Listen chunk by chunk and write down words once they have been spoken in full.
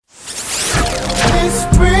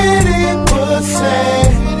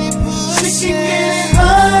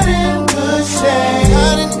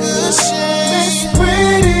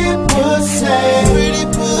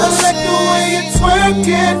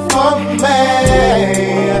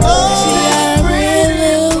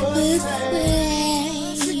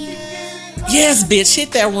Yes, bitch,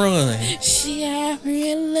 hit that run. She got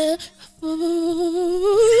real love.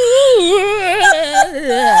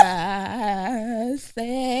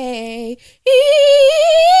 Say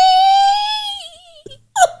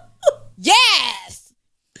yes.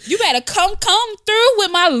 You better come through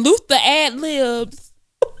with my Luther ad libs.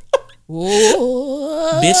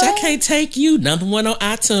 Bitch, I can't take you. #1 on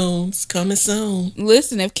iTunes. Coming soon.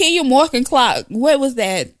 Listen, if Kenya Moore can clock, what was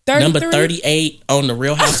that? 33? Number 38 on the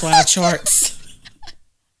Real Housewives charts.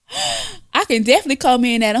 I can definitely come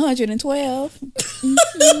in at 112.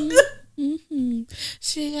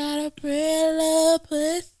 She got a pretty little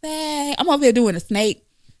pussy. I'm over here doing a snake.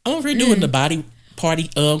 I'm over here doing the body party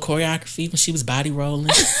choreography when she was body rolling.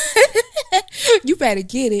 You better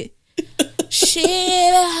get it. She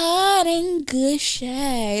the hot and good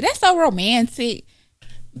shade. That's so romantic.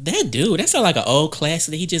 That sounds like an old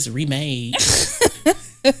classic that he just remade.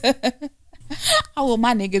 I want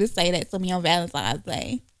my nigga to say that to me on Valentine's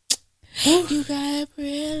Day. You got a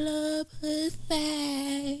pretty little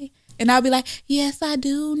pussy. And I'll be like, yes, I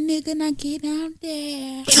do, nigga. Now get down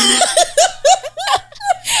there.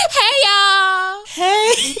 Hey, y'all.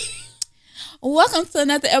 Hey. Welcome to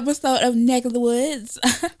another episode of Neck of the Woods.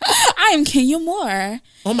 I am Kenya Moore.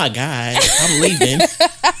 Oh, my God. I'm leaving.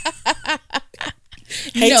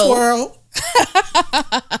 Hey, Twirl.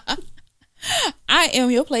 I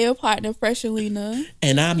am your player partner, Freshalina.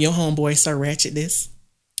 And I'm your homeboy, Sir Ratchetness.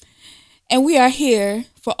 And we are here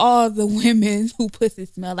for all the women who pussy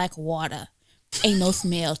smell like water. Ain't no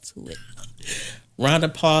smell to it. Round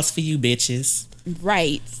of applause for you bitches.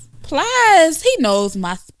 Right. Plies, he knows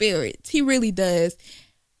my spirit. He really does.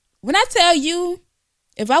 When I tell you,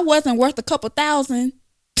 if I wasn't worth a couple thousand,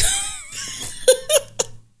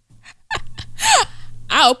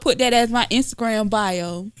 I'll put that as my Instagram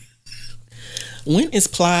bio. When is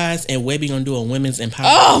Plies and Webby gonna do a women's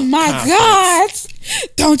empowerment? Oh my conference? God!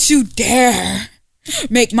 Don't you dare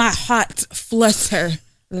make my heart flutter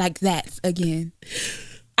like that again.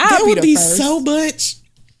 That would be so much.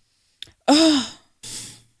 Oh,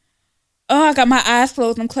 I got my eyes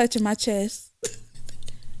closed. I'm clutching my chest.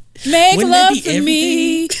 Make Wouldn't love that be to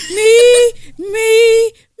me, everything?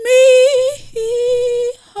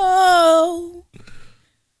 oh.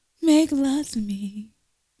 Make love to me.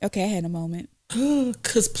 Okay, I had a moment.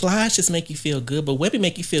 Cause Plies just make you feel good, but Webby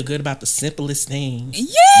make you feel good about the simplest things.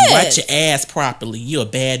 Yes. You wipe your ass properly. You a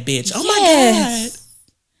bad bitch. Oh yes.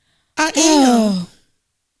 my God. I am.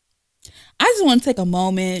 I just want to take a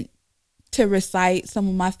moment to recite some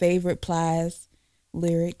of my favorite Plies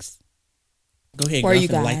lyrics. Go ahead, for girl. you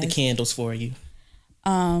I'm gonna light guys. the candles for you.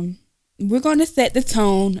 We're going to set the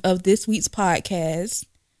tone of this week's podcast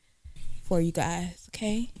for you guys.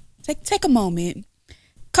 Okay, take a moment.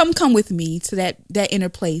 Come with me to that inner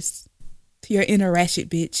place, to your inner ratchet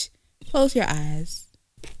bitch. Close your eyes.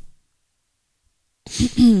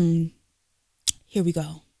 Here we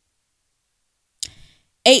go.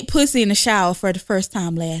 Ate pussy in the shower for the first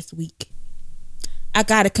time last week. I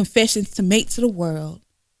got a confession to make to the world.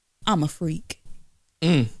 I'm a freak.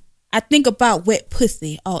 I think about wet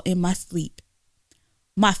pussy all in my sleep.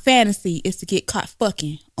 My fantasy is to get caught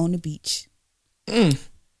fucking on the beach.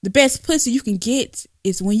 The best pussy you can get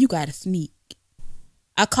is when you got to sneak.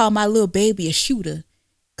 I call my little baby a shooter,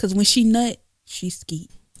 cause when she nut, she skeet.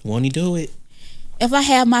 Won't he do it? If I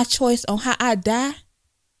have my choice on how I die,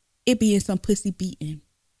 it be in some pussy beating.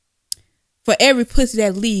 For every pussy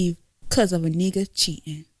that leave cause of a nigga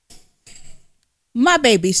cheating. My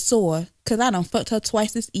baby's sore cause I done fucked her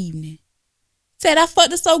twice this evening. Said I fucked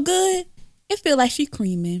her so good, it feel like she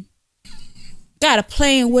creaming. Got her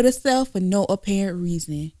playing with herself for no apparent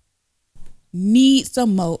reason. Need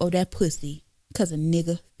some more of that pussy cause a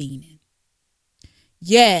nigga fiending.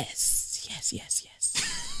 Yes.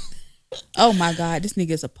 Oh my God, this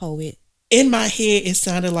nigga's a poet. In my head, it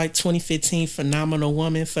sounded like 2015 Phenomenal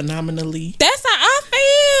Woman, Phenomenally. That's how I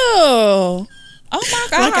feel. Oh my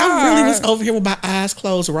God. Like I really was over here with my eyes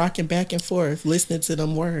closed, rocking back and forth, listening to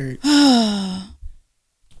them words.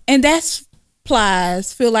 And that's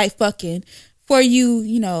Plies, feel like fucking. For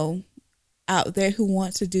you, out there who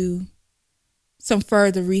want to do some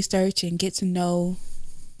further research and get to know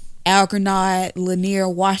Algernon Lanier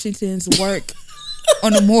Washington's work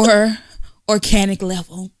on a more organic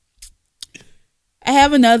level. I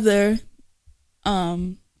have another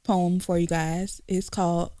poem for you guys. It's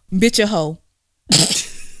called Bitch a Hoe.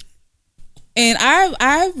 And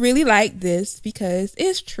I really like this because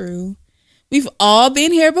it's true. We've all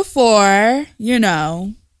been here before,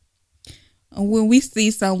 when we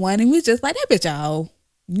see someone and we just like, that bitch a hoe.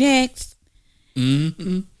 Next.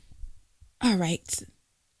 Mm-hmm. All right.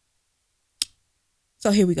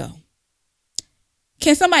 So here we go.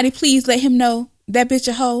 Can somebody please let him know that bitch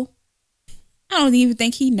a hoe? I don't even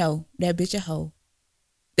think he know that bitch a hoe.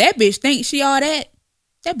 That bitch thinks she all that.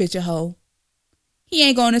 That bitch a hoe. He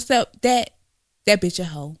ain't gonna accept that. That bitch a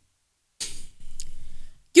hoe.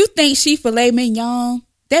 You think she filet mignon?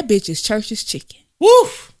 That bitch is church's chicken.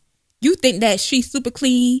 Woof. You think that she super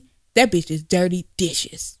clean? That bitch is dirty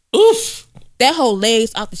dishes. Oof. That whole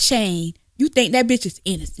legs off the chain. You think that bitch is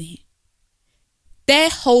innocent?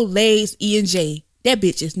 That whole legs E&J. That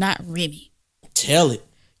bitch is not Remy. Tell it.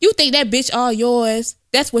 You think that bitch all yours?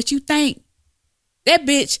 That's what you think. That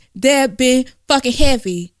bitch that been fucking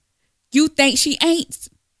heavy. You think she ain't?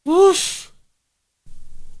 Woof.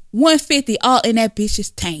 150 all in that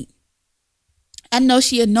bitch's tank. I know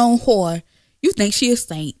she a known whore. You think she a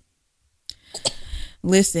saint.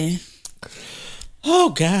 Listen. Oh,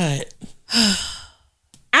 God.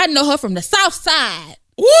 I know her from the south side.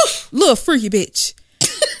 Woof. Little freaky bitch.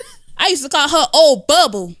 I used to call her Old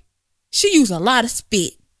Bubble. She used a lot of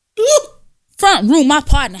spit. Woof. Front room, my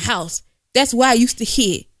partner house. That's where I used to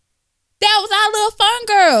hit. That was our little fun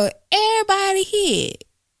girl. Everybody hit.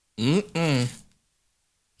 Mm-mm.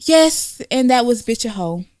 Yes, and that was bitch a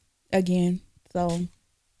hoe again. So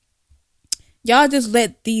y'all just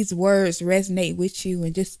let these words resonate with you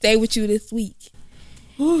and just stay with you this week.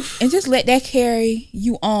 Oof. And just let that carry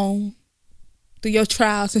you on through your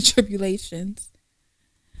trials and tribulations.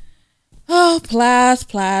 Oh, plies.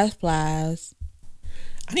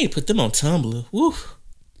 I need to put them on Tumblr. Woof.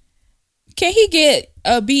 Can he get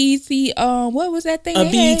a BET, what was that thing? A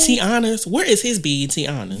they BET had? Honors? Where is his BET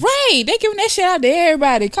Honors? Right. They giving that shit out to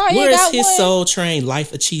everybody. Kanye Where is got his one. Soul Train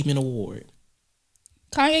Life Achievement Award?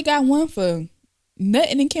 Kanye got one for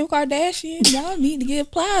nothing and Kim Kardashian. Y'all need to give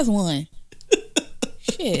Plies one.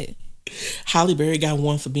 Shit. Halle Berry got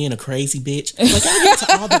one for being a crazy bitch. Like, I get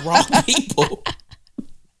to all the wrong people.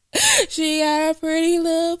 She got a pretty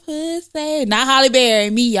little pussy. Not Halle Berry,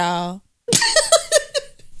 me, y'all.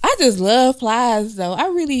 I just love Plies, though. I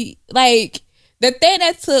really, like, the thing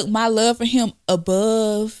that took my love for him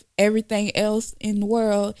above everything else in the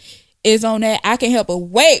world is on that I Can't Help But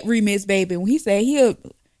Wait remix, baby. When he said he'll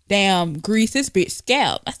damn grease his bitch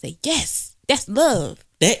scalp. I said, yes, that's love.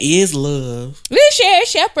 That is love. This Sherry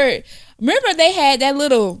Shepherd, remember they had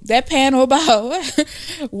that panel about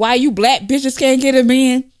why you black bitches can't get a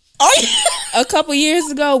man? Oh, yeah. A couple years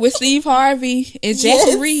ago with Steve Harvey and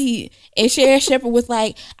Jesse Reed. And Sherry Shepherd was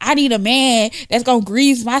like, I need a man that's gonna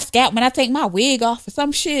grease my scalp when I take my wig off or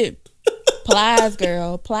some shit. Plies,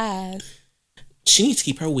 girl, plies. She needs to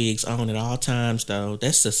keep her wigs on at all times, though.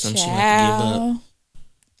 That's just something she have to give up.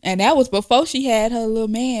 And that was before she had her little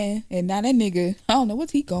man. And now that nigga, I don't know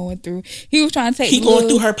what's he going through. He was trying to take He going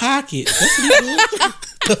through her pockets. That's what he going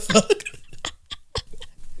through. The fuck?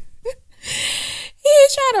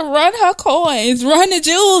 He's trying to run her coins, run the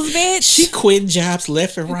jewels, bitch. She quit jobs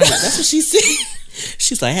left and right. That's what she said.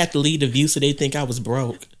 She's like, I have to leave the View so they think I was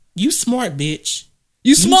broke. You smart, bitch.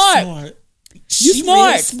 You smart. She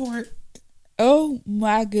smart. real smart. Oh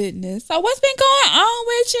my goodness. So what's been going on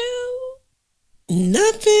with you?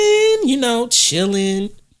 Nothing. You know,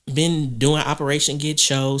 chilling. Been doing Operation Get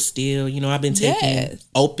shows still. You know, I've been taking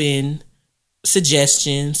open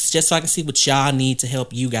suggestions just so I can see what y'all need to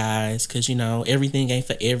help you guys, because you know everything ain't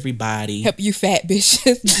for everybody. Help you fat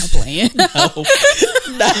bitches. Not playing.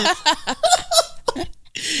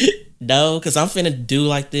 No, because I'm finna do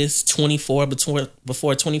like this 24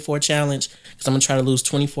 before 24 challenge, because I'm gonna try to lose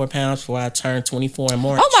 24 pounds before I turn 24 in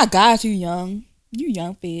March. Oh my gosh, you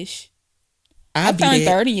young fish. I turned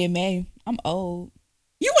 30 in May. I'm old.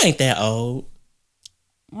 You ain't that old.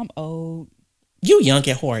 I'm old. You young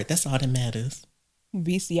at heart. That's all that matters.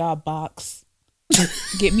 VCR box.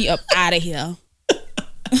 Get me up out of here.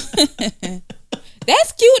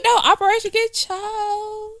 That's cute though. Operation Get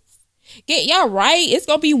Chose. Get y'all right. It's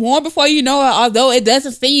gonna be warm before you know it, although it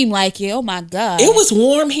doesn't seem like it. Oh my God. It was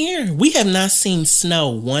warm here. We have not seen snow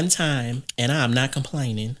one time, and I'm not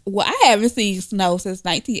complaining. Well, I haven't seen snow since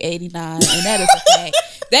 1989, and that is a fact.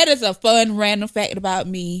 That is a fun random fact about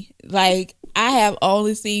me. Like, I have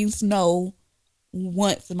only seen snow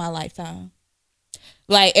once in my lifetime.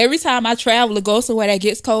 Like, every time I travel to go somewhere that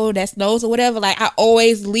gets cold, that snows or whatever, like, I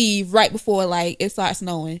always leave right before, like, it starts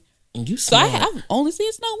snowing. You so I've only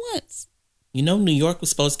seen snow once. You know, New York was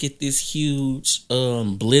supposed to get this huge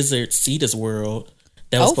blizzard, Cedar's World,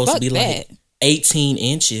 that was supposed to be like 18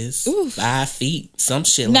 inches, Oof. 5 feet, some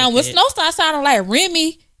shit like that. Now, when snow starts sounding like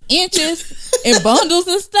Remy, inches, and bundles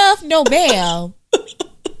and stuff, no, ma'am.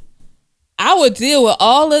 I would deal with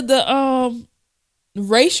all of the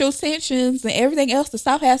racial tensions and everything else the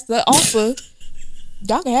South has to offer.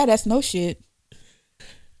 Y'all can have that snow shit.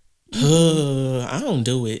 I don't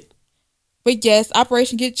do it. But yes,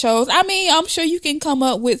 Operation Get Chose. I mean, I'm sure you can come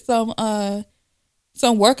up with some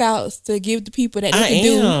workouts to give the people that they can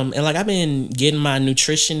do. And like I've been getting my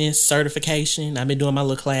nutritionist certification. I've been doing my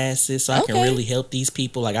little classes so I can really help these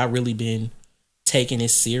people. Like I've really been taking it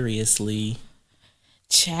seriously.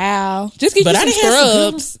 Child, just get you some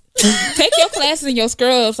scrubs. Take your classes and your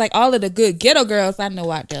scrubs, like all of the good ghetto girls I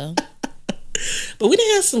know out there. But we done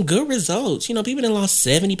had some good results. You know, people done lost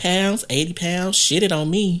 70 pounds, 80 pounds. Shitted on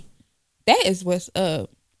me. That is what's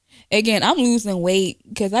up. Again, I'm losing weight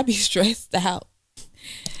because I be stressed out.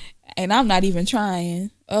 And I'm not even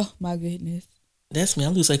trying. Oh, my goodness. That's me. I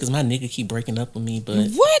lose weight because my nigga keep breaking up with me. But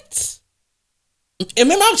what? And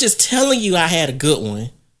remember, I was just telling you I had a good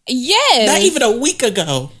one. Yes. Not even a week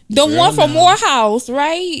ago. The girl, one from Morehouse,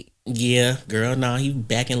 right? Yeah, girl, no, he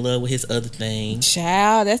back in love with his other thing.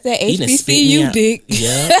 Child, that's that HBCU dick.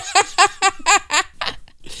 Yeah.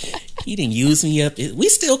 He didn't use me up. We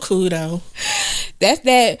still cool though. That's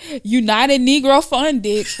that United Negro Fund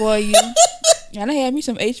dick for you. I done had me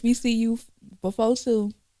some HBCU before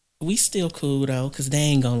too. We still cool though, cause they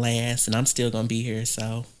ain't gonna last, and I'm still gonna be here.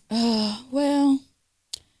 So. Well,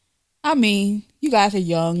 I mean, you guys are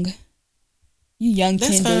young. You young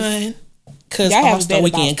That's tenders. Fine. Cause All-Star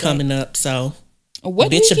Weekend coming up, so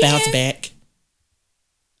what bitch will bounce back.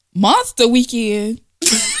 Monster Weekend.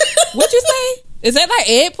 What you say? Is that like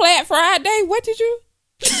Eggplant Friday? What did you?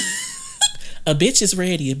 A bitch is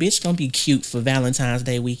ready. A bitch gonna be cute for Valentine's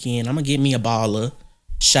Day weekend. I'm gonna get me a baller,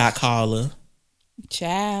 shot caller.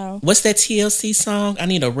 Child. What's that TLC song? I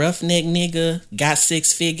need a roughneck nigga, got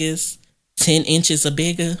 6 figures, 10 inches or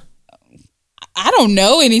bigger. I don't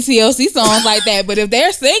know any TLC songs like that, but if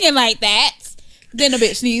they're singing like that, then a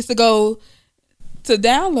bitch needs to go to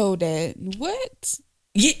download that. What?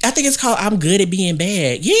 Yeah, I think it's called I'm Good at Being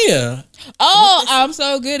Bad. Yeah. Oh, I'm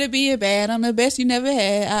so good at being bad. I'm the best you never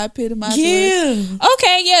had. I epitomize. Yeah.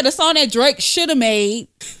 Okay, yeah, the song that Drake should have made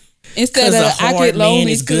instead of I Get Lonely. Man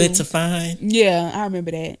is good to find. Yeah, I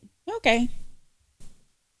remember that. Okay.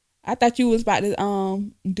 I thought you was about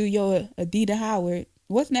to do your Adina Howard.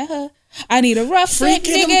 Wasn't that her? I need a rough neck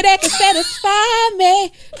nigga that can satisfy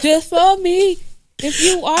me just for me. If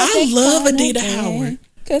you are, I love Adina Howard.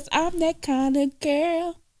 Cause I'm that kind of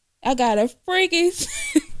girl. I got a freaky.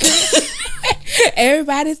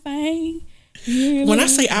 Everybody's saying. When I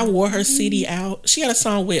say I wore her CD out, she had a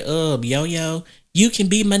song with Yo-Yo. You can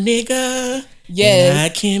be my nigga. Yes. I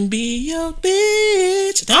can be your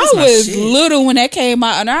bitch. I was little when that came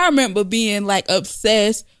out, and I remember being like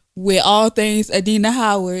obsessed with all things Adina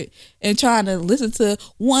Howard and trying to listen to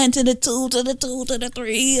 1 to the 2 to the 2 to the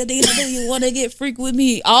 3. Adina, do you want to get freak with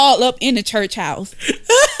me? All up in the church house.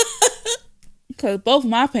 Because both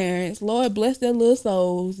my parents, Lord bless their little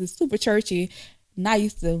souls, is super churchy. And I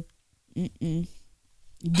used to,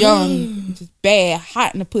 young, just bad,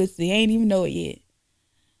 hot in the pussy. Ain't even know it yet.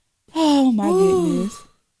 Oh my goodness.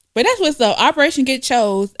 But that's what's up. Operation Get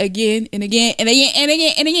Chose again and again and again and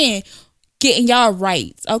again and again. Getting y'all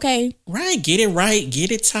rights, okay? Right, get it right,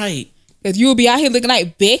 get it tight. Because you'll be out here looking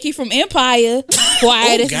like Becky from Empire.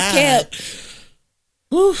 Quiet as kept.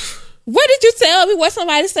 Oof. What did you tell me? What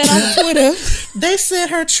somebody said on Twitter? They said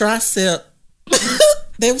her tricep.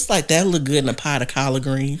 They was like, that look good in a pot of collard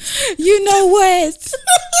greens. You know what?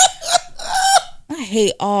 I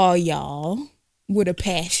hate all y'all with a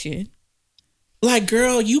passion. Like,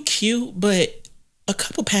 girl, you cute, but a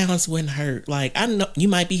couple pounds wouldn't hurt. Like, I know you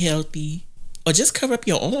might be healthy. Or just cover up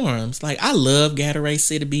your arms. Like, I love Gatorade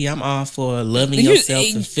City B. I'm all for loving yourself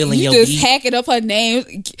and feeling your beat. You just hacking up her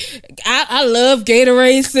name. I love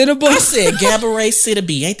Gatorade City B. I said Gatorade City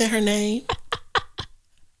B. Ain't that her name?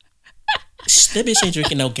 That bitch ain't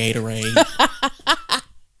drinking no Gatorade.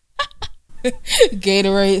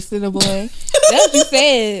 Gatorade City B. That's what you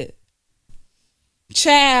said.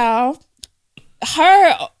 Child.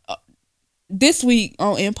 Her, this week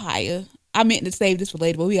on Empire, I meant to save this for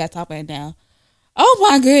later, but we gotta talk about it now. Oh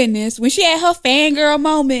my goodness. When she had her fangirl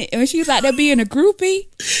moment and when she was out there being a groupie.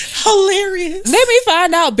 Hilarious. Let me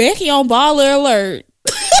find out Becky on Baller Alert.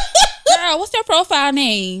 Girl, what's your profile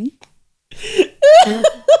name?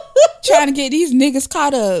 Trying to get these niggas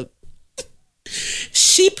caught up.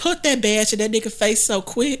 She put that badge in that nigga face so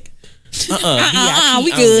quick.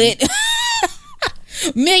 We good.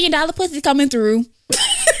 $1 million pussy coming through.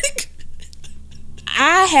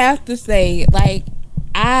 I have to say, like,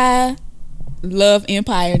 I love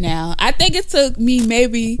Empire now. I think it took me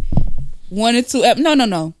maybe 1 or 2.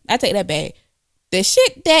 No. I take that back. The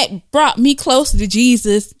shit that brought me closer to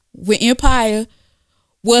Jesus with Empire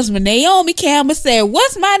was when Naomi Campbell said,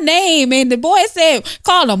 "What's my name?" And the boy said,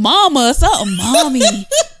 "Call her mama or something." Mommy.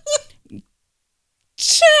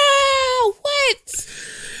 Child, what?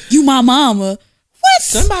 You my mama. What?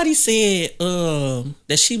 Somebody said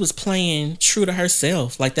that she was playing true to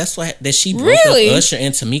herself. Like that's why that she broke up Usher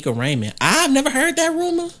and Tamika Raymond. I've never heard that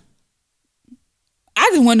rumor. I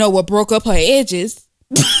just want to know what broke up her edges.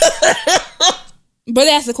 But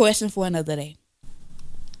that's a question for another day.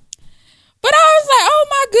 But I was like, oh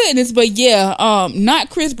my goodness. But yeah, not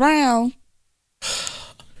Chris Brown.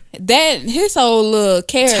 That his whole little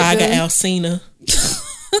character, Tiger Alcina.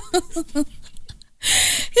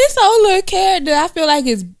 His whole little character, I feel like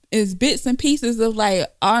is bits and pieces of like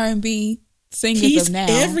R&B singers of now.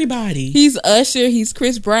 Everybody. He's Usher. He's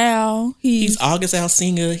Chris Brown. He's August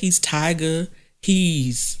Alsina. He's Tiger.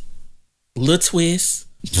 He's Lil Twist.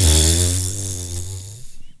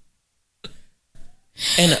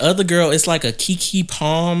 And the other girl is like a Keke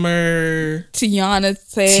Palmer. Tiana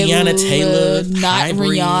Taylor. Not hybrid.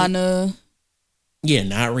 Rihanna. Yeah,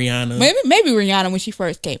 not Rihanna. Maybe Rihanna when she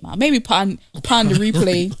first came out. Maybe Pon de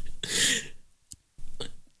Replay.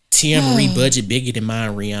 Tia Marie budget bigger than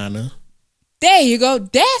mine, Rihanna. There you go.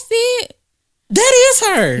 That's it. That is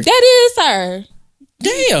her. That is her.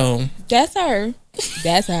 Damn. That's her.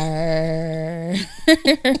 That's her.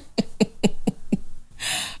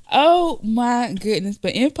 Oh my goodness.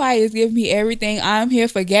 But Empire is giving me everything. I'm here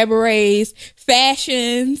for Gabourey's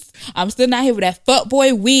fashions. I'm still not here with that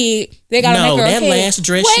fuckboy wig. They got no, that last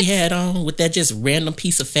dress she had on with that just random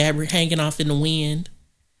piece of fabric hanging off in the wind.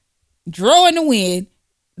 Draw in the wind.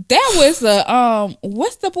 That was a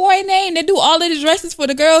what's the boy name that do all of the dresses for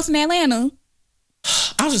the girls in Atlanta?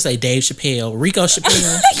 I was just say Dave Chappelle, Rico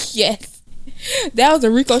Chappelle. Yes, that was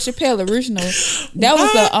a Rico Chappelle original. That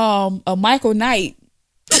was a Michael Knight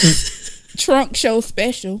trunk show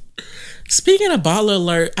special. Speaking of Baller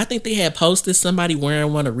Alert, I think they had posted somebody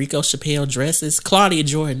wearing one of Rico Chappelle dresses, Claudia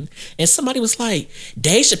Jordan, and somebody was like,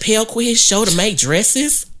 Dave Chappelle quit his show to make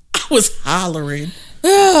dresses? I was hollering.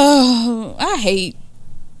 Oh, I hate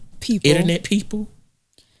people. Internet people.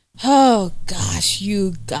 Oh gosh,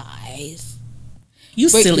 you guys. You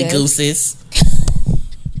silly gooses.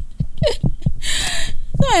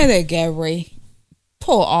 Look at that Gabourey.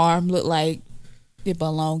 Poor arm look like it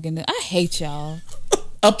belong in it. I hate y'all.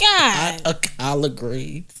 God. A collard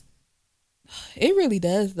greens. It really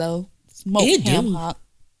does though. Smoked ham hock.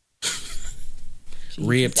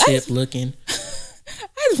 Rib tip looking.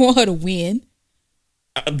 I just want her to win.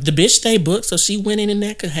 The bitch stay booked, so she winning in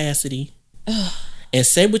that capacity. And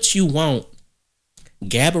say what you want,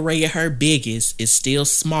 Gabourey at her biggest is still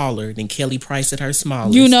smaller than Kelly Price at her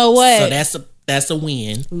smallest. You know what? So that's a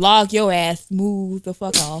win. Log your ass, move the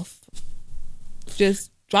fuck off.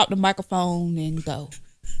 Just drop the microphone and go.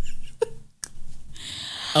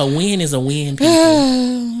 A win is a win, people.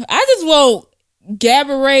 I just want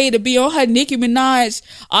Gabourey to be on her Nicki Minaj.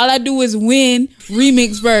 All I do is win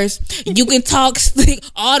remix verse. You can talk slick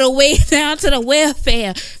all the way down to the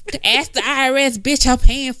welfare. Ask the IRS, bitch, I'm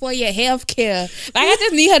paying for your health care. Like, I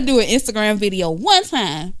just need her to do an Instagram video one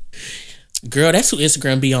time. Girl, that's who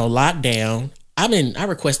Instagram be on lockdown. I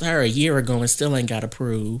requested her a year ago and still ain't got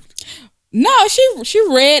approved. No, she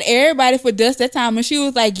read everybody for dust that time, and she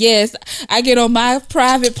was like, yes, I get on my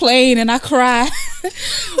private plane and I cry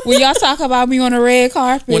when y'all talk about me on the red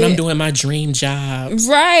carpet. When I'm doing my dream job.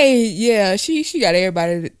 Right, yeah. She got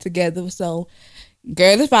everybody together. So,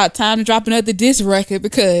 girl, it's about time to drop another diss record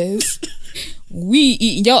because we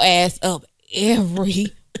eating your ass up every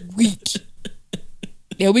week.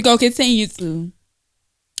 Yeah, we gonna continue to.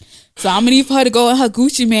 So I'm gonna need for her to go in her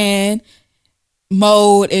Gucci Man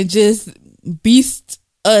mode and just beast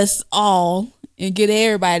us all and get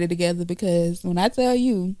everybody together, because when I tell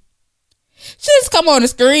you, she just come on the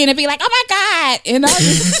screen and be like, oh my God. And I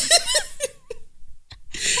just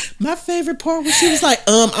my favorite part was she was like,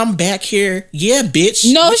 I'm back here. Yeah,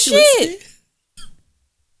 bitch. No shit.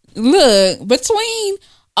 Look, between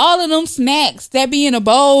all of them snacks that be in the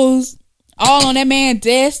bowls, all on that man's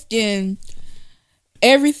desk and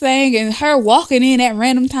everything, and her walking in at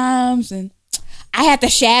random times, and I have to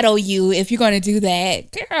shadow you if you're going to do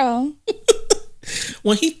that. Girl.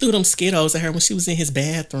 When he threw them Skittles at her when she was in his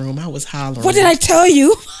bathroom, I was hollering. What did I tell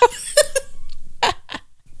you?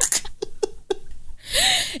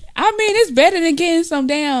 I mean, it's better than getting some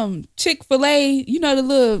damn Chick-fil-A, you know, the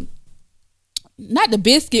little, not the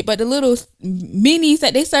biscuit, but the little minis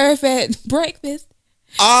that they serve at breakfast.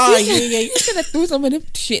 Oh, yeah. You should have threw some of them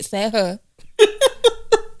shits at her.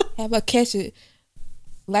 Have her catch it.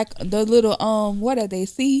 Like the little, what are they?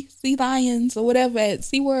 Sea lions or whatever at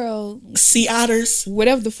SeaWorld. Sea otters.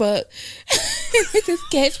 Whatever the fuck. Just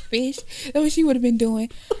catch fish. That's what she would have been doing.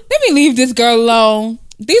 Let me leave this girl alone.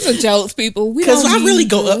 These are jokes, people. Because I really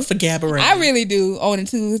go up for Gabourey. I really do on a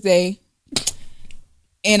Tuesday.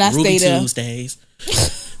 And I Ruby stay there. Tuesdays.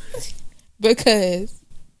 Because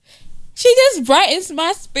she just brightens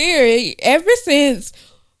my spirit. Ever since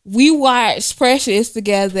we watched Precious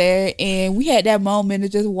together and we had that moment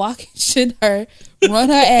of just watching her run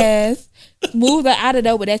her ass, move her out of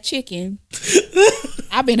there with that chicken.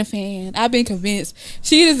 I've been a fan. I've been convinced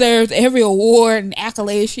she deserves every award and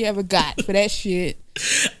accolade she ever got for that shit.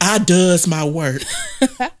 I does my work.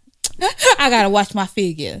 I gotta watch my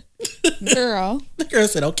figure. Girl. The girl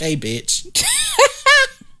said, okay, bitch.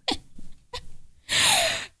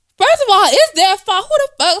 First of all, it's their fault. Who the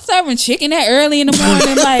fuck serving chicken that early in the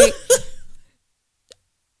morning? Like,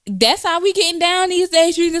 that's how we getting down these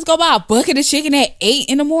days. You just go buy a bucket of chicken at 8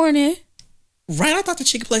 in the morning. Right? I thought the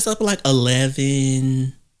chicken place open like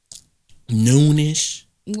 11, noonish.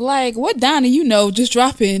 Like, what Donna you know just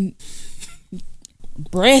dropping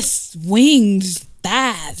breasts, wings,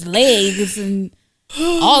 thighs, legs, and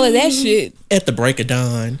all of that shit at the break of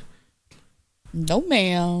dawn? No,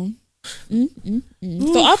 ma'am.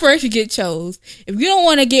 So Operation Get Chose. If you don't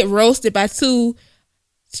want to get roasted by two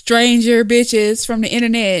stranger bitches from the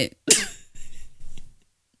internet,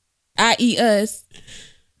 i.e. us,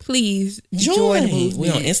 please join the movement. We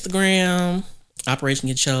on Instagram,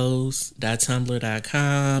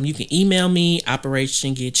 operationgetchose.tumblr.com. You can email me,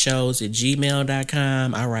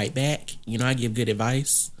 operationgetchose@gmail.com. I write back. You know, I give good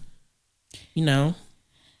advice. You know,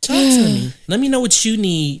 talk to me. Let me know what you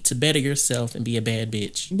need to better yourself and be a bad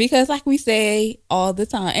bitch. Because like we say all the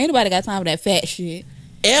time, ain't nobody got time for that fat shit.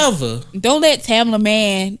 Ever. Don't let Tamla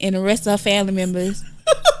Mann and the rest of her family members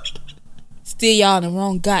steer y'all in the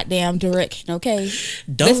wrong goddamn direction, okay?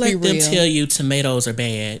 Don't let them tell you tomatoes are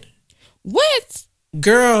bad. What?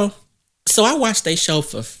 Girl, so I watched they show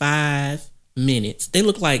for 5 minutes. They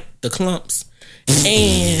look like the clumps.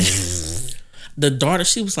 And the daughter,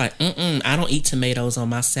 she was like, I don't eat tomatoes on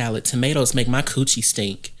my salad. Tomatoes make my coochie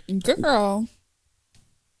stink. Girl.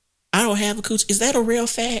 I don't have a coochie. Is that a real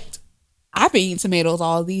fact? I've been eating tomatoes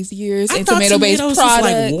all these years. I and thought tomato-based tomatoes products.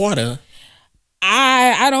 was like water.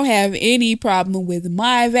 I don't have any problem with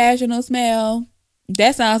my vaginal smell.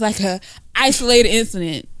 That sounds like a isolated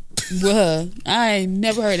incident with her. I ain't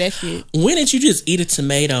never heard that shit. When did you just eat a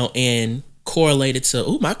tomato and correlate it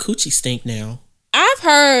to, my coochie stink now? I've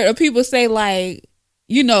heard of people say, like,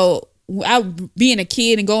 you know, I being a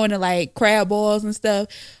kid and going to like crab balls and stuff,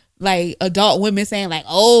 like adult women saying like,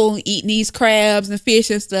 oh, eating these crabs and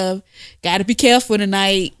fish and stuff, gotta be careful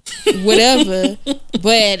tonight, whatever.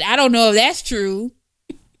 But I don't know if that's true.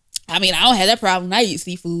 I mean, I don't have that problem. I eat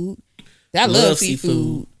seafood. I love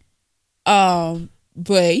seafood.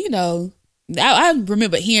 But you know, I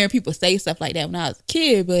remember hearing people say stuff like that when I was a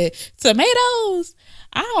kid. But tomatoes,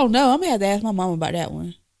 I don't know. I'm gonna have to ask my mom about that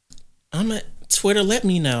one. I'm at Twitter. Let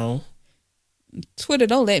me know. Twitter,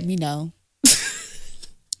 don't let me know.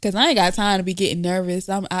 Because I ain't got time to be getting nervous.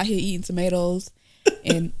 I'm out here eating tomatoes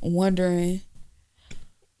and wondering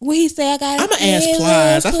what he say. I got. I'm gonna ask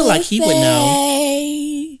Plies. I feel like he would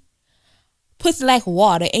know. Pussy like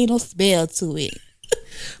water. Ain't no spell to it.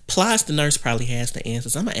 Plies, the nurse, probably has the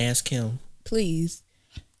answers. I'm gonna ask him. Please.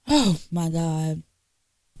 Oh my God.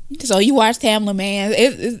 So you watched Tamla Mann?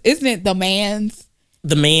 Isn't it the Manns?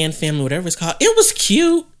 The Mann family, whatever it's called. It was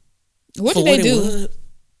cute. What did they do?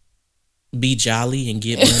 Be jolly and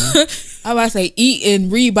get money. I about to say eat and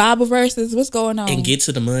read Bible verses. What's going on? And get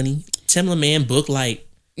to the money. Tamla Mann booked like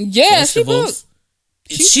festivals.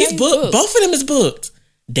 She's booked. Both of them is booked.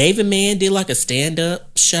 David Mann did like a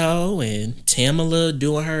stand-up show, and Tamala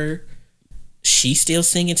doing her. She still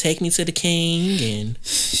singing "Take Me to the King," and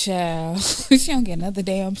child, she don't get another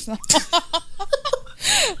damn song.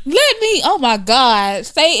 Let me. Oh my God,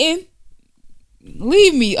 Satan.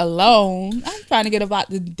 Leave me alone. I'm trying to get about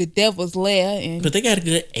the devil's lair. But they got a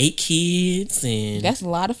good 8 kids. And that's a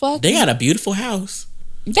lot of fucking. They got a beautiful house.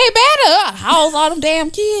 They better house all them damn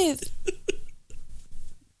kids.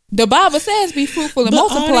 The Bible says be fruitful and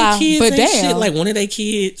multiply. But damn. Shit. Like one of their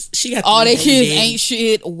kids, she got all their kids ain't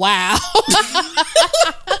shit. Wow.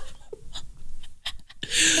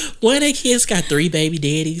 One of their kids got 3 baby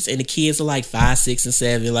daddies, and the kids are like 5, 6, and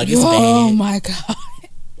 7. Like it's bad. Oh my God.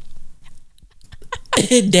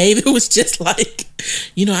 And David was just like,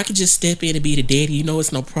 I could just step in and be the daddy.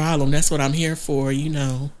 It's no problem. That's what I'm here for,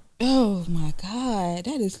 Oh my God.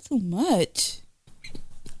 That is too much.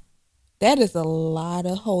 That is a lot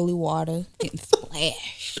of holy water getting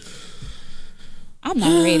splashed. I'm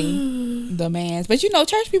not ready. The Manns. But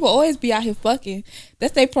church people always be out here fucking.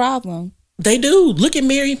 That's their problem. They do. Look at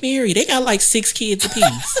Mary. They got like 6 kids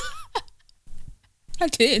apiece. I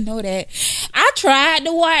didn't know that. I tried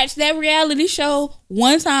to watch that reality show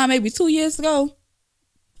one time, maybe 2 years ago.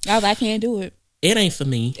 I was like, I can't do it. It ain't for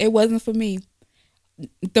me. It wasn't for me.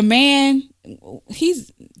 The man,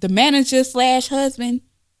 he's the manager / husband.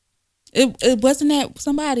 It wasn't that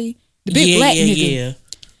somebody, the big black nigga. Yeah.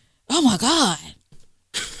 Oh my God.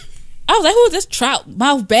 I was like, who is this trout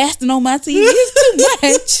mouth bastard on my TV? It's too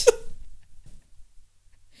much.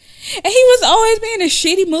 And he was always being in a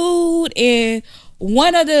shitty mood, and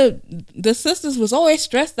one of the sisters was always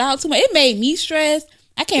stressed out too much. It made me stressed.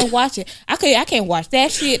 I can't watch it. I can't watch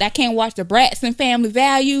that shit. I can't watch the Braxton Family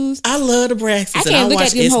Values. I love the Braxtons. I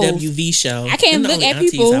watch SWV show. I can't look at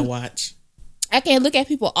people. I can't look at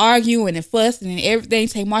people arguing and fussing and everything.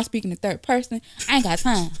 Tamar speaking in third person. I ain't got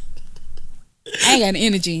time. I ain't got the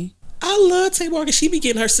energy. I love Tamar because she be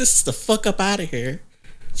getting her sisters the fuck up out of here.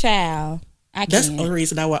 Child. That's the only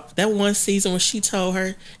reason I watched that one season when she told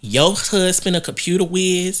her, your husband a computer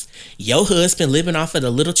whiz, your husband living off of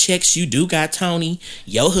the little checks you do got, Tony,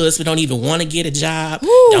 your husband don't even want to get a job. Woo.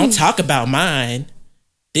 Don't talk about mine.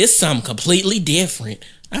 This something completely different.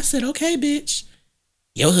 I said, okay, bitch.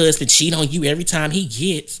 Your husband cheat on you every time he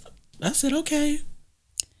gets. I said, okay.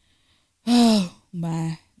 Oh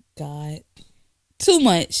my God. Too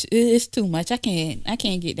much. It's too much. I can't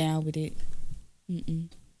get down with it. Mm-mm.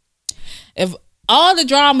 If all the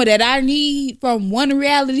drama that I need from one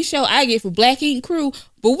reality show I get for Black Ink Crew,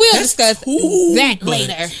 but we'll discuss that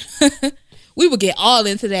later. We will get all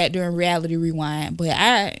into that during Reality Rewind. But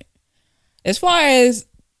as far as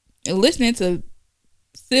listening to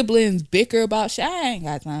siblings bicker about shit, I ain't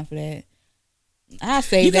got time for that. I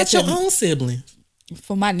say you got your own sibling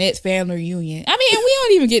for my next family reunion. I mean, we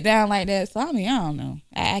don't even get down like that. So I mean, I don't know.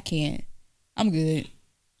 I can't. I'm good.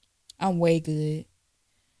 I'm way good.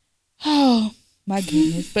 Oh, my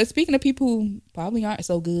goodness. But speaking of people who probably aren't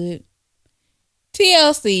so good,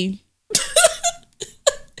 TLC.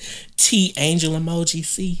 T angel emoji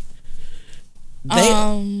C.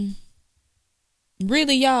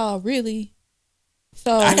 Really, y'all, really.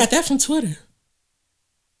 So I got that from Twitter.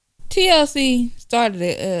 TLC started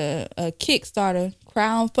a Kickstarter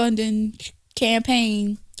crowdfunding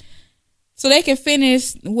campaign so they can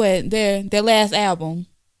finish their last album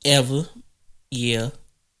ever. Yeah.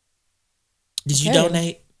 Did you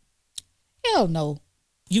donate? Hell no.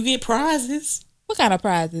 You get prizes. What kind of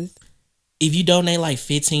prizes? If you donate like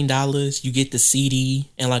 $15, you get the CD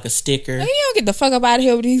and like a sticker. You don't get the fuck up out of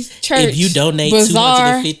here with these church. If you donate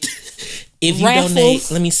 $250, if you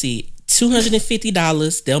donate, let me see,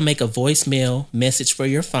 $250, they'll make a voicemail message for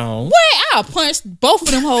your phone. What? I'll punch both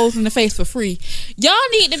of them hoes in the face for free. Y'all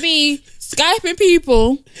need to be Skyping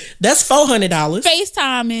people. That's $400.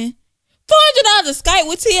 FaceTiming. $400 to Skype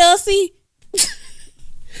with TLC.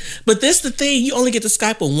 But this the thing, you only get to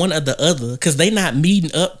Skype with one or the other because they not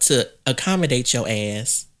meeting up to accommodate your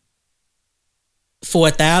ass. For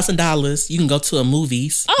 $1,000, you can go to a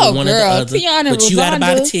movies with one or the other. Tiana but you gotta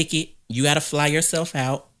buy the ticket. You gotta fly yourself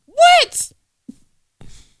out. What?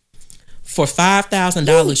 For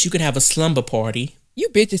 $5,000, you could have a slumber party. You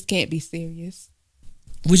bitches can't be serious.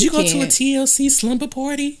 Would you go to a TLC slumber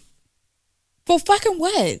party? For fucking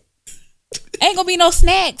what? Ain't gonna be no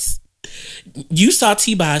snacks. You saw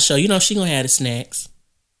T-Boz show. You know she gonna have the snacks.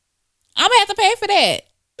 I'm gonna have to pay for that.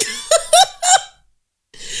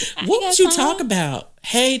 What would you talk about?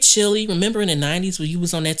 Hey, Chili, remember in the 90s when you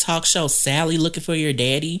was on that talk show, Sally Looking for Your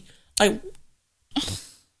Daddy? Like,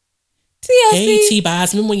 TLC. Hey,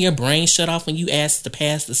 T-Boz, remember when your brain shut off when you asked to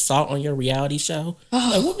pass the salt on your reality show?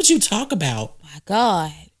 Like, what would you talk about? My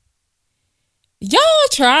God. Y'all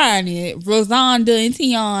trying it. Rosanda and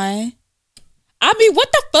Tion. I mean,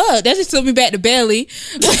 what the fuck? That just took me back to Belly.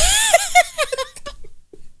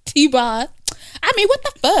 T-Boz. I mean, what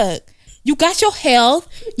the fuck? You got your health.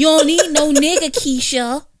 You don't need no nigga,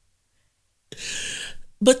 Keisha.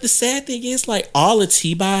 But the sad thing is, like, all of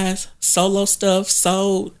T-Boz solo stuff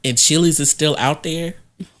sold and Chili's is still out there.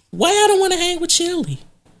 Why I don't want to hang with Chili?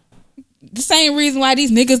 The same reason why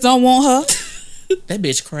these niggas don't want her. That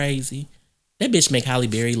bitch crazy. That bitch make Halle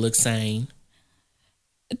Berry look sane.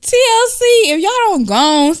 TLC, if y'all don't go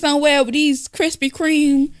on somewhere with these Krispy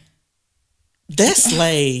Kreme, that's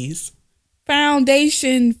slays.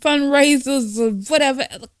 Foundation fundraisers or whatever.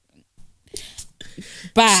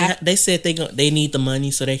 Bye. They said they need the money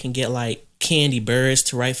so they can get like Candy Burris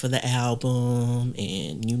to write for the album,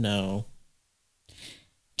 and you know,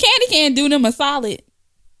 Candy can't do them a solid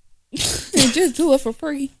and just do it for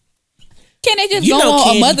free. Can they just go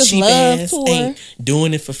on a Mother's Love tour? Ain't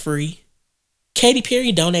doing it for free. Katy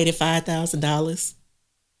Perry donated $5,000.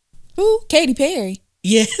 Who? Katy Perry?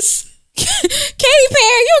 Yes. Katy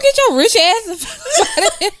Perry, you don't get your rich ass.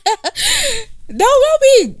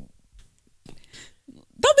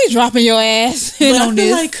 Don't be dropping your ass. But I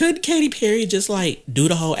feel like, could Katy Perry just like do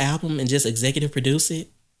the whole album and just executive produce it?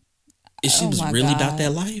 If she was really about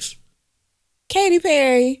that life. Katy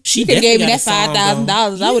Perry, you could have gave me that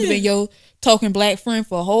 $5,000. Yeah. I would have been your token black friend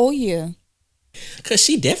for a whole year. Cause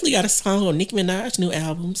she definitely got a song on Nicki Minaj's new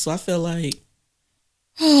album, so I feel like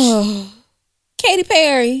Katy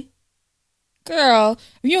Perry, girl,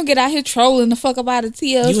 if you don't get out here trolling the fuck about of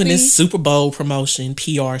TLC, you in this Super Bowl promotion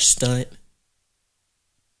PR stunt,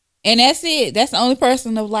 and that's it. That's the only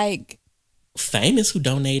person of like famous who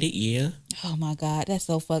donated. Yeah. Oh my God, that's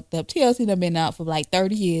so fucked up. TLC done been out for like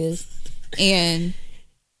 30 years, and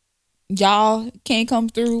y'all can't come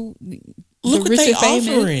through. Look what they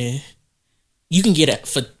offering. You can get it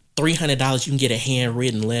for $300. You can get a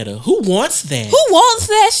handwritten letter. Who wants that? Who wants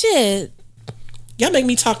that shit? Y'all make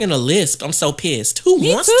me talk in a lisp. I'm so pissed. Who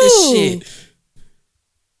wants this shit?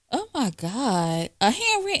 Oh my God, a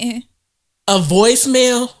handwritten, a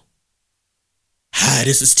voicemail. Hi,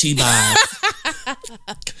 this is T-Bob.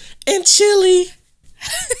 And Chili.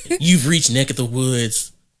 You've reached Neck of the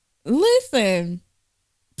Woods. Listen.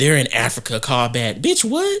 They're in Africa. Call back. Bitch,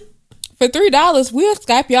 what? For $3, we'll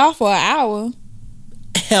Skype y'all for an hour.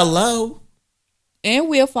 Hello. And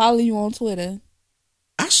we'll follow you on Twitter.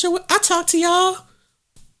 I talk to y'all.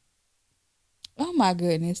 Oh my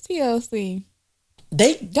goodness. TLC.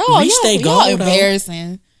 They reached their goal. Y'all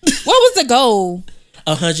embarrassing. What was the goal?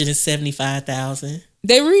 175,000.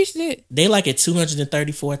 They reached it. They like at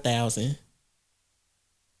 234,000.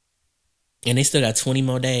 And they still got 20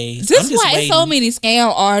 more days. This is why there's so many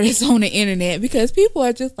scam artists on the internet, because people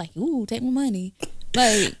are just like, ooh, take my money.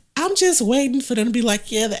 Like, I'm just waiting for them to be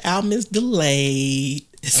like, yeah, the album is delayed.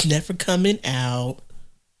 It's never coming out.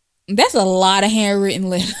 That's a lot of handwritten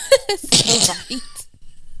letters. Right.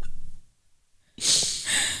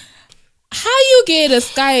 How you get a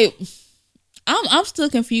Skype? I'm still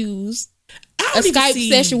confused. A Skype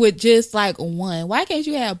session with just like one. Why can't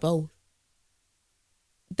you have both?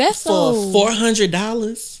 That's for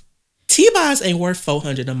 $400. T-Boz ain't worth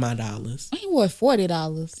 $400 of my dollars. Ain't worth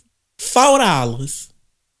 $40. $4.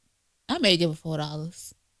 I may give her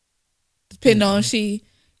 $4. Depending on she,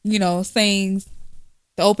 sings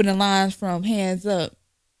the opening lines from Hands Up.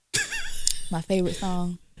 My favorite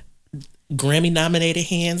song. Grammy nominated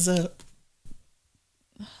Hands Up.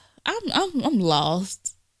 I'm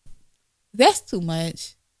lost. That's too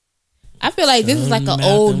much. I feel like this is like an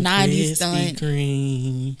old 90s stunt.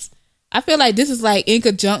 Greens. I feel like this is like in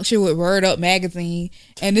conjunction with Word Up magazine,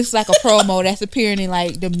 and this is like a promo that's appearing in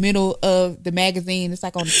like the middle of the magazine. It's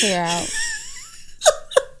like on the tear out.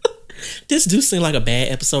 This do seem like a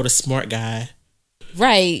bad episode of Smart Guy.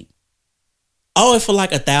 Right. Oh, and for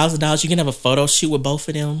like $1,000, you can have a photo shoot with both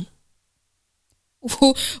of them.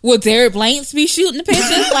 Will Derek Blanks be shooting the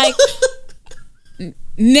pictures? Like,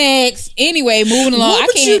 next. Anyway, moving along. What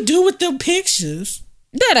would you do with them pictures?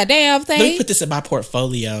 Not a damn thing. Let me put this in my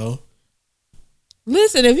portfolio.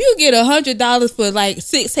 Listen, if you get $100 for like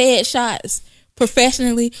 6 headshots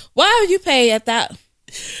professionally, why would you pay at that?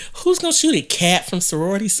 Who's gonna shoot it? Cat from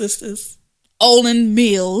Sorority Sisters? Olin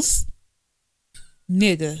Mills.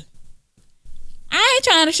 Nigga. I ain't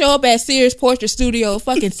trying to show up at Sears Portrait Studio,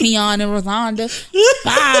 fucking Tion and Rosanda.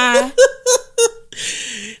 Bye.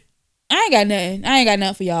 I ain't got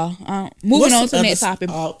nothing for y'all. Moving on to the next topic.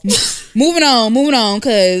 Moving on,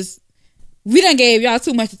 because we done gave y'all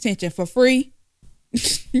too much attention for free.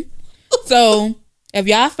 So, if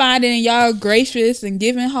y'all find it in y'all gracious and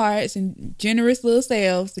giving hearts and generous little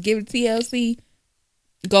selves to give it to TLC,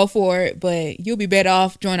 go for it. But you'll be better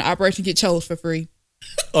off joining Operation Get Chose for free.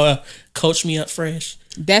 Or Coach Me Up Fresh.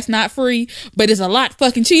 That's not free, but it's a lot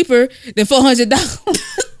fucking cheaper than $400.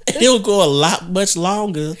 It'll go much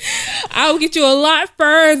longer. I will get you a lot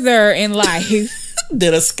further in life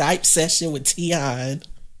than a Skype session with Tion.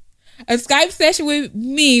 A Skype session with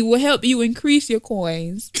me will help you increase your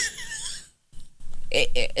coins.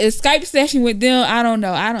 A Skype session with them, I don't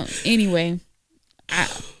know. Anyway.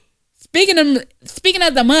 Speaking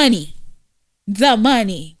of the money.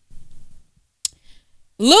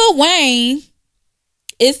 Lil Wayne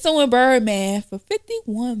is suing Birdman for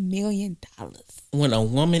 $51 million. When a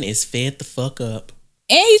woman is fed the fuck up.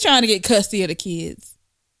 And he's trying to get custody of the kids.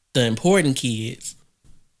 The important kids.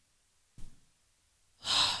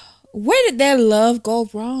 Where did that love go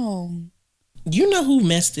wrong? You know who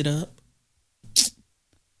messed it up?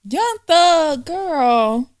 Young Thug,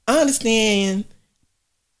 girl. I understand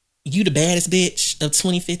you the baddest bitch of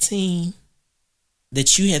 2015.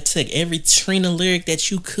 That you had took every Trina lyric that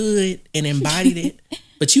you could and embodied it.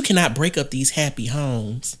 But you cannot break up these happy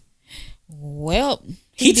homes. Well,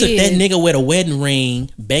 he took that nigga with a wedding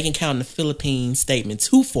ring, bank account in the Philippines statement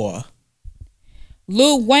too far.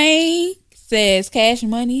 Lil Wayne says Cash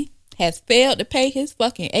Money has failed to pay his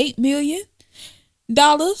fucking $8 million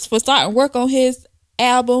for starting work on his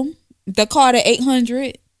album, The Carter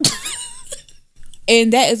 800.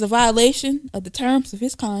 And that is a violation of the terms of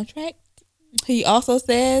his contract. He also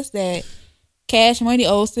says that Cash Money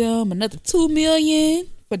owes him another $2 million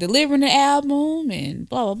for delivering the album and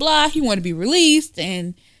blah, blah, blah. He want to be released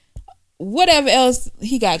and whatever else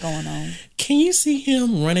he got going on. Can you see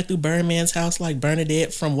him running through Birdman's house like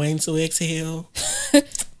Bernadette from Waiting to Exhale?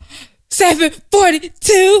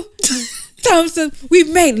 742 Thompson, we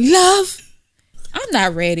made love. I'm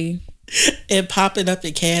not ready. And popping up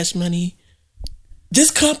at Cash Money. This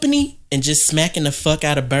company, and just smacking the fuck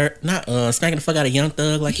out of smacking the fuck out of Young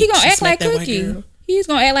Thug like he gonna act like Cookie. He's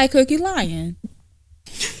gonna act like Cookie lying.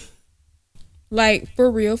 Like for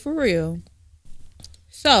real.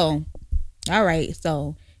 So, all right.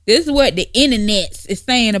 So this is what the internet is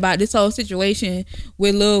saying about this whole situation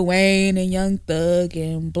with Lil Wayne and Young Thug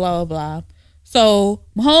and blah blah. So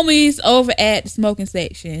my homies over at the smoking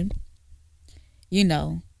section, you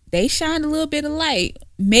know, they shine a little bit of light,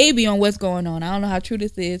 maybe, on what's going on. I don't know how true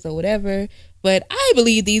this is or whatever, but I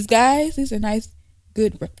believe these guys. These are nice,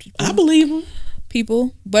 good people. I believe them.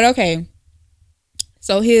 People. But okay.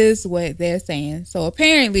 So here's what they're saying. So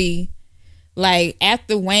apparently, like,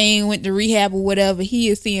 after Wayne went to rehab or whatever, he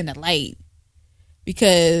is seeing the light.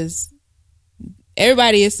 Because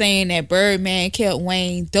everybody is saying that Birdman kept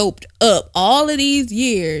Wayne doped up all of these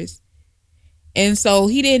years. And so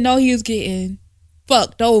he didn't know he was getting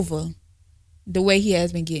fucked over the way he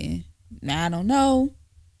has been getting. Now, I don't know.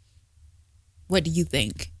 What do you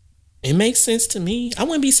think? It makes sense to me. I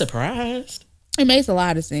wouldn't be surprised. It makes a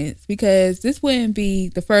lot of sense because this wouldn't be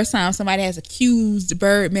the first time somebody has accused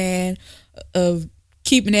Birdman of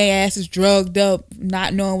keeping their asses drugged up,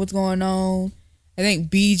 not knowing what's going on. I think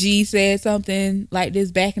BG said something like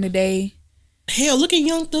this back in the day. Hell, look at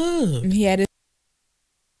Young Thug. He had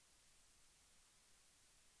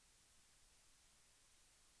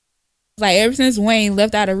like ever since Wayne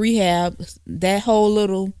left out of rehab, that whole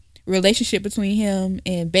little relationship between him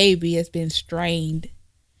and Baby has been strained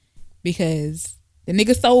because the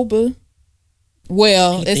nigga sober.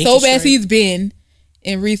 Well, as sober as he's been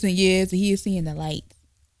in recent years, he is seeing the light.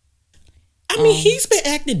 I mean, he's been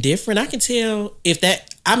acting different. I can tell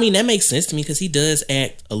that makes sense to me because he does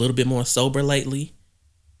act a little bit more sober lately.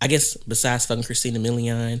 I guess besides fucking Christina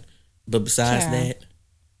Milian, but besides that.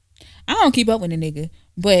 I don't keep up with the nigga,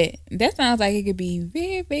 but that sounds like it could be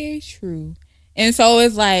very, very true. And so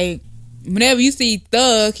it's like, whenever you see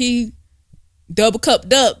Thug, he double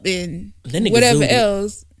cupped up and whatever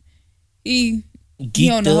else. He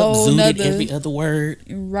on the whole nother every other word.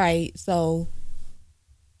 Right. So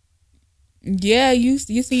yeah, you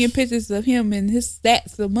seeing pictures of him and his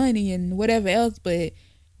stacks of money and whatever else, but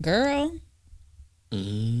girl,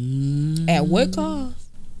 at what cost?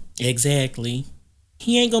 Exactly.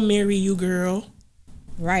 He ain't gonna marry you, girl.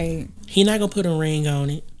 Right. He not gonna put a ring on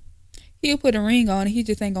it. He'll put a ring on it. He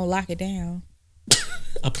just ain't gonna lock it down.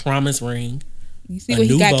 A promise ring. You see what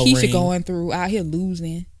he got Keisha ring. Going through out here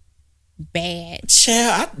losing bad.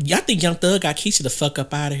 Child, I think Young Thug got Keisha the fuck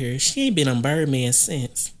up out of here. She ain't been on Birdman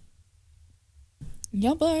since.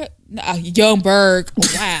 Young Berg.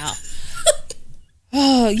 Wow.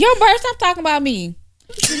 Young Berg, stop talking about me.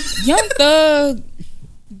 Young Thug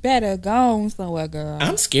better go on somewhere, girl.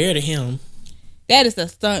 I'm scared of him. That is a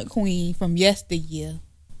stunt queen from yesteryear.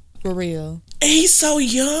 For real. And he's so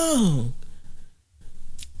young.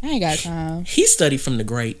 I ain't got time. He studied from the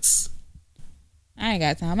greats. I ain't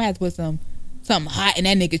got time. I have to put something hot in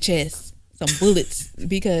that nigga chest. Some bullets.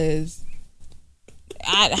 Because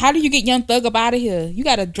how do you get Young Thug up out of here? You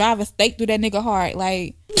gotta drive a stake through that nigga heart.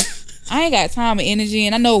 Like, I ain't got time or energy.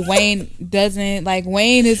 And I know Wayne doesn't. Like,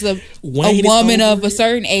 Wayne is a woman of a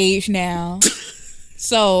certain age now.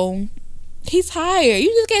 So he's tired. You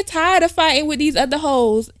just get tired of fighting with these other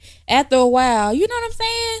hoes after a while. You know what I'm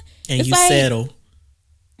saying? And it's you like, settle.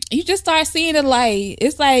 You just start seeing the light.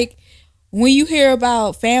 It's like when you hear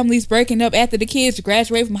about families breaking up after the kids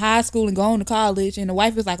graduate from high school and going to college, and the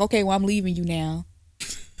wife is like, okay, well, I'm leaving you now.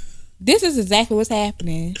 This is exactly what's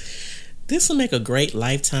happening. This will make a great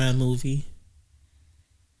Lifetime movie.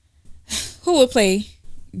 Who would play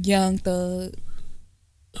Young Thug?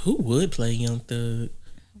 Who would play Young Thug?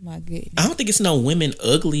 Oh my goodness. I don't think it's no women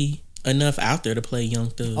ugly enough out there to play Young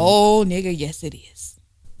Thug. Oh, nigga, yes it is.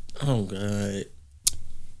 Oh, God.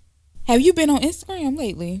 Have you been on Instagram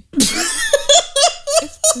lately?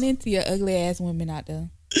 It's Plenty of ugly ass women out there.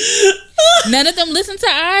 None of them listen to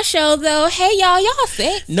our show though. Hey y'all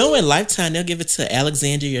sexy. No, in Lifetime they'll give it to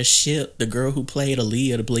Alexandria Shipp, the girl who played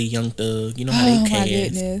Aaliyah to play Young Thug. You know how they cast. Oh my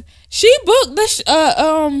goodness. She booked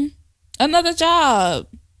the another job.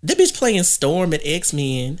 That bitch playing Storm at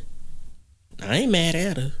X-Men. I ain't mad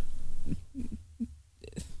at her.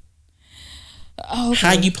 Okay.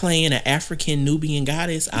 How you playing an African Nubian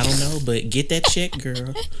goddess? I don't know, but get that check,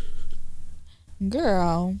 girl.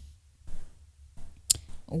 Girl.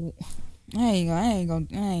 I ain't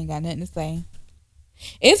got nothing to say.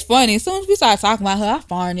 It's funny. As soon as we start talking about her, I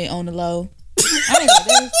farm it on the low.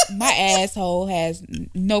 My asshole has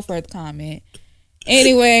no further comment.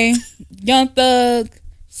 Anyway, Young Thug,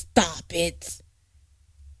 stop it.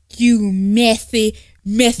 You messy.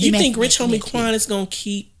 You think Rich Homie Quan is gonna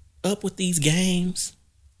keep up with these games?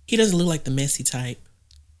 He doesn't look like the messy type.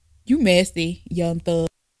 You messy, Young Thug.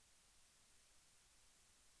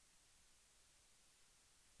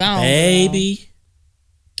 Baby.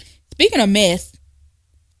 Speaking of mess,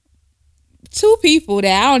 two people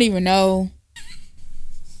that I don't even know.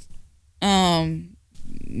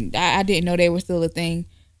 I didn't know they were still a thing.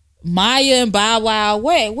 Maya and Bow Wow.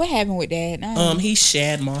 What happened with that? He's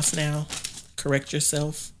Shad Moss now. Correct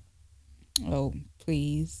yourself. Oh,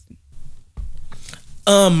 please.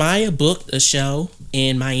 Maya booked a show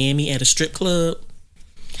in Miami at a strip club.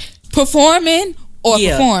 Performing or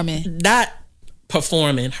performing? Not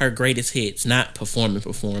performing her greatest hits, not performing.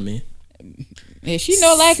 If she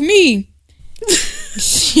know like me,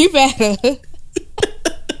 she better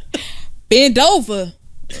bend over.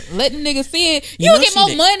 Let the nigga see it. You get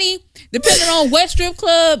more money depending on what strip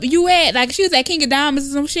club you at. Like, she was at King of Diamonds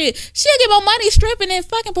or some shit. She'll get more money stripping than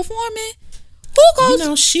fucking performing. Who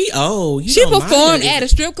goes? She old. She performed at a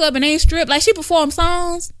strip club and ain't stripped. Like, she performed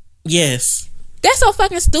songs. Yes. That's so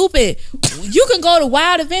fucking stupid. You can go to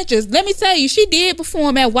Wild Adventures. Let me tell you, she did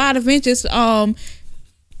perform at Wild Adventures 1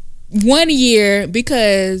 year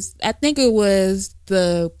because I think it was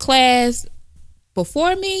the class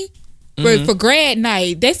before me. For grad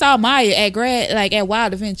night, they saw Maya at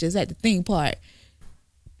Wild Adventures at the theme park.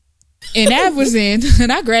 And that was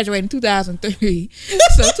and I graduated in 2003.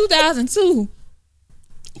 So 2002,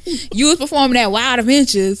 you was performing at Wild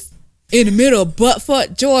Adventures in the middle of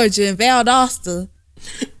Buttfuck, Georgia and Valdosta.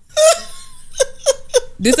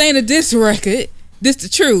 This ain't a diss record. This the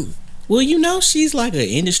truth. Well, she's like an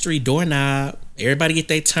industry doorknob. Everybody get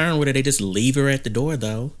their turn with her. They just leave her at the door,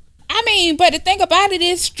 though. I mean, but the thing about it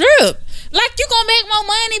is strip. Like, you gonna make more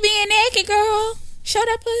money being naked, girl. Show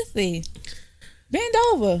that pussy. Bend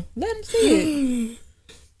over. Let them see it.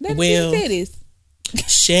 Let them see the titties.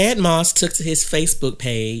 Shad Moss took to his Facebook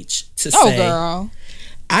page to say, girl,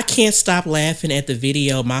 I can't stop laughing at the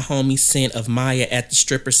video my homie sent of Maya at the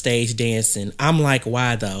stripper stage dancing. I'm like,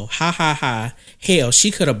 why though? Ha ha ha. Hell, she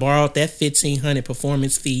could have borrowed that $1,500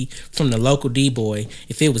 performance fee from the local D-boy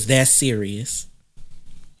if it was that serious.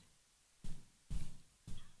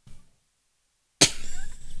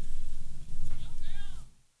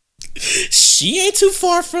 She ain't too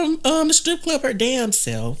far from the strip club her damn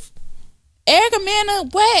self. Erica Mena,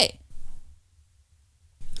 what?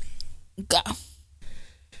 God.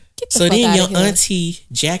 So then your auntie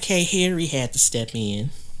Jackée Harry had to step in.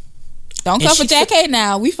 Don't come for Jackée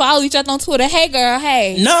now. We follow each other on Twitter. Hey girl,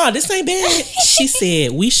 hey. No, this ain't bad. She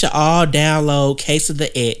said we should all download Case of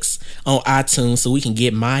the X on iTunes so we can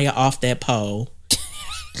get Maya off that pole.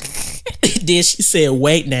 Then she said,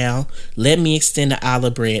 wait now, let me extend the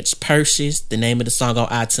olive branch. Purchase, the name of the song on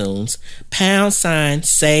iTunes. #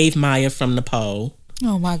 save Maya from the pole.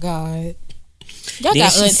 Oh my God. Y'all then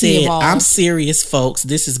she said, involved. I'm serious, folks.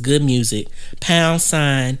 This is good music.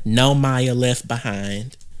 # no Maya left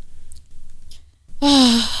behind.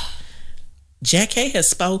 Jackée has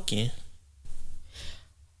spoken.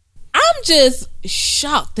 I'm just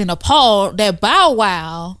shocked and appalled that Bow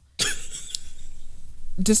Wow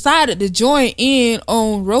decided to join in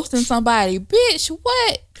on roasting somebody. Bitch,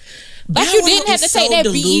 what? Like, you didn't have to take that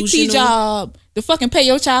BET job to fucking pay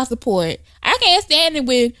your child support. I can't stand it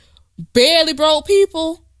with barely broke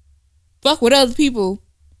people fuck with other people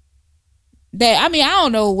that, I mean, I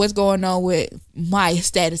don't know what's going on with Maya's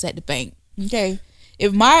status at the bank. Okay,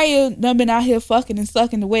 if Maya done been out here fucking and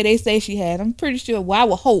sucking the way they say she had, I'm pretty sure, I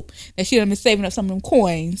would hope that she done been saving up some of them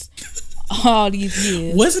coins all these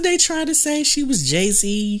years. Wasn't they trying to say she was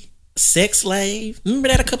Jay-Z sex slave? Remember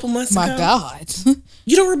that a couple months ago? My God.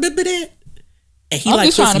 You don't remember that? And I'm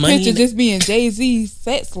just trying to picture just being Jay-Z's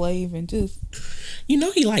sex slave and just... You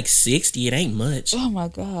know he like 60. It ain't much. Oh my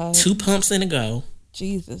God. 2 pumps in a go.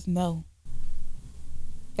 Jesus, no.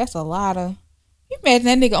 That's a lot of... You imagine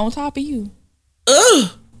that nigga on top of you.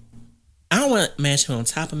 Ugh. I don't want to match him on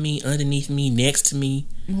top of me, underneath me, next to me.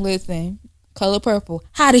 Listen, Color Purple.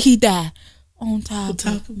 How did he die? On top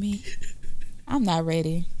of me. I'm not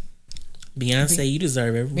ready. Beyonce, you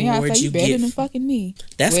deserve every Beyonce, reward you better get. than fucking me.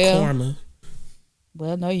 That's karma.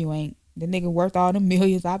 Well, no, you ain't. The nigga worth all them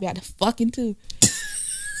millions. I'll be out to fucking too.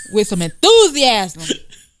 With some enthusiasm.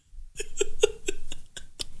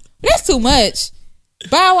 That's too much.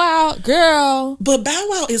 Bow Wow, girl. But Bow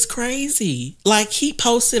Wow is crazy. Like, he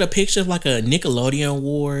posted a picture of like a Nickelodeon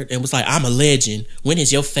award and was like, I'm a legend. When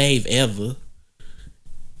is your fave ever?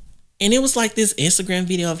 And it was like this Instagram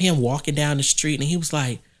video of him walking down the street and he was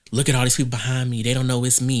like, look at all these people behind me. They don't know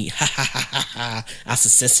it's me. Ha ha ha ha ha. I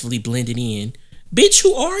successfully blended in. Bitch,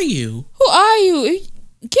 who are you? Who are you?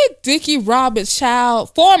 Get Dickie Roberts'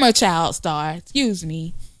 former child star, excuse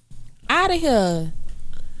me, out of here.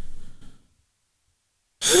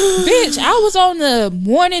 Bitch, I was on the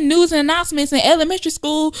morning news and announcements in elementary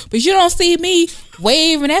school, but you don't see me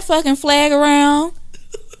waving that fucking flag around.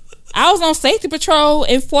 I was on safety patrol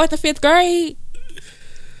in 4th or 5th grade.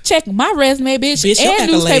 Check my resume, bitch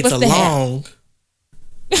and newspaper staff.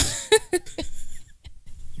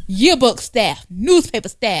 Yearbook staff, newspaper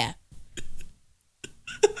staff.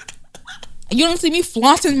 You don't see me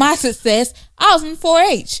flaunting my success. I was in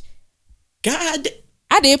 4-H. God.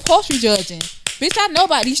 I did poultry judging. Bitch, I know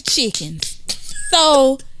about these chickens.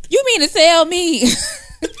 So, you mean to tell me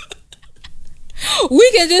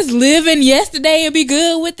we can just live in yesterday and be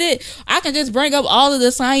good with it? I can just bring up all of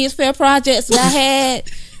the science fair projects that I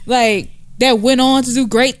had, like, that went on to do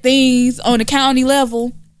great things on the county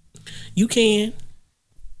level. You can.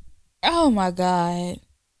 Oh, my God.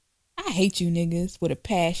 I hate you niggas with a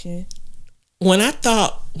passion. When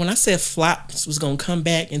I said flops was going to come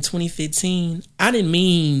back in 2015, I didn't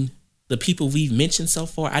mean the people we've mentioned so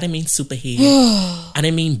far. I didn't mean Superhead. I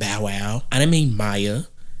didn't mean Bow Wow. I didn't mean Maya.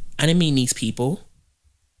 I didn't mean these people.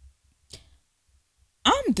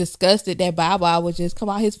 I'm disgusted that Bow Wow would just come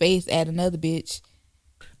out his face at another bitch.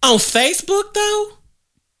 On Facebook, though?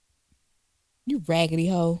 You raggedy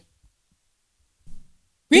hoe.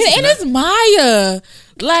 Really? And it's Maya.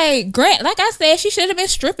 Like, Grant, like I said, she should have been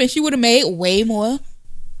stripping. She would have made way more,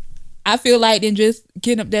 I feel like, than just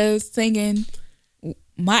getting up there singing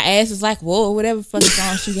My Ass Is Like Whoa, whatever fucking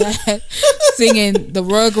song she got. Singing the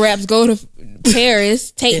Rugrats Go to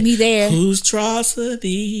Paris, Take Me There. Whose draws are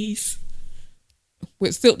these?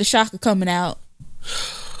 With Silk the Shocker coming out.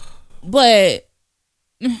 But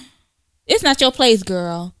it's not your place,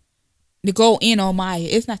 girl, to go in on Maya.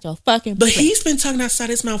 It's not your fucking place. But he's been talking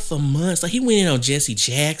outside his mouth for months. Like, he went in on Jesse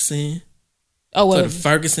Jackson. Oh, well, for the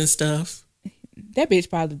Ferguson stuff. That bitch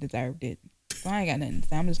probably deserved it. So I ain't got nothing to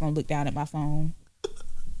say. I'm just gonna look down at my phone.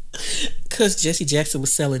 Because Jesse Jackson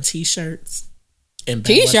was selling t-shirts. And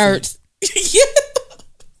T-shirts? Yeah.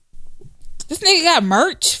 This nigga got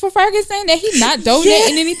merch for Ferguson that he's not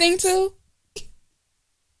donating anything to?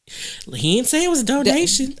 He didn't say it was a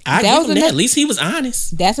donation. I give him that. At least he was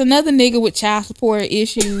honest. That's another nigga with child support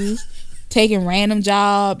issues, taking random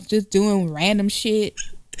jobs, just doing random shit.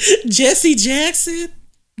 Jesse Jackson?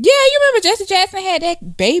 Yeah, you remember Jesse Jackson had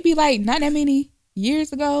that baby like not that many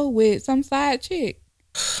years ago with some side chick.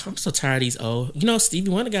 I'm so tired of these old. You know, Stevie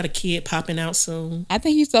Wonder got a kid popping out soon. I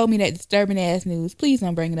think you told me that disturbing ass news. Please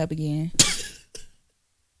don't bring it up again.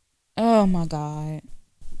 Oh my God.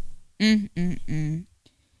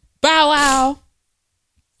 Bow Wow.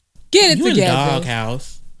 Get it you together. In the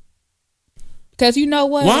doghouse. Because you know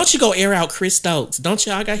what? Why don't you go air out Chris Stokes? Don't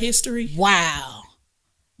y'all got history? Wow.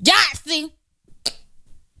 Yahtzee.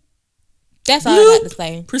 That's all I got to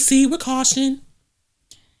say. Proceed with caution.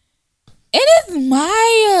 It is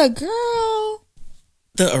Maya, girl.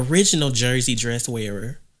 The original Jersey dress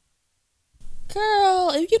wearer.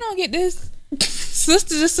 Girl, if you don't get this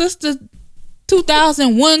Sister to Sister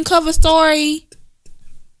 2001 cover story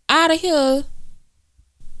out of here,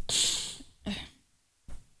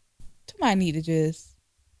 somebody need to just...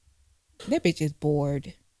 That bitch is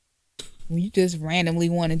bored. When you just randomly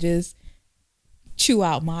want to just chew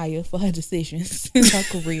out Maya for her decisions in her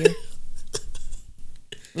career.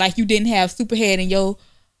 Like you didn't have Superhead in your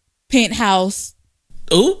penthouse.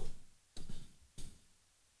 Ooh.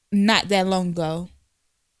 Not that long ago.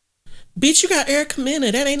 Bitch, you got Erica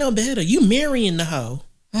Mena. That ain't no better. You marrying the hoe.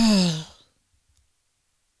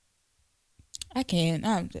 I can't.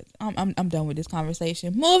 I'm done with this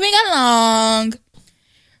conversation. Moving along.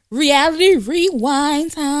 Reality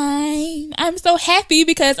rewind time. I'm so happy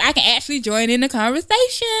because I can actually join in the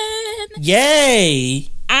conversation. Yay!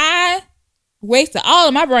 I wasted all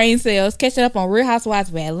of my brain cells catching up on Real Housewives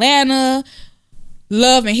of Atlanta,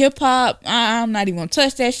 Love and Hip Hop. I'm not even gonna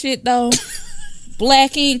touch that shit though.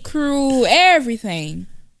 Black Ink Crew, everything.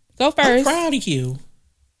 Go first. I'm proud of you.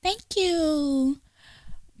 Thank you.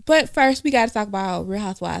 But first, we got to talk about Real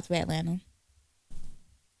Housewives of Atlanta.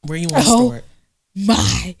 Where you want to start?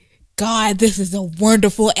 My God, this is a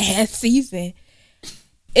wonderful ass season.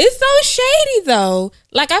 It's so shady though.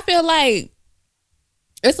 Like, I feel like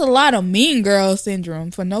it's a lot of mean girl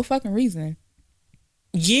syndrome for no fucking reason.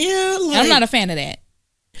 Yeah, like, I'm not a fan of that.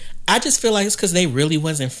 I just feel like it's because they really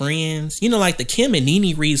wasn't friends. You know, like the Kim and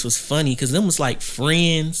Nene Reeves was funny because them was like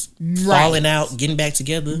friends, falling out, getting back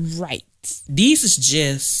together. Right. These is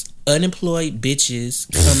just unemployed bitches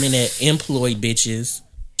coming at employed bitches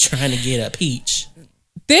trying to get a peach.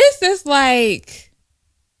 This is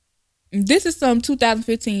some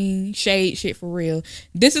 2015 shade shit for real.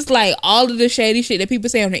 This is like all of the shady shit that people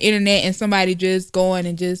say on the internet and somebody just going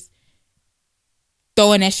and just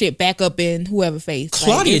throwing that shit back up in whoever face.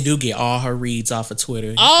 Claudia do get all her reads off of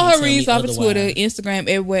Twitter. All her reads off of Twitter, Instagram,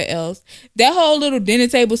 everywhere else. That whole little dinner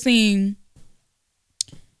table scene,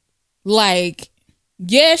 like,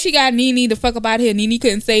 yeah, she got Nene the fuck up out of here. Nene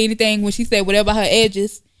couldn't say anything when she said whatever her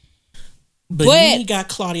edges. But Nene got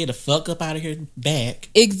Claudia the fuck up out of here back.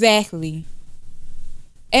 Exactly.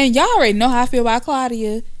 And y'all already know how I feel about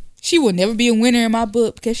Claudia. She will never be a winner in my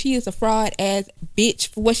book because she is a fraud ass bitch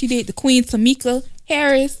for what she did to Queen Tamika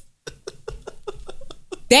Harris.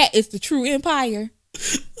 That is the true empire.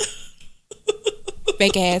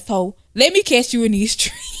 Fake asshole. Let me catch you in these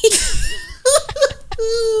streets.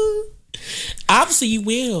 Obviously you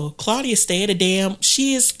will. Claudia stay at a damn.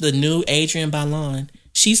 She is the new Adrienne Bailon.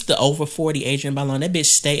 She's the over 40 Adrienne Bailon. That bitch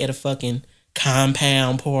stay at a fucking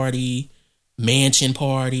compound party, mansion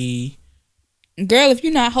party. Girl, if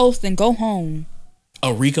you're not hosting, go home.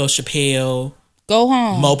 A Rico Chappelle. Go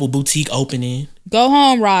home. Mobile boutique opening. Go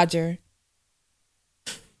home, Roger.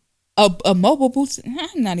 A mobile boutique.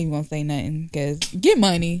 I'm not even gonna say nothing because get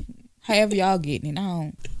money. However y'all getting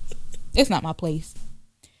it. It's not my place.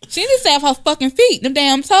 She needs to have her fucking feet, them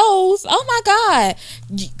damn toes. Oh my God.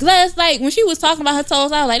 Last night when she was talking about her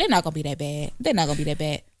toes, I was like, they're not gonna be that bad. They're not gonna be that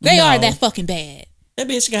bad. They are that fucking bad. That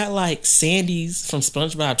bitch got like Sandy's from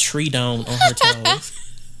SpongeBob tree dome on her toes.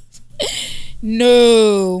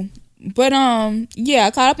 No. But yeah,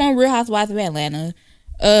 I caught up on Real Housewives of Atlanta.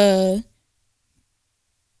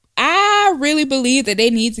 I really believe that they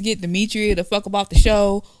need to get Demetria the fuck up off the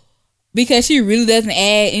show because she really doesn't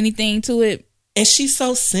add anything to it. And she's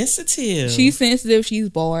so sensitive. She's sensitive. She's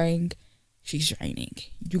boring. She's draining.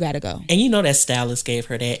 You gotta go. And you know that stylist gave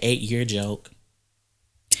her that 8-year joke.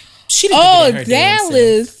 She didn't her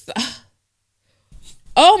Dallas.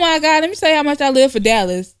 Oh my God. Let me tell you how much I live for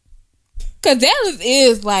Dallas. Cause Dallas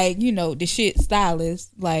is like, you know, the shit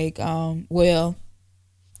stylist. Like, well,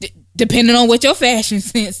 depending on what your fashion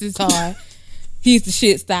senses are, he's the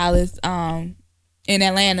shit stylist in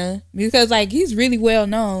Atlanta. Because like he's really well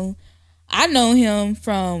known. I know him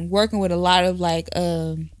from working with a lot of like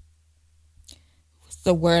what's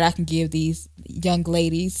the word I can give these young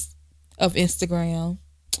ladies of Instagram?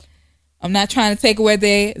 I'm not trying to take away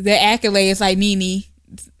their accolades like Nene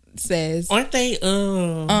says. Aren't they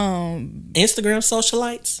Instagram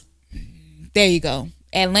socialites? There you go.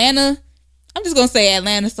 Atlanta. I'm just gonna say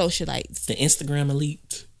Atlanta socialites. The Instagram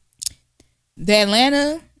elite. The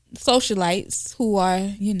Atlanta socialites who are,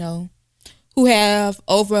 you know, who have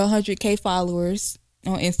over 100K followers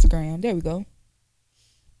on Instagram. There we go.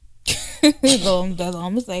 That's all I'm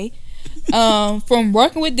gonna say. From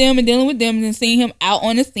working with them and dealing with them and then seeing him out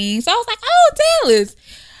on the scene. So I was like, oh, Dallas.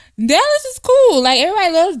 Dallas is cool. Like,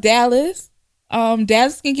 everybody loves Dallas.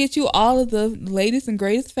 Dallas can get you all of the latest and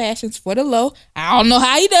greatest fashions for the low. I don't know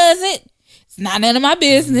how he does it. It's not none of my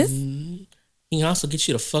business. Mm-hmm. He can also get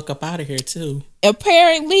you the fuck up out of here, too.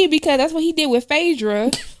 Apparently, because that's what he did with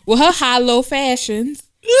Phaedra with her high-low fashions.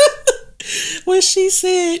 When she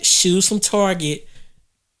said, shoes from Target,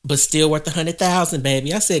 but still worth 100,000,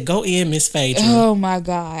 baby. I said, go in, Miss Phaedra. Oh, my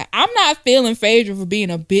God. I'm not feeling Phaedra for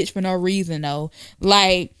being a bitch for no reason, though.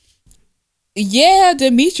 Like, yeah,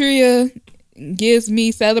 Demetria gives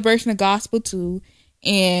me Celebration of Gospel, too.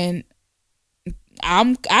 And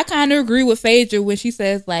I kind of agree with Phaedra when she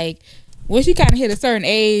says, like, when she kind of hit a certain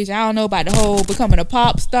age, I don't know about the whole becoming a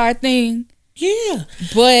pop star thing. Yeah.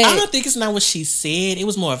 But I don't think it's not what she said. It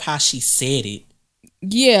was more of how she said it.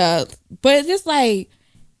 Yeah. But just like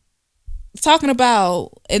talking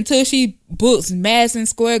about until she books Madison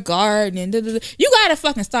Square Garden and you gotta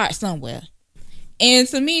fucking start somewhere. And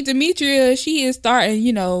to me, Demetria, she is starting,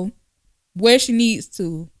 you know, where she needs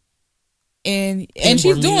to. And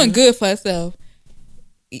she's doing good for herself.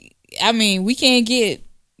 I mean, we can't get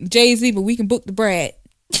Jay-Z, but we can book the Brat.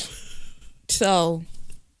 So,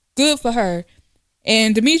 good for her.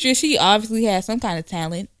 And Demetria, she obviously has some kind of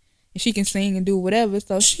talent, and she can sing and do whatever.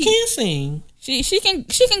 So she can sing. She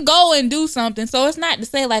can go and do something. So it's not to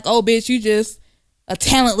say like, oh, bitch, you just a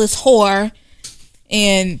talentless whore.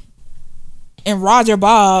 And Roger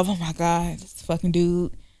Bob, oh my God, this fucking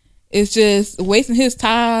dude is just wasting his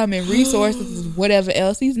time and resources and whatever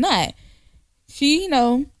else. He's not. She,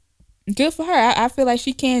 good for her. I feel like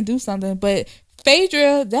she can do something. But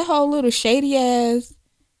Phaedra, that whole little shady ass,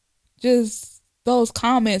 just those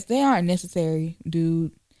comments, they aren't necessary,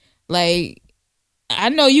 dude. Like, I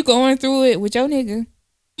know you going through it with your nigga,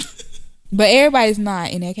 but everybody's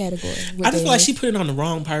not in that category. I just feel like she put it on the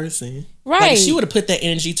wrong person. Right. Like, if she would have put that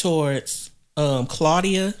energy towards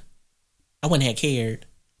Claudia, I wouldn't have cared.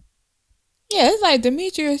 Yeah, it's like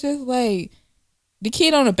Demetria is just like the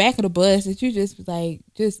kid on the back of the bus that you just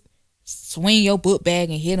swing your book bag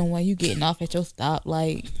and hit them when you getting off at your stop.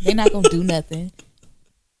 Like, they're not gonna do nothing,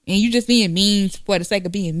 and you just being mean for the sake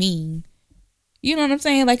of being mean. You know what I'm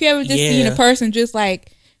saying? Like, you ever just seen a person just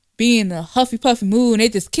like be in a huffy puffy mood and they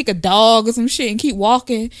just kick a dog or some shit and keep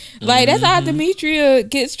walking? Like, that's how Demetria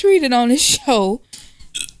gets treated on this show.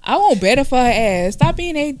 I won't better for her ass. Stop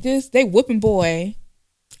being they whooping boy.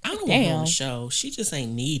 I don't want her on the show. She just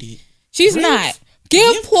ain't needed. She's not.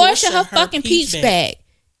 Give Portia her fucking peach back.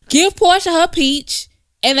 Give Portia her peach.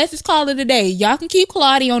 And let's just call it a day. Y'all can keep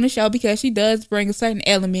Claudia on the show because she does bring a certain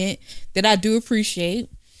element that I do appreciate.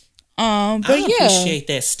 But I appreciate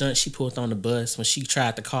that stunt she pulled on the bus when she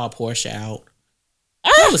tried to call Portia out.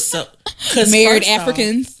 That was so... Married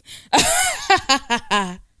Africans.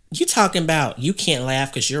 You talking about you can't laugh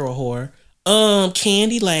because you're a whore.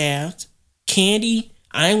 Candy laughed. Candy,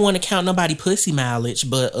 I ain't want to count nobody pussy mileage,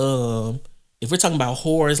 but if we're talking about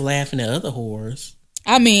whores laughing at other whores.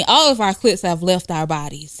 I mean, all of our clips have left our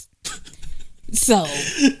bodies. So...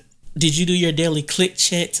 Did you do your daily click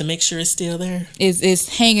check to make sure it's still there?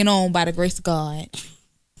 It's hanging on by the grace of God.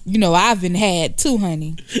 I've been had too,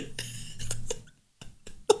 honey.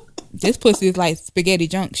 This pussy is like Spaghetti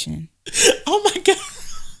Junction. Oh my God.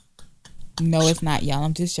 No, it's not, y'all.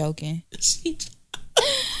 I'm just joking.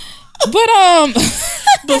 But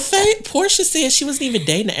Portia said she wasn't even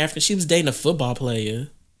dating an African. She was dating a football player.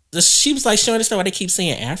 She was like showing us why they keep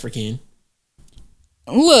saying African.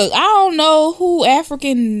 Look, I don't know who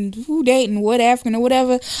dating what African or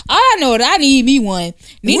whatever. All I know is I need me one.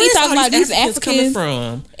 Nene talking about these Africans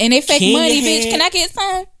from? And they fake Kenya money, bitch. Can I get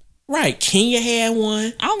some? Right, Kenya had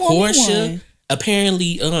one. I want Portia. One.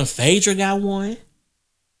 Apparently, Phaedra got one.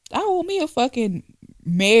 I want me a fucking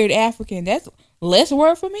married African. That's less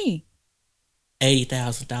work for me.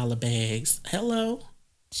 $80,000 bags. Hello.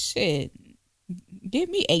 Shit, give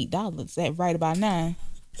me $8 at right about now.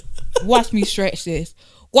 Watch me stretch this.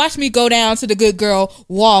 Watch me go down to the good girl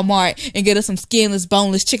Walmart and get us some skinless,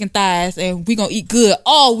 boneless chicken thighs, and we gonna eat good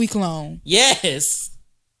all week long. Yes.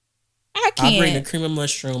 I can't. I'll bring the cream of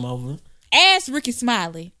mushroom over. Ask Ricky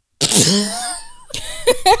Smiley.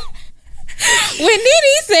 When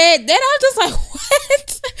Nene said that, I was just like,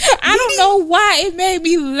 what? I don't know why it made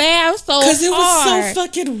me laugh so hard. Because it was so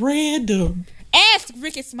fucking random. Ask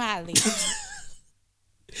Ricky Smiley.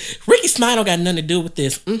 Ricky Smiley don't got nothing to do with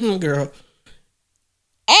this. Girl.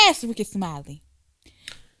 Ask Ricky Smiley.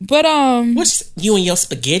 But what's you and your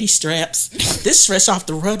spaghetti straps? This fresh off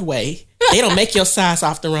the runway. They don't make your size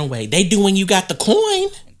off the runway. They do when you got the coin.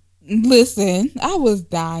 Listen, I was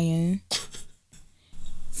dying.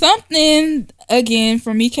 Something again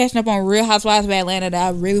for me catching up on Real Housewives of Atlanta that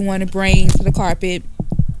I really want to bring to the carpet.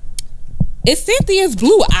 It's Cynthia's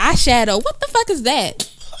blue eyeshadow. What the fuck is that?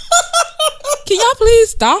 Can y'all please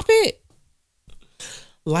stop it?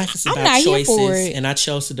 Life is about choices, and I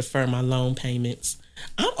chose to defer my loan payments.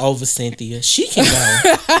 I'm over Cynthia. She can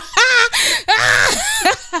go.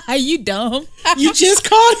 Are you dumb? You just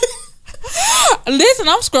caught it. Listen,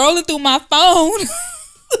 I'm scrolling through my phone.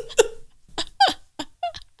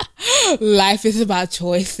 Life is about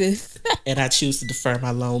choices. And I choose to defer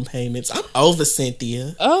my loan payments. I'm over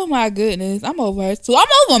Cynthia. Oh my goodness. I'm over her too. I'm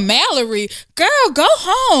over Mallory. Girl, go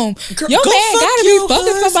home. Girl, your go man gotta your be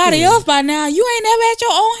fucking husband. Somebody else by now. You ain't never at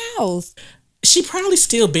your own house. She probably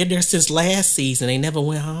still been there since last season. They never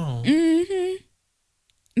went home.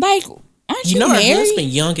 Like, aren't you married? Her husband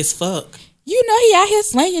young as fuck. You know he out here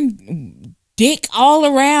slinging dick all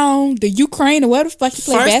around the Ukraine or where the fuck he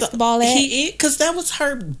play basketball at. Because that was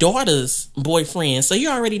her daughter's boyfriend. So you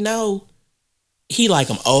already know he like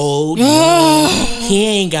him old. He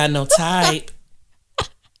ain't got no type.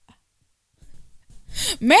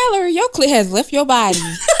 Mallory, your clit has left your body.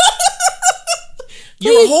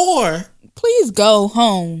 You're a whore. Please go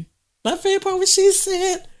home. My favorite part was she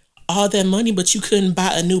said, all that money, but you couldn't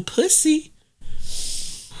buy a new pussy.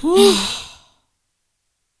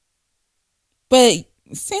 But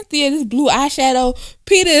Cynthia, this blue eyeshadow,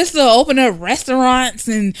 Peter is still opening up restaurants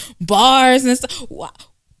and bars and stuff.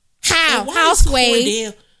 How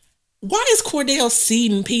Sway? Why is Cordell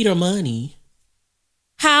seeding Peter money?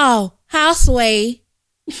 How Sway?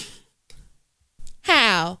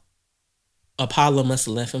 How? Apollo must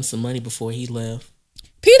have left him some money before he left.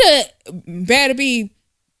 Peter better be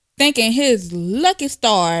thanking his lucky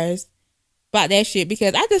stars about that shit,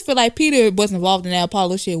 because I just feel like Peter was involved in that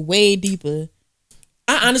Apollo shit way deeper.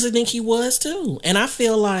 I honestly think he was too. And I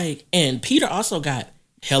feel like, and Peter also got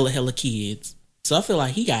hella kids. So I feel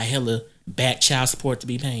like he got hella back child support to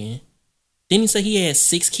be paying. Didn't he say he had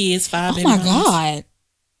 6 kids, 5 baby mamas? God.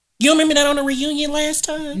 You remember that on the reunion last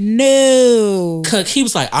time? No. Cause he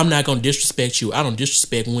was like, I'm not gonna disrespect you. I don't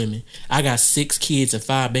disrespect women. I got 6 kids and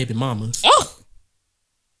 5 baby mamas. Oh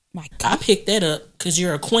my God. I picked that up because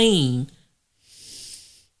you're a queen.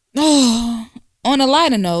 Oh, on a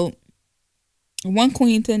lighter note, one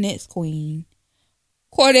queen to the next queen.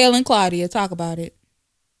 Cordell and Claudia, talk about it.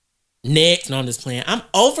 Next on this plan. I'm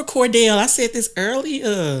over Cordell. I said this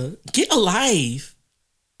earlier. Get a life.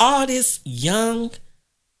 All this young,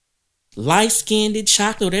 light-skinned,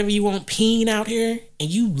 chocolate, whatever you want, peen out here, and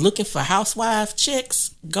you looking for housewife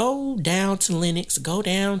chicks, go down to Lennox. Go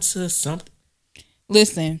down to something.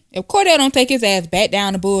 Listen, if Cordell don't take his ass back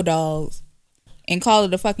down to Bulldogs and call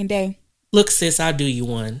it a fucking day. Look, sis, I'll do you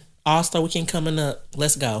one. All-Star Weekend coming up.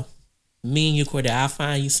 Let's go. Me and you, Cordell, I'll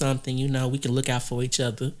find you something. You know, we can look out for each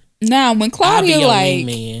other. Now, when Claudia, like,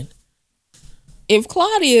 man. If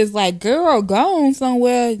Claudia is like, girl, gone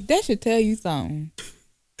somewhere, that should tell you something.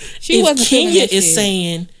 If Kenya is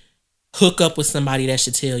saying, hook up with somebody, that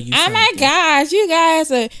should tell you something. Oh my gosh, you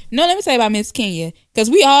guys are... No, let me say about Miss Kenya.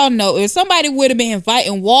 Because we all know, if somebody would have been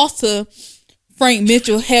inviting Walter Frank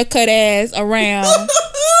Mitchell haircut ass around...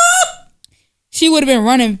 She would have been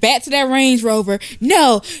running back to that Range Rover.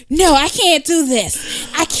 No, I can't do this.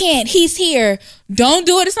 I can't. He's here. Don't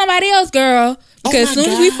do it to somebody else, girl. Because as soon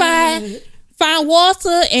as we find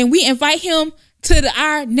Walter and we invite him to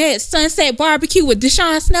our next sunset barbecue with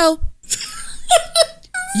Deshaun Snow,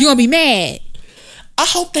 you're going to be mad. I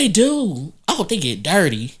hope they do. I hope they get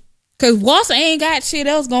dirty. Because Walter ain't got shit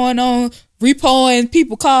else going on. Repoing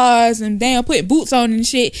people cars and damn putting boots on and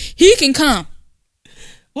shit. He can come.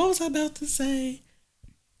 What was I about to say?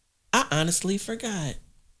 I honestly forgot.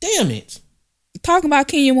 Damn it. Talking about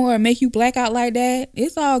Kenya Moore and make you black out like that,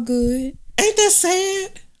 it's all good. Ain't that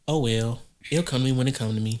sad? Oh well. It'll come to me when it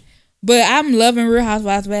come to me. But I'm loving Real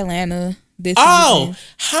Housewives of Atlanta this season.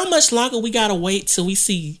 How much longer we gotta wait till we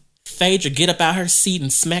see Phaedra get up out her seat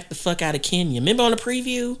and smack the fuck out of Kenya? Remember on the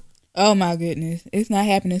preview? Oh my goodness. It's not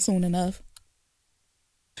happening soon enough.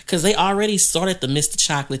 Because they already started the Mr.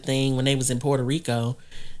 Chocolate thing when they was in Puerto Rico.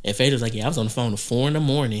 And Phaedra was like, yeah, I was on the phone at 4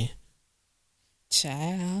 a.m.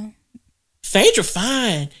 Child. Phaedra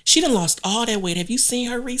fine. She done lost all that weight. Have you seen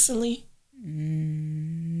her recently?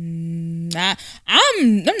 I'm not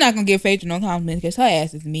going to give Phaedra no compliments because her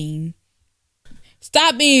ass is mean.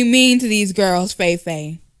 Stop being mean to these girls,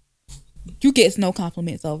 Faye. You get no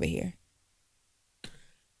compliments over here.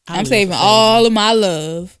 I'm saving all of my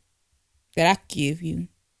love that I give you.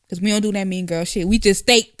 Because we don't do that mean girl shit. We just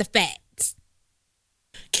state the facts.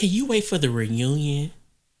 Can you wait for the reunion?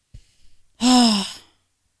 It's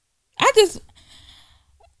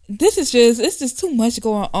just too much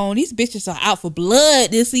going on. These bitches are out for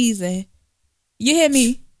blood this season. You hear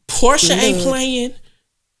me? Portia ain't playing.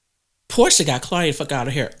 Portia got Claudia the fuck out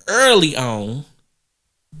of here early on.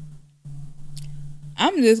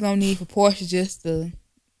 I'm just gonna need for Portia just to...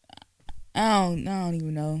 I don't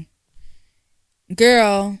even know.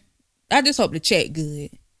 Girl, I just hope the check good.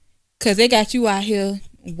 Because they got you out here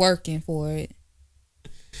working for it.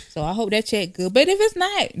 So I hope that check good. But if it's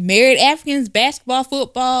not, married Africans, basketball,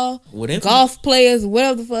 football, whatever. Golf players,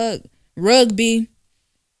 whatever the fuck, rugby,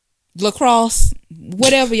 lacrosse,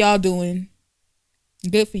 whatever y'all doing,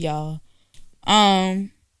 good for y'all. Another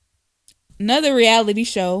reality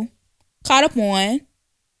show, caught up on,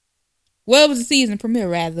 well, it was the season premiere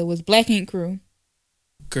rather, was Black Ink Crew.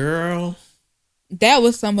 Girl. That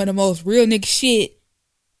was some of the most real nigga shit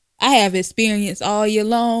I have experienced all year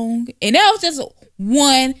long. And that was just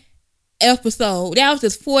one episode. That was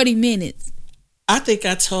just 40 minutes. I think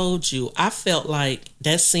I told you, I felt like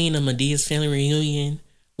that scene of Medea's family reunion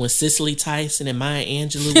when Cicely Tyson and Maya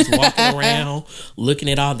Angelou was walking around looking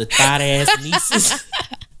at all the thought-ass nieces.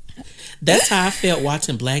 That's how I felt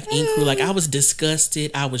watching Black Ink Crew. Like, I was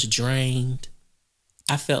disgusted. I was drained.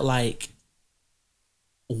 I felt like,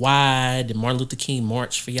 why did Martin Luther King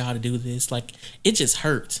march for y'all to do this? Like, it just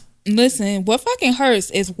hurt. Listen, what fucking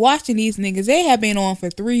hurts is watching these niggas. They have been on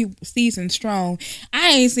for 3 seasons strong. I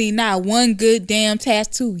ain't seen not one good damn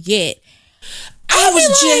tattoo yet. I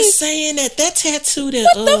was just saying that tattoo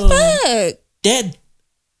that what the fuck? That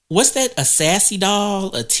what's that? A sassy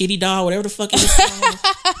doll, a titty doll, whatever the fuck it is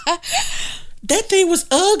called. That thing was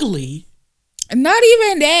ugly. Not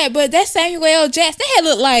even that, but that Samuel L. Jackson, that had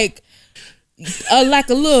looked like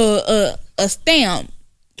a little a stamp.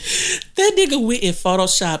 That nigga went in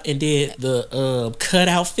Photoshop and did the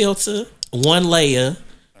cutout filter, one layer.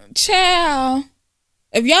 Child,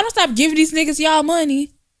 if y'all don't stop giving these niggas y'all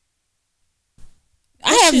money,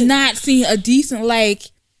 I have not seen a decent, like,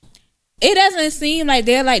 it doesn't seem like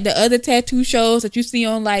they're like the other tattoo shows that you see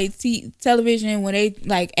on like television when they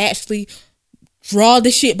like actually draw the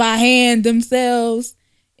shit by hand themselves.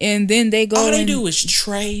 And then they go. All they do is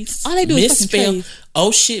trace. All they do is fucking trace.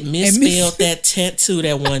 Oh shit, misspelled that tattoo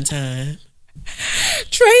that one time.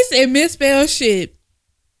 Trace and misspell shit.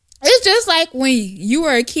 It's just like when you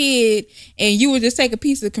were a kid and you would just take a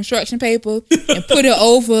piece of construction paper and put it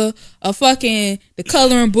over the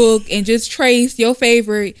coloring book and just trace your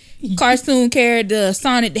favorite cartoon character,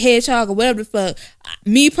 Sonic the Hedgehog or whatever the fuck.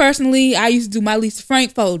 Me personally, I used to do my Lisa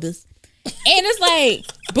Frank folders. And it's like,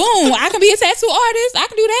 boom, I can be a tattoo artist. I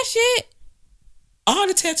can do that shit. All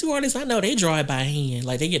the tattoo artists I know, they draw it by hand.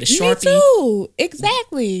 Like, they get a Sharpie. Me too.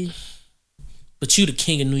 Exactly. But you the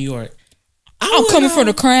king of New York. I'm coming for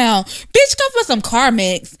the crown. Bitch, come for some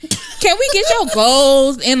Carmex. Can we get your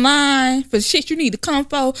goals in line for shit you need to come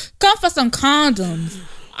for? Come for some condoms.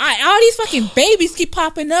 All these fucking babies keep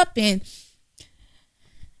popping up and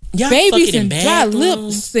y'all babies and dry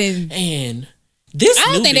lips and this.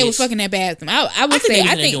 I don't think they was fucking that bathroom. I would say I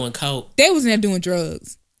think they doing coke. They was in there doing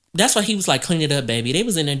drugs. That's why he was like, clean it up, baby. They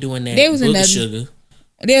was in there doing that. They was in there sugar.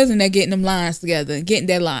 They was in there getting them lines together, getting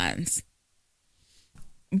their lines.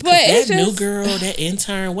 But that new girl, that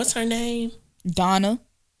intern, what's her name? Donna.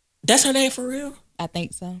 That's her name for real? I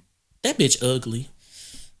think so. That bitch ugly.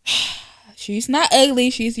 She's not ugly.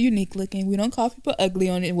 She's unique looking. We don't call people ugly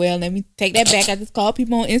on it. Well, let me take that back. I just call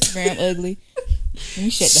people on Instagram ugly. Let me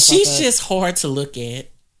shut the fuck up. She's just hard to look at.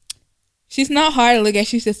 She's not hard to look at.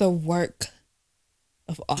 She's just a work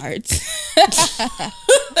of art.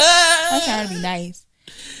 I'm trying to be nice.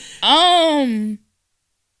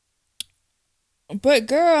 But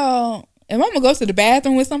girl, if I'm gonna go to the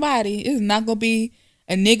bathroom with somebody, it's not gonna be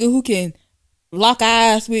a nigga who can lock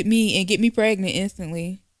eyes with me and get me pregnant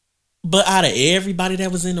instantly. But out of everybody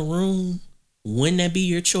that was in the room, wouldn't that be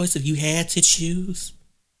your choice if you had to choose?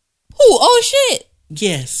 Who? Oh shit.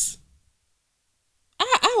 Yes.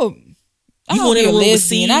 I would. You going in there with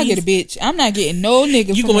lesbian? I get a bitch. I'm not getting no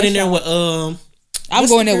nigga. You going in there with I'm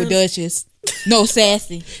going there with Duchess. No,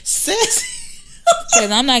 Sassy. Sassy.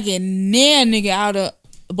 Cause I'm not getting near nigga out of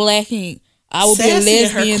Black Ink. I will be a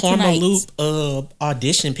lesbian tonight. Loop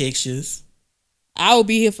audition pictures. I will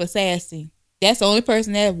be here for Sassy. That's the only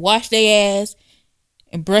person that wash their ass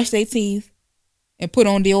and brush their teeth and put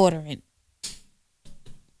on deodorant.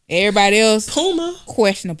 Everybody else, Puma,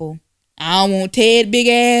 questionable. I don't want Ted big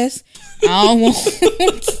ass. I don't want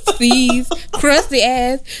Steve's crusty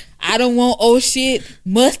ass. I don't want oh shit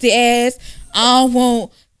musty ass. I don't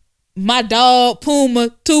want my dog Puma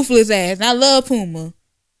toothless ass. I love Puma,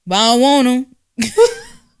 but I don't want him.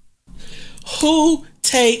 Who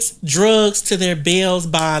takes drugs to their bail's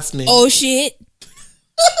bondsman? Oh shit.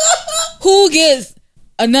 Who gets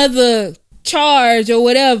another charge or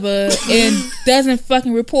whatever and doesn't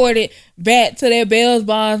fucking report it back to their bail's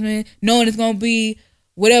bondsman, knowing it's gonna be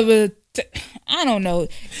whatever. I don't know.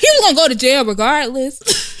 He was gonna go to jail regardless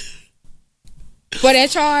for that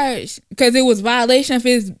charge because it was violation of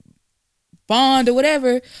his bond or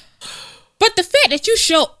whatever. But the fact that you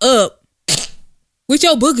show up with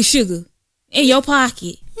your booger sugar in your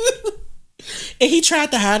pocket and he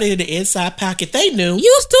tried to hide it in the inside pocket, they knew.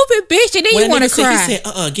 You stupid bitch. And then you want to cry. He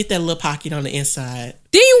said, get that little pocket on the inside.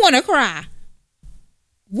 Then you want to cry.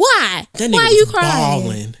 Why? That Why are you crying?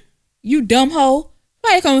 Balling. You dumb hoe.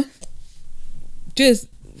 Why you come just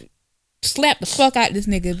slap the fuck out this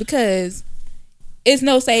nigga because it's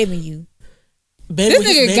no saving you. Baby,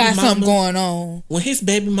 this nigga got something going on. When his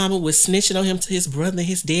baby mama was snitching on him to his brother and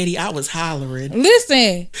his daddy, I was hollering.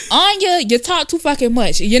 Listen, Anya, you talk too fucking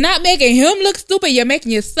much. You're not making him look stupid. You're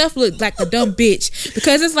making yourself look like a dumb bitch.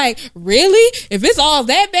 Because it's like, really? If it's all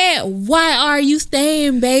that bad, why are you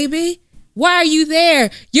staying, baby? Why are you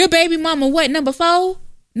there? Your baby mama, what, number 4?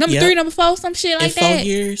 Number 3, number 4? Some shit like that? 4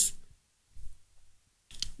 years.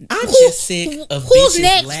 I'm just sick of who's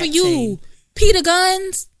next lactating. For you? Peter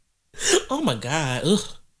Guns? Oh my God. Ugh.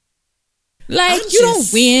 Like, you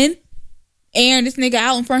don't win. airing this nigga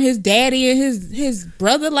out in front of his daddy and his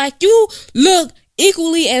brother. Like, you look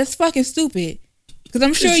equally as fucking stupid. Because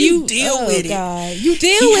I'm sure you deal with God. You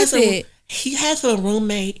deal with it. He has a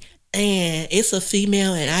roommate and it's a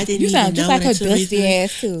female and I didn't you even sound know just like her until dusty recently.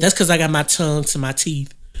 ass too. That's because I got my tongue to my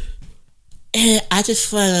teeth. And I just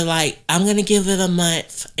feel like I'm going to give it a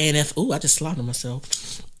month. And if, I just slaughtered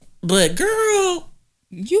myself. But girl,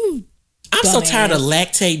 I'm so tired of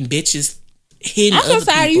lactating bitches hitting I'm so other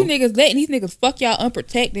tired people. of you niggas letting these niggas fuck y'all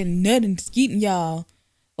unprotected, nutting, skeeting y'all.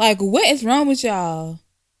 Like, what is wrong with y'all?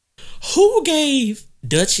 Who gave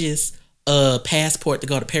Duchess a passport to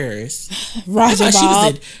go to Paris? Roger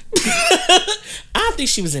Bob. I don't think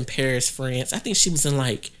she was in Paris, France. I think she was in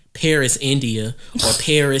like Paris, India, or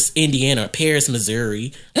Paris, Indiana, or Paris,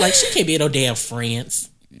 Missouri. Like, she can't be in no damn France.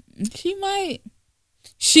 She might.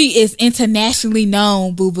 She is internationally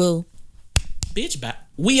known, boo boo. Bitch,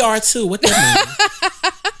 we are too. What that mean?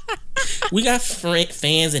 We got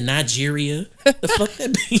fans in Nigeria. The fuck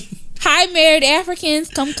that mean? Hi, married Africans.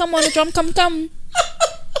 Come on the drum. Come.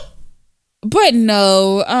 But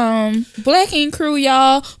no, Black Ink Crew,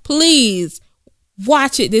 y'all, please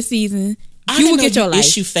watch it this season. You will get your life.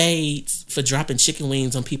 Issue fades for dropping chicken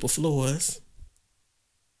wings on people's floors.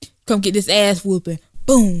 Come get this ass whooping.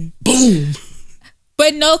 Boom. Boom.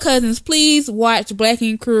 But no, cousins, please watch Black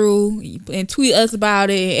Ink Crew and tweet us about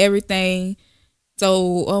it and everything.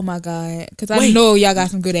 So, oh my God. Because I know y'all got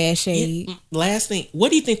some good ass shade. Last thing. What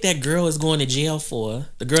do you think that girl is going to jail for?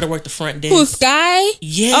 The girl that worked the front desk? Who, Sky?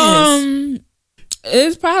 Yes.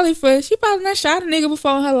 It's probably she probably not shot a nigga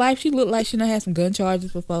before in her life. She looked like she done had some gun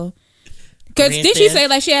charges before. Because did she say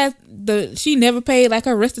like she never paid like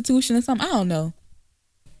her restitution or something? I don't know.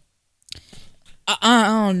 I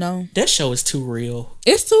don't know. That show is too real.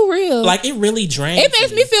 It's too real. Like, it really drains It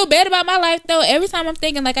makes me feel bad about my life though. Every time I'm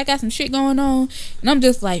thinking like I got some shit going on and I'm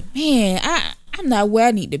just like, man, I'm not where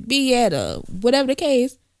I need to be at or whatever the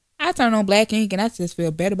case. I turn on Black Ink and I just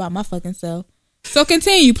feel bad about my fucking self. So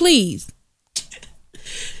continue, please.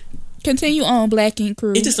 Continue on, Black Ink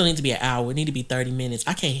Crew. It just don't need to be an hour. It need to be 30 minutes.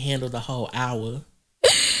 I can't handle the whole hour.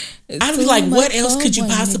 I was like, what else could you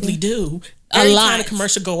possibly do? Every time the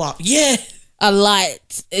commercial go off. Yeah. A lot.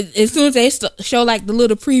 As soon as they show like the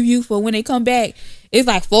little preview for when they come back, it's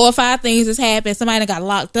like 4 or 5 things that's happened. Somebody done got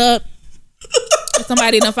locked up.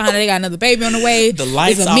 Somebody done find out they got another baby on the way. The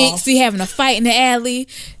lights off. There's a Mixie having a fight in the alley.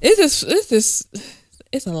 It's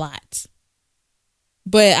a lot.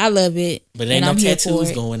 But I love it. But there ain't no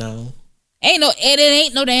tattoos going on. It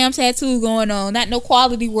ain't no damn tattoos going on. Not no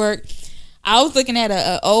quality work. I was looking at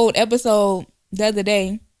an old episode the other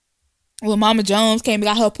day when Mama Jones came and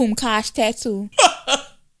got her Pumkash tattoo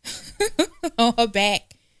on her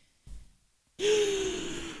back.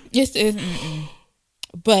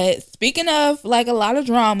 But speaking of like a lot of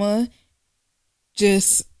drama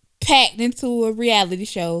just packed into a reality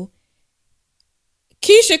show,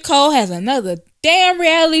 Keisha Cole has another damn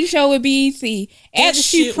reality show with BET after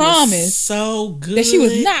she promised so good that she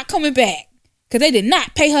was not coming back because they did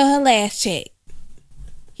not pay her last check.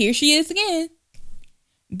 Here she is again.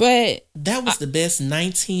 But that was the best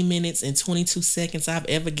 19 minutes and 22 seconds I've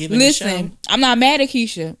ever given a show. Listen, I'm not mad at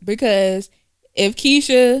Keisha because if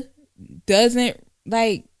Keisha doesn't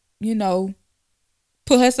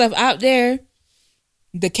put herself out there,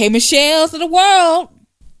 the K Michelle's of the world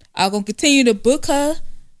are gonna continue to book her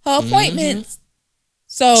appointments.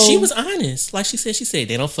 So she was honest. Like she said,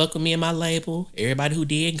 they don't fuck with me and my label. Everybody who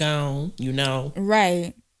did gone,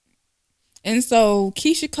 Right. And so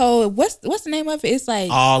Keisha Cole, what's the name of it? It's like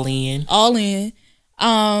All In.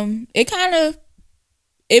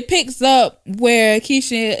 It picks up where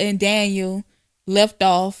Keisha and Daniel left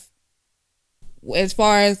off as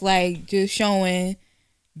far as like just showing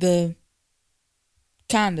the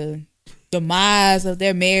kind of demise of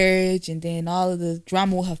their marriage and then all of the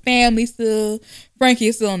drama with her family still. Frankie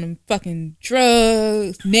is still on the fucking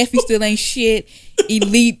drugs. Neffy still ain't shit.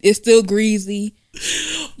 Elite is still greasy.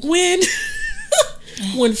 When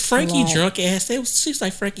Frankie drunk ass, she's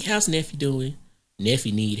like, Frankie, how's Neffy doing?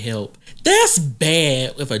 Neffy need help. That's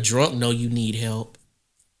bad if a drunk know you need help.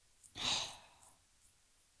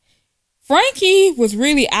 Frankie was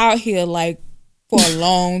really out here like for a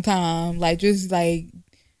long time. Like just like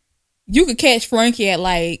you could catch Frankie at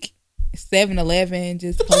like 7-Eleven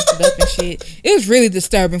just posted up and shit. It was really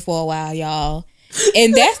disturbing for a while, y'all.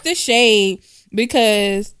 And that's the shade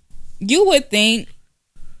because you would think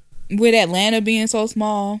with Atlanta being so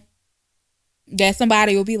small that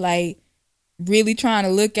somebody will be like really trying to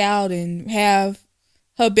look out and have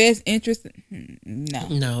her best interest.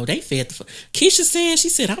 No, they fed the Keisha said, she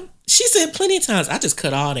said plenty of times, I just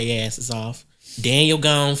cut all their asses off. Daniel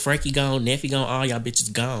gone, Frankie gone, Neffy gone, all y'all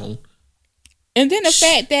bitches gone. And then the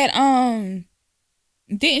fact that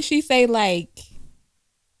didn't she say like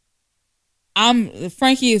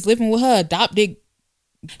Frankie is living with her adopted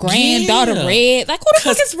granddaughter Red? Like, who the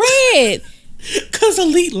fuck is Red? Cause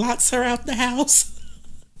Elite locks her out the house.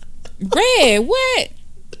 Red, what?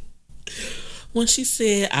 When she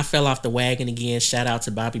said, I fell off the wagon again, shout out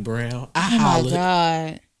to Bobby Brown, I Oh hollered. my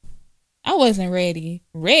God. I wasn't ready.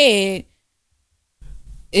 Red?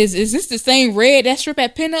 Is this the same Red that strip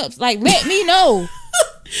at pinups? Like, let me know.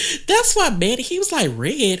 That's why Betty, he was like,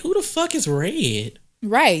 Red? Who the fuck is Red?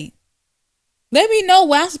 Right. Let me know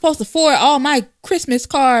where I'm supposed to forward all my Christmas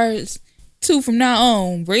cards to from now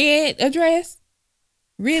on. Red address?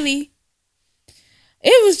 Really?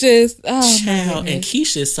 It was just, Child, and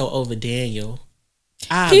Keisha is so over Daniel.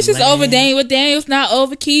 Keisha's over Daniel, but Daniel's not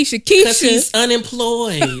over Keisha. Because he's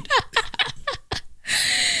unemployed.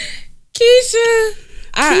 Keisha,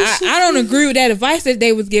 I don't agree with that advice that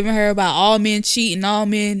they was giving her about all men cheating, all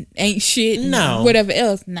men ain't shit, and whatever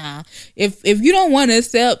else. Nah, if you don't want to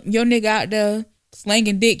accept your nigga out there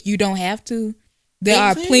slanging dick, you don't have to. There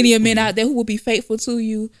are plenty of men out there who will be faithful to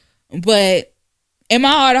you, but in my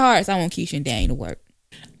heart of hearts, I want Keisha and Daniel to work.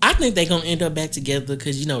 I think they're gonna end up back together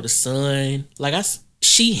because the son, like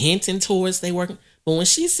she hinting towards they working, but when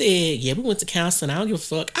she said, "Yeah, we went to counseling," I don't give a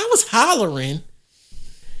fuck. I was hollering.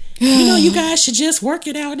 You guys should just work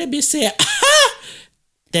it out. And that bitch said,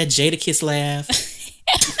 that Jadakiss laugh.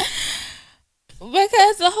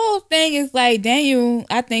 Because the whole thing is like, Daniel,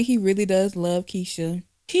 I think he really does love Keisha.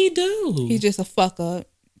 He do. He's just a fuck up.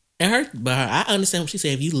 But I understand what she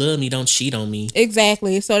said. If you love me, don't cheat on me.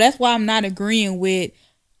 Exactly. So that's why I'm not agreeing with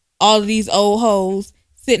all of these old hoes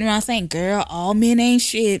sitting around saying, girl, all men ain't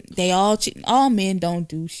shit. They all cheat. All men don't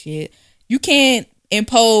do shit. You can't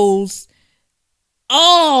impose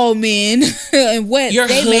all men and what your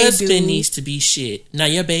they husband may do. Needs to be shit. Now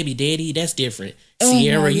your baby daddy, that's different.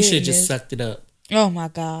 Sierra, you should have just sucked it up. Oh my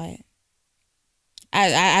God.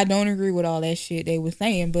 I don't agree with all that shit they were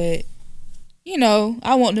saying, but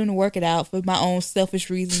I want them to work it out for my own selfish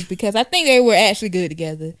reasons because I think they were actually good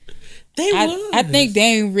together. I think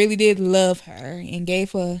Daniel really did love her and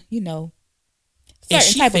gave her, certain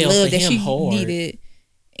type of love that she needed,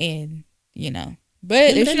 and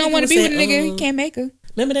But if she don't want to be with a nigga, he can't make her.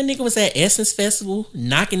 Remember that nigga was at Essence Festival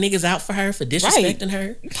knocking niggas out for her for disrespecting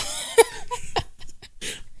her?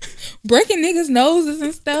 Breaking niggas' noses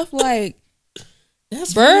and stuff. Like,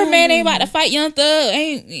 Birdman ain't about to fight Young Thug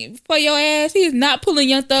ain't for your ass. He is not pulling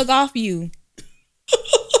Young Thug off you.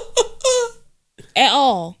 At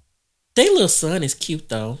all. They little son is cute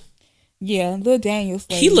though. Yeah, little Daniel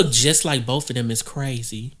Slade. He looked just like both of them. Is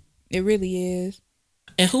crazy. It really is.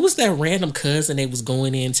 And who was that random cousin they was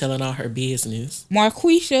going in telling all her business?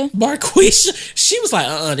 Marquisha. She was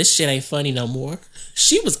like, this shit ain't funny no more.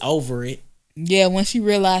 She was over it. Yeah, when she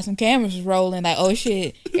realized some cameras was rolling, like, oh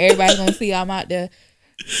shit, everybody's gonna see I'm out there.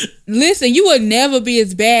 Listen, you would never be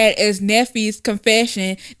as bad as Neffy's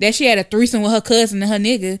confession that she had a threesome with her cousin and her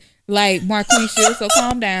nigga, like Marquisha, so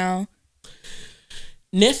calm down.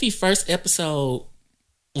 Neffy first episode,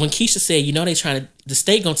 when Keisha said, the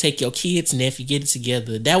state gonna take your kids, Neffy, get it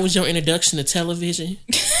together. That was your introduction to television?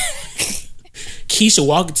 Keisha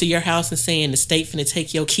walking to your house and saying the state finna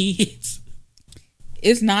take your kids.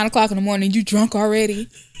 It's 9:00 in the morning. You drunk already?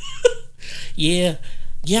 Yeah.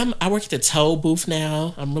 I work at the toll booth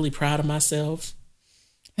now. I'm really proud of myself.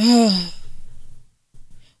 You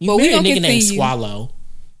married a nigga named Swallow.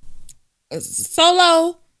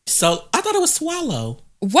 Solo? So I thought it was Swallow.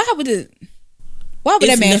 Why would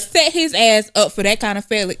that man set his ass up for that kind of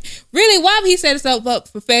failure? Really, why would he set himself up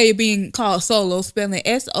for failure being called Solo, spelling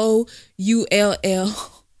SOULLOW?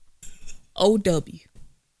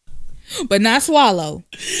 But not Swallow.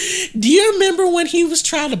 Do you remember when he was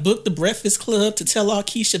trying to book the Breakfast Club to tell all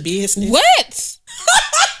Keisha business? What?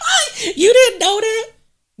 You didn't know that?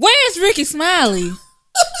 Where's Ricky Smiley?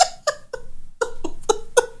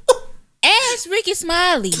 Ask Ricky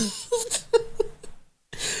Smiley.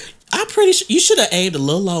 I'm pretty sure you should have aimed a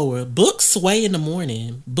little lower. Book Sway in the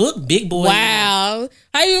morning. Book Big Boy. Wow.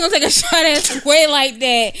 How you gonna take a shot at Sway like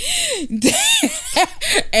that?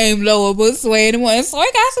 Aim lower, book Sway in the morning. Sway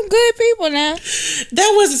got some good people now.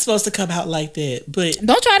 That wasn't supposed to come out like that, but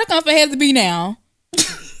don't try to come for Heather B now.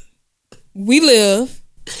 We live.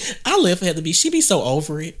 I live for Heather B. She be so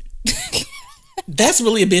over it. That's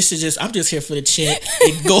really a bitch to I'm just here for the check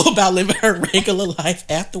and go about living her regular life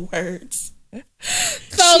afterwards.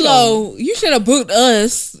 Solo, you should have booked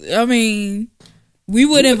us. I mean, we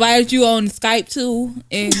would invite you on Skype too,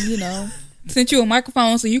 and sent you a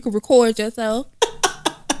microphone so you could record yourself.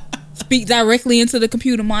 speak directly into the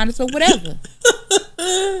computer monitor, whatever.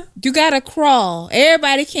 You gotta crawl.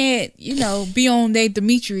 Everybody can't, be on their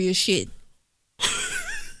Demetrius shit.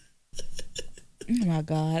 Oh my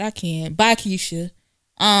God, I can't. Bye, Keisha.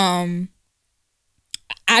 I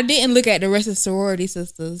didn't look at the rest of sorority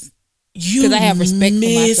sisters because I have respect for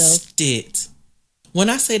myself. Missed it. When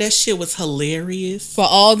I say that shit was hilarious, for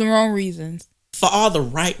all the wrong reasons, for all the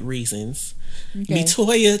right reasons. Okay.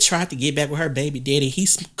 Metoya tried to get back with her baby daddy. He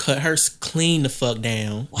cut her clean the fuck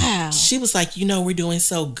down. Wow. She was like, we're doing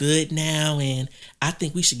so good now, and I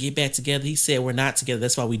think we should get back together. He said we're not together.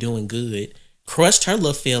 That's why we're doing good. Crushed her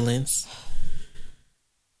little feelings.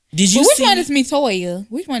 Did you see? Which one is Metoya?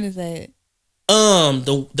 Which one is that?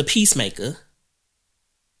 The peacemaker.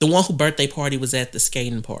 The one whose birthday party was at the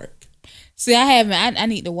skating park. See, I haven't. I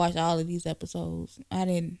need to watch all of these episodes. I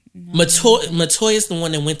didn't. Metoya is the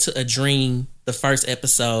one that went to a dream the first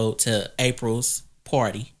episode to April's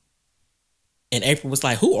party. And April was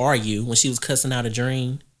like, "Who are you?" when she was cussing out a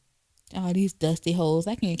dream. Oh, these dusty hoes.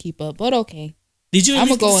 I can't keep up, but okay. Did you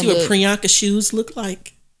ever see what Priyanka's shoes look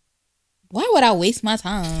like? Why would I waste my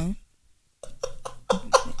time?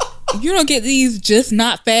 You don't get these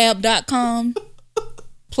justnotfab.com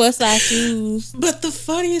plus size shoes. But the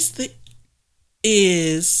funniest thing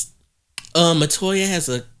is Metoya has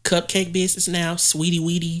a cupcake business now, Sweetie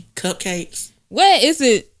Weedy Cupcakes. What is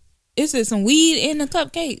it? Is it some weed in the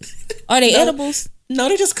cupcakes? Are they edibles? No,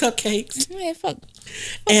 they're just cupcakes. Man, fuck.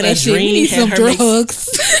 And Adrene had some drugs.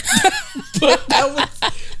 But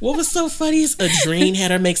what was so funny is Adrene had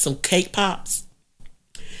her make some cake pops.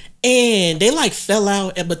 And they fell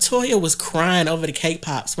out, and Metoya was crying over the cake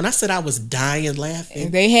pops. When I said I was dying laughing.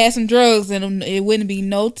 If they had some drugs in them, it wouldn't be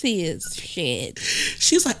no tears shed.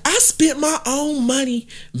 She was like, I spent my own money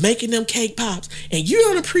making them cake pops, and you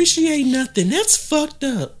don't appreciate nothing. That's fucked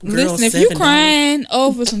up. Girl, listen, if you crying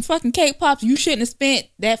over some fucking cake pops, you shouldn't have spent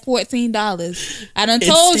that $14. I done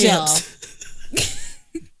told y'all.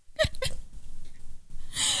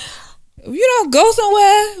 If you don't go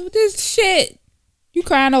somewhere with this shit, you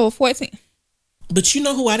crying over 14. But you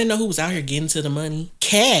know who I didn't know who was out here getting to the money?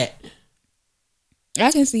 Kat.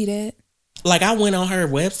 I can see that. I went on her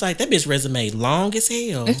website. That bitch resume long as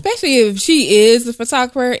hell. Especially if she is a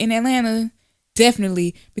photographer in Atlanta.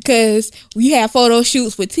 Definitely. Because we have photo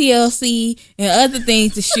shoots with TLC and other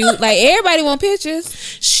things to shoot. Everybody want pictures.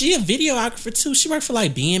 She a videographer too. She worked for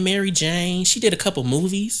Being Mary Jane. She did a couple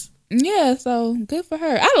movies. Yeah, so good for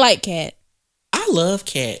her. I like Kat. I love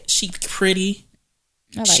Kat. She pretty.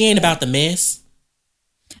 She ain't about the mess.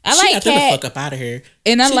 I like Kat. She got the fuck up out of here.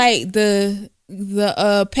 And I like the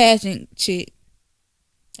pageant chick.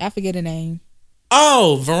 I forget her name.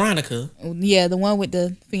 Oh, Veronica. Yeah, the one with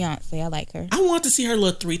the fiance. I like her. I want to see her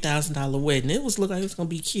little $3,000 wedding. It looked like it was gonna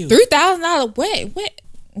be cute. $3,000 wedding?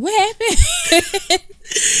 What happened?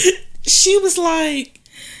 She was like,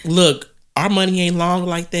 "Look, our money ain't long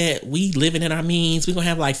like that. We living in our means. We gonna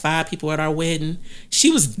have 5 people at our wedding." She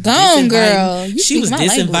was gone, girl. She was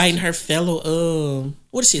disinviting her fellow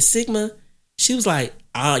what is she, Sigma? She was like,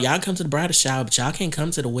 "Oh, y'all come to the bridal shower, but y'all can't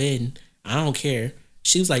come to the wedding. I don't care."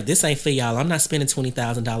 She was like, "This ain't for y'all. I'm not spending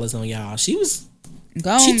 $20,000 on y'all." She was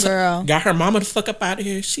gone, girl. Got her mama the fuck up out of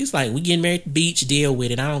here. She's like, "We getting married at the beach. Deal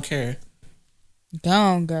with it. I don't care."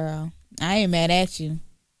 Gone, girl. I ain't mad at you.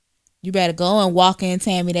 You better go and walk in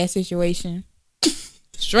Tammy that situation.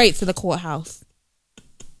 Straight to the courthouse.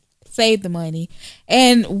 Save the money.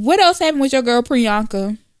 And what else happened with your girl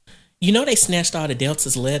Priyanka? They snatched all the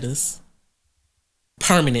Delta's letters.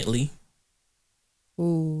 Permanently.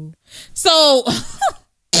 Ooh. So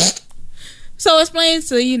explain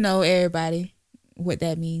to, everybody what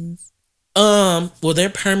that means. Well, they're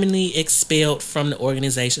permanently expelled from the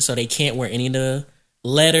organization, so they can't wear any of the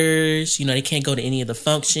letters. They can't go to any of the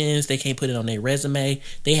functions. They can't put it on their resume.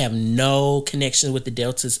 They have no connection with the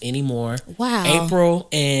Deltas anymore. Wow. April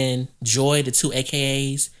and Joy, the 2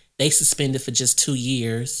 AKAs, they suspended for just 2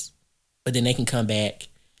 years, but then they can come back.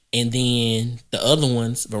 And then the other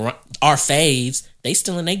ones, our faves, they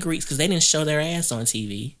still in their Greeks because they didn't show their ass on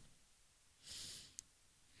TV.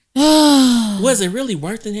 Was it really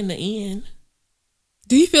worth it in the end?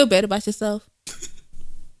 Do you feel bad about yourself?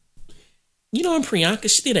 In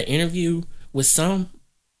Priyanka, she did an interview with some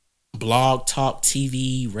blog talk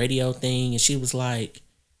TV radio thing, and she was like,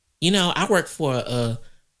 I work for a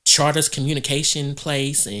Charters communication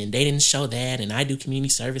place, and they didn't show that, and I do community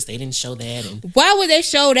service, they didn't show that. And why would they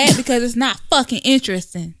show that? Because it's not fucking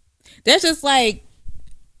interesting. That's just like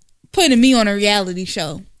putting me on a reality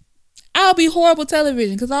show. I'll be horrible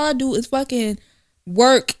television because all I do is fucking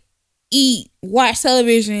work, eat, watch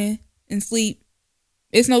television, and sleep.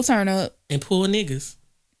 It's no turn up. And pull niggas.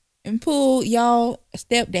 and pull y'all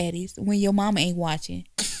stepdaddies when your mama ain't watching.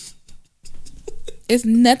 It's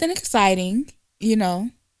nothing exciting, you know.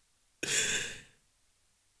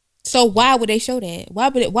 So why would they show that? Why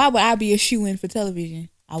would I be a shoo-in for television?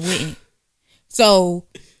 I wouldn't. So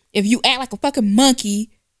if you act like a fucking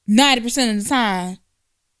monkey 90% of the time,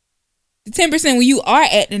 the 10% when you are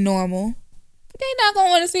acting normal, they not gonna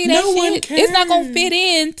want to see that shit. It's not gonna fit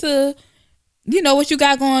into, you know, what you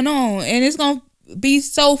got going on, and it's gonna be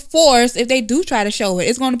so forced if they do try to show it.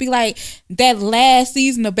 It's gonna be like that last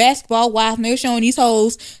season of Basketball Wives, and they're showing these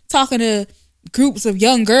hoes talking to groups of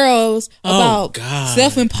young girls about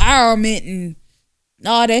self-empowerment and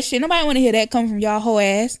all that shit. Nobody want to hear that come from y'all hoe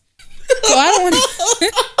ass. So I don't want to.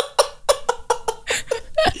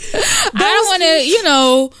 I don't want to, you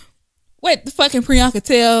know, what the fucking Priyanka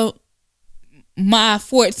tell my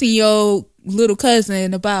 14-year-old little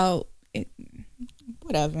cousin about it.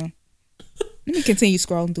 Whatever. Let me continue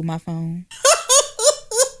scrolling through my phone.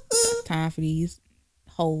 Time for these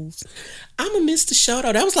holes. I'm gonna miss the show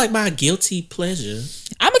though. That was like my guilty pleasure.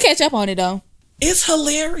 I'm gonna catch up on it though. It's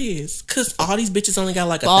hilarious because all these bitches only got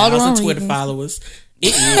like 1,000 Twitter followers.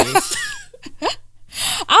 It is.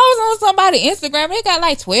 I was on somebody's Instagram. They got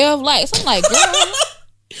like 12 likes. I'm like, girl,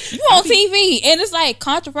 you on TV, and it's like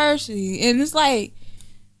controversy, and it's like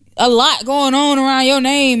a lot going on around your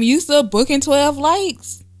name. You still booking 12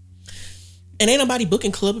 likes, and ain't nobody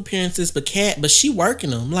booking club appearances but Kat. But she working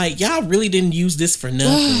them. Like, y'all really didn't use this for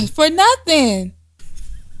nothing. For nothing.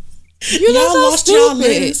 Y'all lost y'all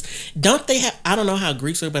legs. Don't they have? I don't know how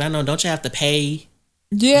Greeks work, but I know. Don't you have to pay?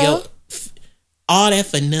 Yeah. All that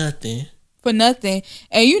for nothing. For nothing.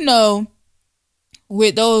 And you know,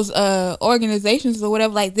 with those organizations or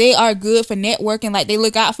whatever, like, they are good for networking. Like, they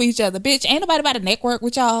look out for each other. Bitch, ain't nobody about to network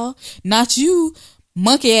with y'all. Not you,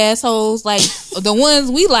 monkey assholes. Like, the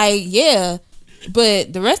ones we like, yeah.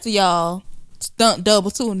 But the rest of y'all, stunt double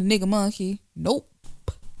too and the nigga monkey. Nope.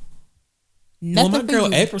 Nothing. Well, my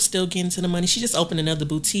girl April's still getting to the money. She just opened another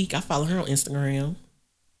boutique. I follow her on Instagram.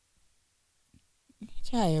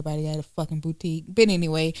 Everybody got a fucking boutique. But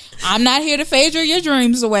anyway, I'm not here to fade your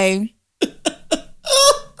dreams away.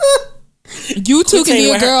 You too can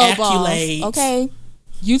be a girl boss. Okay?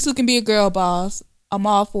 You too can be a girl boss. I'm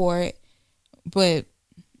all for it. But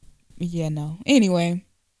yeah, no. Anyway.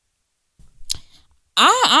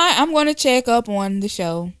 I'm gonna check up on the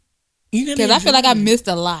show. Because I feel like I missed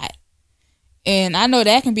a lot. And I know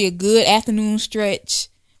that can be a good afternoon stretch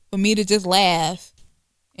for me to just laugh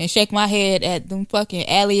and shake my head at them fucking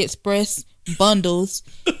AliExpress bundles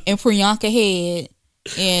and Priyanka head.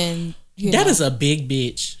 And that is a big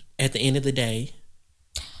bitch at the end of the day.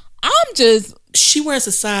 She wears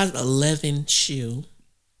a size 11 shoe.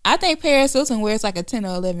 I think Paris Hilton wears like a 10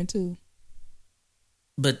 or 11 too.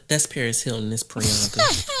 But that's Paris Hilton, it's Priyanka.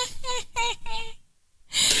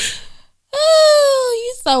 Oh,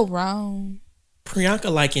 you so wrong.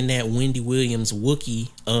 Priyanka like in that Wendy Williams Wookiee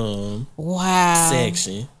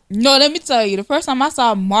section. No, let me tell you, the first time I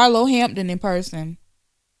saw Marlo Hampton in person,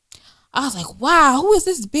 I was like, wow, who is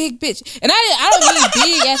this big bitch? And I don't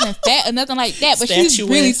mean big as in fat or nothing like that, but she's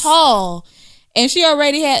really tall. And she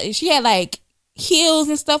had like heels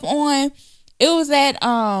and stuff on. It was that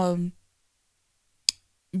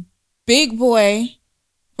Big Boy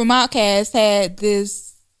from Outkast had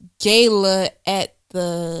this gala at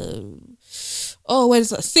the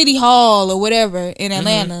City Hall or whatever in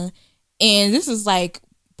Atlanta. Mm-hmm. And this is like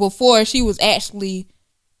before she was actually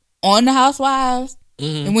on the Housewives.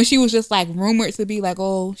 Mm-hmm. And when she was just like rumored to be like,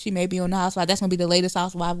 oh, she may be on the Housewives. That's going to be the latest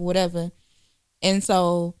Housewife or whatever. And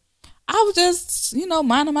so I was just,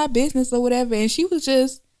 minding my business or whatever. And she was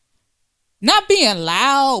just not being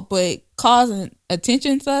loud, but causing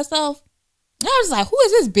attention to herself. And I was like, who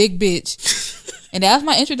is this big bitch? And that was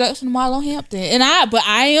my introduction to Marlo Hampton. But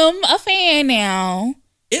I am a fan now.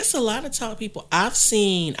 It's a lot of tall people. I've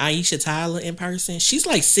seen Aisha Tyler in person. She's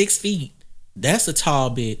like 6 feet. That's a tall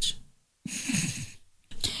bitch.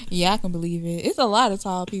 Yeah, I can believe it. It's a lot of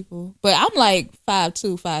tall people. But I'm like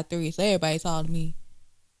 5'2", 5'3", so everybody's taller than me.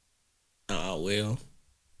 Oh, well.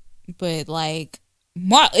 But like,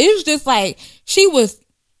 it was just like, it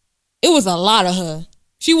was a lot of her.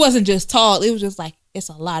 She wasn't just tall. It was just like, it's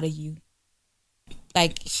a lot of you.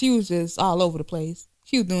 Like, she was just all over the place.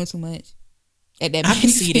 She was doing too much at that. I can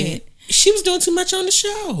see that. She was doing too much on the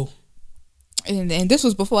show. And this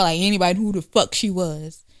was before like anybody knew who the fuck she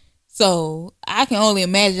was. So I can only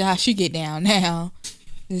imagine how she get down now.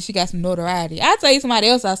 She got some notoriety. I'll tell you somebody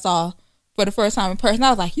else I saw for the first time in person.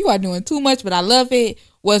 I was like, you are doing too much, but I love it.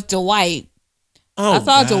 Was Dwight. I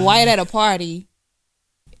saw Dwight at a party.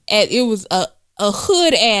 It was a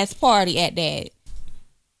hood ass party at that.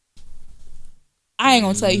 I ain't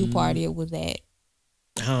gonna tell you who party it was at.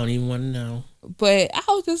 I don't even want to know. But I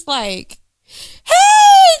was just like, hey,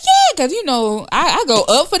 yeah, because, you know, I go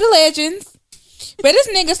up for the legends. But this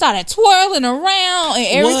nigga started twirling around and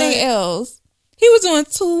everything else. He was doing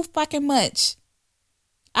too fucking much.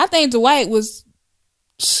 I think Dwight was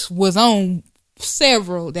on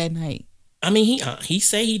several that night. I mean, he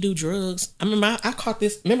say he do drugs. I remember I caught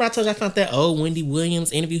this. Remember I told you I found that old Wendy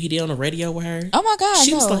Williams interview he did on the radio with her? Oh my God,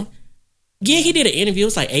 She was like, yeah, he did an interview. It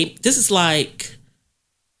was like 8. This is like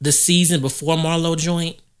the season before Marlo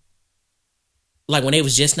joint. Like when they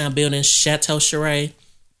was just now building Chateau Charest.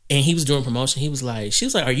 And he was doing promotion. She was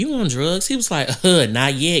like, are you on drugs? He was like,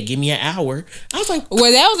 not yet. Give me an hour. I was like,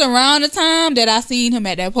 well, that was around the time that I seen him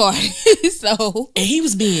at that party. So. And he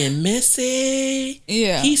was being messy.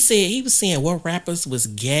 Yeah. He was saying what rappers was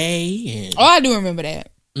gay. And, oh, I do remember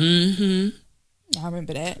that. Mm-hmm. I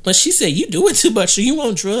remember that. But she said, you doing too much. Are you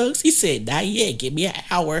on drugs? He said, not yet. Give me an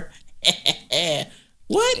hour.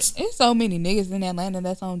 What? There's so many niggas in Atlanta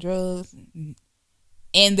that's on drugs.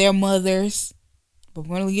 And their mothers. But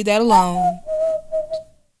we're gonna leave that alone.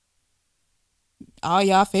 All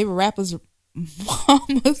y'all favorite rappers,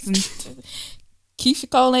 mamas, and Keisha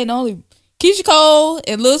Cole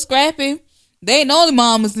and Lil Scrappy. They ain't the only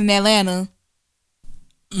mamas in Atlanta.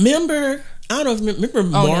 Remember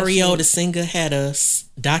Mario the singer had a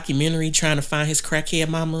documentary trying to find his crackhead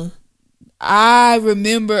mama? I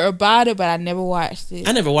remember about it, but I never watched it.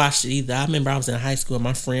 I never watched it either. I remember I was in high school and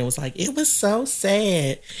my friend was like, it was so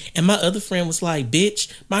sad. And my other friend was like,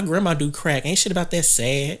 bitch, my grandma do crack. Ain't shit about that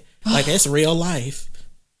sad. Like, that's real life.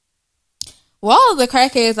 Well, all of the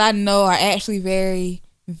crackheads I know are actually very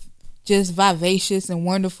just vivacious and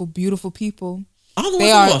wonderful, beautiful people. All the ones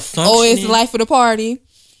who are functioning. Oh, it's the life of the party.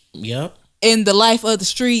 Yep. And the life of the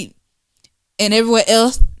street. And everywhere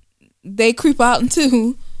else they creep out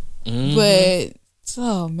into. Mm-hmm. But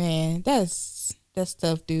oh man, that's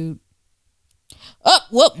tough, dude.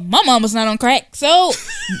 My mama's not on crack. So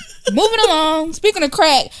moving along. Speaking of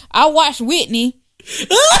crack, I watched Whitney,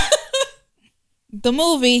 the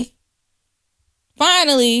movie,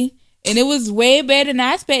 finally, and it was way better than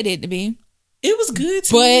I expected it to be. It was good,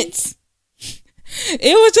 too. But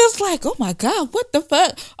it was just like, oh my God, what the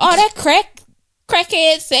fuck? All that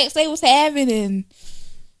crackhead sex they was having and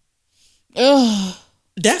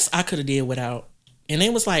I could have did without. And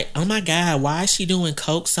it was like, oh my God, why is she doing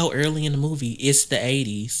coke so early in the movie? It's the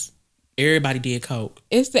 80s. Everybody did coke.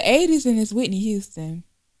 It's the 80s and it's Whitney Houston.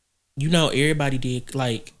 You know, everybody did,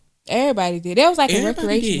 like... Everybody did. That was like a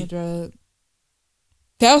recreational drug.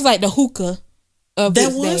 That was like the hookah of this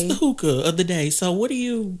day. That was the hookah of the day. So what do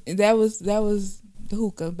you... That was the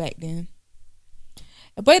hookah back then.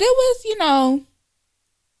 But it was, you know...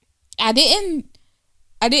 I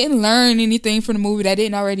didn't learn anything from the movie that I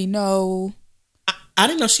didn't already know. I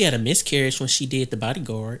didn't know she had a miscarriage when she did The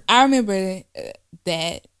Bodyguard. I remember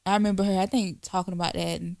that. I remember her, I think, talking about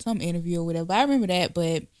that in some interview or whatever. I remember that,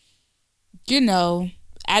 but, you know,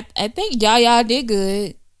 I think Yaya did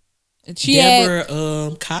good.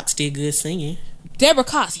 Deborah Cox did good singing. Deborah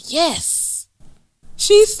Cox, yes.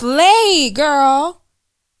 She slayed, girl.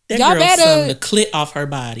 That y'all girl sung the clit off her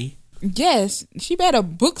body. Yes. She better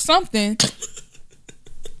book something.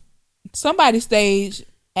 Somebody stage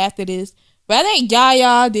after this. But I think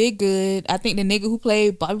Yaya did good. I think the nigga who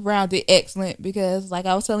played Bobby Brown did excellent because, like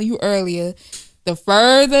I was telling you earlier, the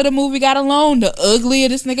further the movie got along, the uglier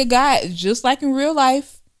this nigga got, just like in real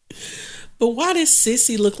life. But why does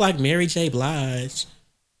Sissy look like Mary J. Blige?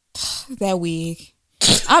 That wig.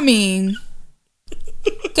 I mean,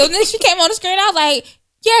 because then she came on the screen, I was like,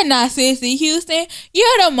 you're not Sissy Houston.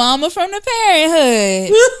 You're the mama from the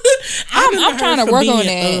Parenthood. I'm trying to work on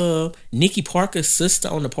that. Nikki Parker's sister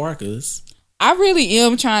on the Parkers. I really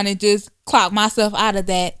am trying to just clock myself out of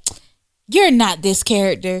that. You're not this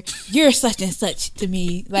character. You're such and such to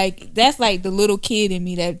me. Like, that's like the little kid in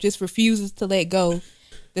me that just refuses to let go.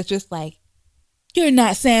 That's just like, you're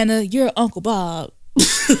not Santa. You're Uncle Bob.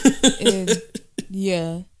 And,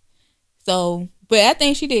 yeah. So, but I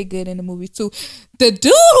think she did good in the movie too. The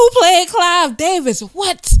dude who played Clive Davis,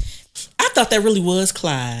 what? I thought that really was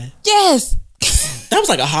Clyde. Yes. That was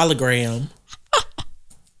like a hologram.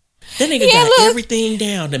 That nigga got everything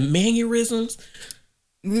down. The mannerisms.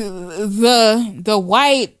 The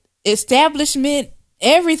white establishment,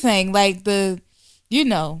 everything. Like the, you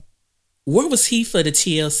know. Where was he for the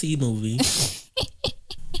TLC movie?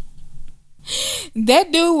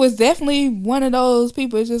 That dude was definitely one of those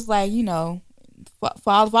people. It's just like, you know, for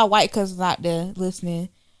all of our white cousins out there listening,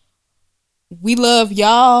 we love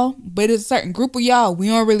y'all, but it's a certain group of y'all we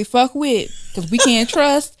don't really fuck with because we can't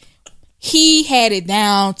trust. He had it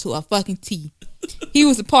down to a fucking T. he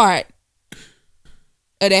was a part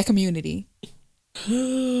of that community.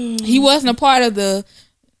 He wasn't a part of the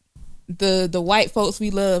white folks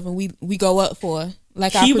we love and we go up for.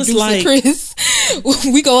 Like our producer Chris.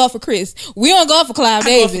 We go up for Chris. We don't go up for Clive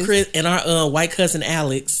Davis. Go up for Chris and our white cousin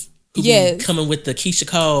Alex, who be coming with the Keisha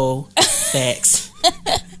Cole facts.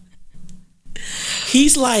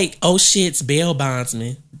 He's like, oh shit's bail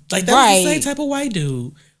bondsman. Like that was the same type of white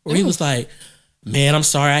dude. Where he was like, man, I'm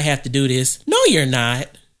sorry I have to do this. No, you're not.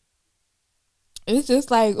 It's just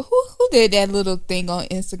like, who did that little thing on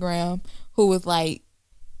Instagram? Who was like,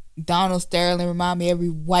 Donald Sterling remind me of every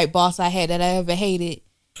white boss I had that I ever hated.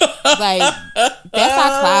 Like, that's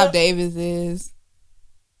how Clive Davis is.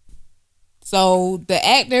 So the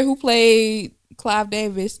actor who played Clive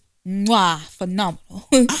Davis, phenomenal.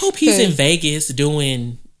 I hope he's in Vegas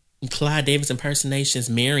doing Clive Davis impersonations,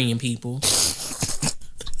 marrying people.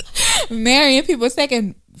 Marrying people,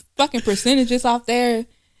 taking fucking percentages off there.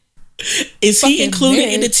 Is he included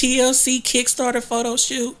in the TLC Kickstarter photo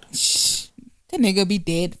shoot? That nigga be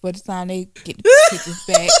dead by the time they get the pictures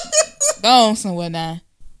back. Go on somewhere now.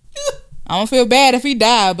 I don't feel bad if he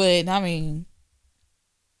died, but I mean,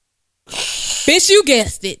 bitch, you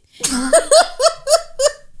guessed it.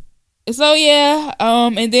 So yeah,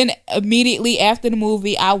 and then immediately after the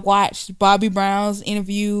movie, I watched Bobby Brown's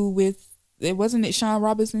interview with, wasn't it Sean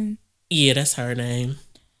Robinson? Yeah, that's her name.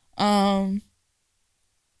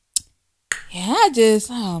 Yeah,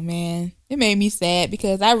 oh man, it made me sad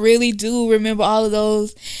because I really do remember all of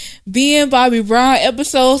those being Bobby Brown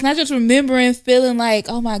episodes, and I just remembering feeling like,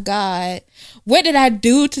 oh my God, what did I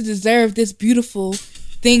do to deserve this beautiful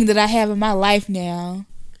thing that I have in my life now?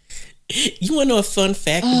 You want to know a fun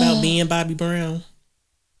fact about being Bobby Brown?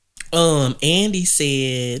 Andy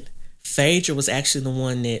said Phaedra was actually the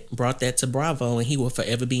one that brought that to Bravo, and he will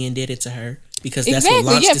forever be indebted to her because that's what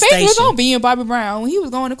launched the station. Phaedra was on being Bobby Brown when he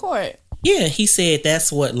was going to court. Yeah, he said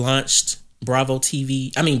that's what launched Bravo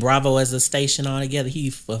TV. I mean, Bravo as a station altogether.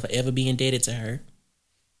 He will forever be indebted to her.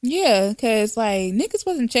 Yeah, because like niggas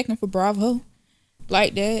wasn't checking for Bravo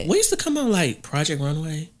like that. We used to come on like Project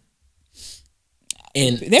Runway.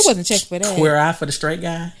 And they wasn't checking for that. Queer Eye for the Straight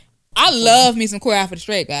Guy. I love me some Queer Eye for the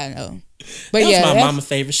Straight Guy, though. But that was my mama's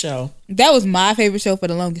favorite show. That was my favorite show for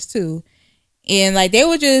the longest too. And like they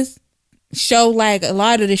would just show like a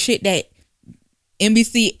lot of the shit that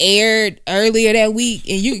NBC aired earlier that week,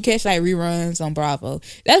 and you could catch like reruns on Bravo.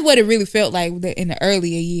 That's what it really felt like in the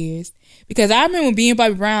earlier years. Because I remember when Being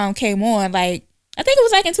Bobby Brown came on, like I think it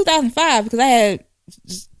was like in 2005 because I had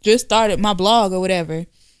just started my blog or whatever,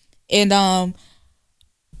 and I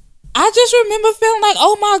just remember feeling like,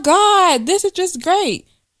 oh my God, this is just great.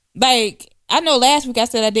 Like I know last week I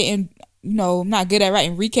said I didn't, I'm not good at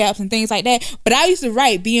writing recaps and things like that, but I used to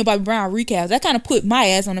write Being Bobby Brown recaps. That kind of put my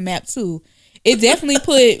ass on the map too. It definitely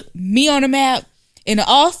put me on the map, and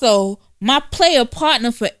also my player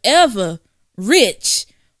partner forever, Rich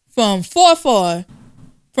from 4-4.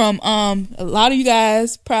 From a lot of you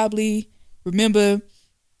guys probably remember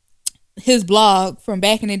his blog from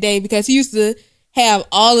back in the day because he used to have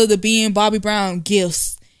all of the Being Bobby Brown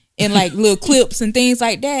gifts and like little clips and things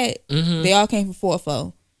like that. Mm-hmm. They all came from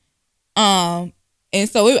 4-4. And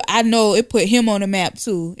so I know it put him on the map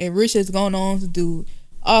too. And Rich is going on to do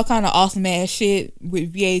all kind of awesome ass shit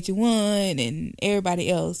with VH1 and everybody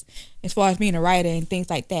else as far as being a writer and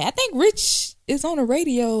things like that. I think Rich is on the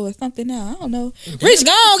radio or something now. I don't know. Rich,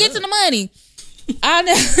 go on, get to the money. I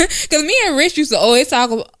know, because me and Rich used to always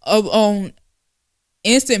talk on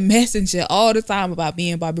Instant Messenger all the time about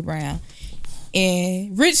Being Bobby Brown.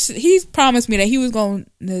 And Rich, he's promised me that he was going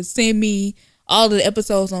to send me all of the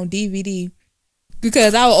episodes on DVD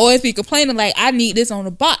because I would always be complaining like, I need this on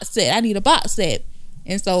a box set. I need a box set.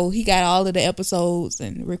 And so he got all of the episodes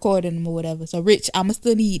and recorded them or whatever. So Rich, I'ma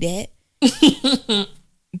still need that.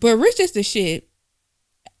 But Rich is the shit.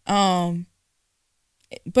 But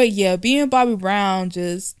yeah, Being Bobby Brown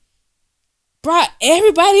just brought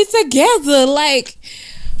everybody together. Like,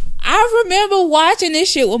 I remember watching this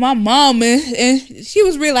shit with my mom and she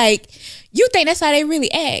was really like, you think that's how they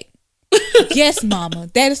really act? Yes, mama.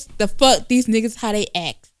 That is the fuck these niggas how they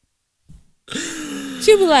act.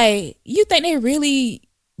 She was like, you think they really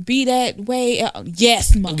be that way?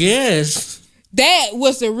 Yes, mama. Yes. That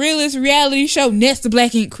was the realest reality show next to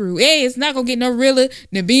Black Ink Crew. Hey, it's not gonna get no realer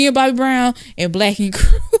than Being Bobby Brown and Black Ink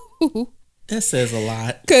Crew. That says a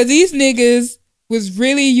lot. Cause these niggas was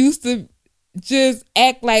really used to just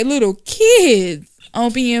act like little kids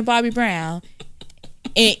on Being Bobby Brown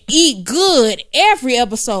and eat good every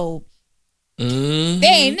episode. Mm-hmm. They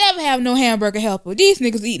ain't never have no hamburger helper. These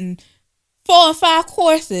niggas eating 4 and 5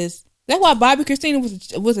 courses. That's why Bobby Christina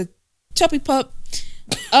was a Chubby Pup.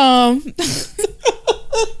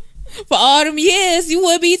 For all them years, you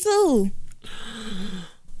would be too.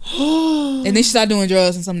 And then she started doing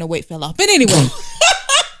drugs and some of the weight fell off. But anyway.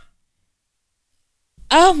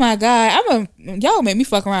 Oh my God. Y'all make me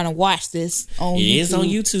fuck around and watch this on YouTube. It is on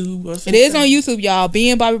YouTube. It is on YouTube, y'all. B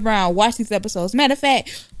and Bobby Brown. Watch these episodes. Matter of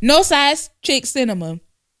fact, No Size Chick Cinema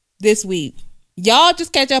this week. Y'all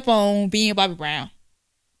just catch up on B and Bobby Brown.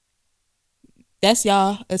 That's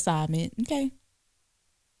y'all assignment. Okay.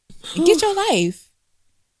 Get your life.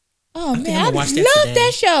 Oh man, I love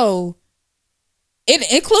that show.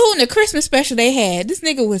 Including the Christmas special they had. This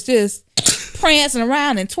nigga was just prancing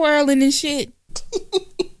around and twirling and shit.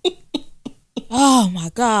 Oh my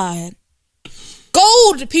God.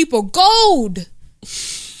 Gold, people, gold.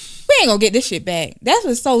 We ain't gonna get this shit back. That's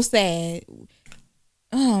what's so sad.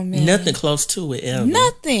 Oh man. Nothing close to it ever.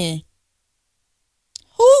 Nothing.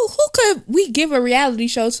 Who could we give a reality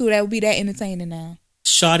show to that would be that entertaining now?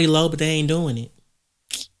 Shawty Low, but they ain't doing it.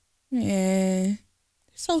 Man.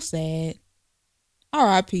 So sad.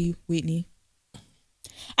 R.I.P. Whitney.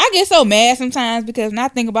 I get so mad sometimes because when I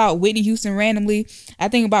think about Whitney Houston randomly, I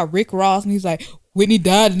think about Rick Ross and he's like, Whitney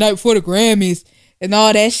died the night before the Grammys and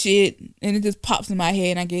all that shit. And it just pops in my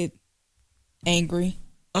head and I get angry.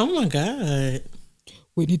 Oh my God.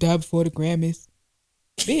 Whitney died before the Grammys.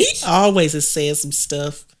 Bitch. He always is saying some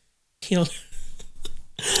stuff.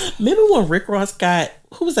 Remember when Rick Ross got,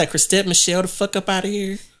 who was that, Chrisette Michele, the fuck up out of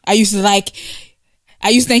here? I used to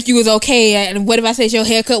think you was okay, and what if I said your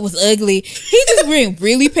haircut was ugly? He just being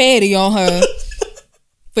really petty on her.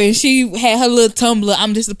 But she had her little Tumblr,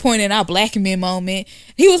 I'm disappointed in our black men moment.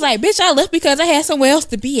 He was like, bitch, I left because I had somewhere else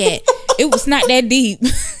to be at. It was not that deep.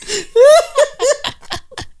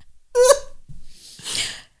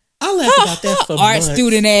 I laughed about that for art months.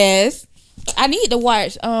 student ass. I need to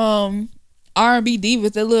watch R&B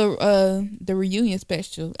Divas, the reunion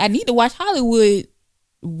special. I need to watch Hollywood,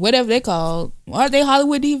 whatever they called. Are they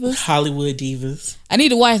Hollywood Divas? Hollywood Divas. I need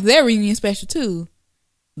to watch their reunion special too.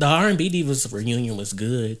 The R&B Divas reunion was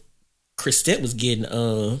good. Chrisette was getting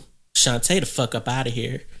Shantae the fuck up out of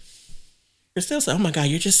here. Chrisette said, oh my God,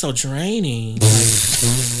 you're just so draining.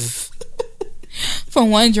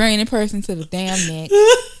 From one draining person to the damn next.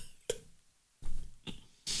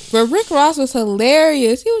 But Rick Ross was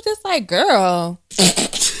hilarious. He was just like, girl,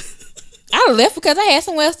 I left because I had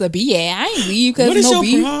somewhere else to be at. I ain't leave because no beef. What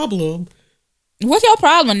is your problem? What's your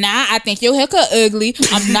problem? Nah, I think your haircut ugly.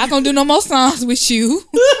 I'm not gonna do no more songs with you.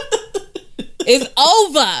 It's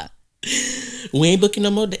over. We ain't booking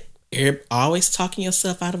no more. You're always talking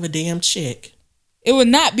yourself out of a damn check. It would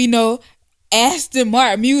not be no Aston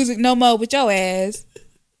Martin music no more with your ass.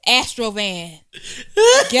 Astro Van.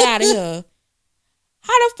 Get out of here.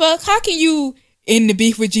 How can you in the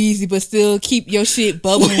beef with Jeezy but still keep your shit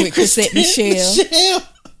bubbling with Chrisette Michele?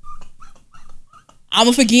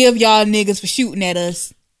 I'ma forgive y'all niggas for shooting at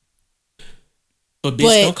us. But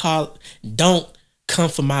bitch, don't come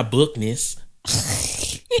for my bookness.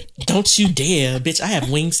 Don't you dare, bitch. I have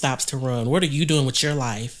Wingstops to run. What are you doing with your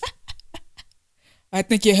life? I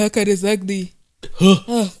think your haircut is ugly.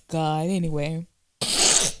 Oh God. Anyway.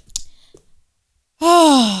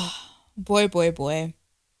 Oh boy.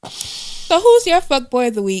 So who's your fuckboy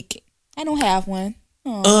of the week? I don't have one.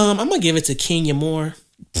 I'm gonna give it to Kenya Moore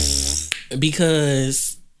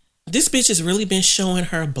because this bitch has really been showing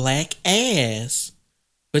her black ass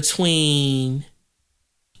between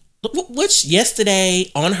which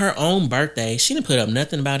yesterday on her own birthday. She didn't put up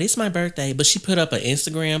nothing about it's my birthday, but she put up an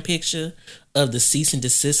Instagram picture of the cease and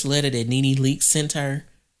desist letter that Nene Leakes sent her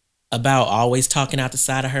about always talking out the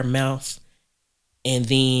side of her mouth. And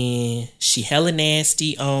then she hella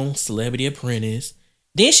nasty on Celebrity Apprentice.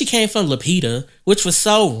 Then she came from Lupita, which was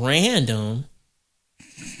so random.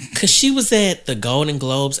 Because she was at the Golden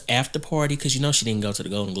Globes after party. Because you know she didn't go to the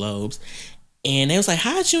Golden Globes. And they was like,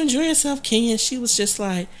 how'd you enjoy yourself, Kenya? And she was just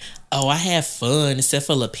like, oh, I had fun. Except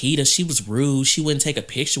for Lupita. She was rude. She wouldn't take a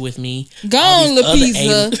picture with me. Go on,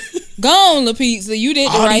 Lupita. Go on, Lupita. You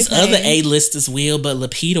did the right thing. All these other A-listers will, but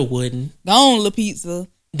Lupita wouldn't. Go on, Lupita.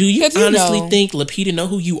 Do you honestly think Lupita know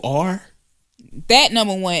who you are? That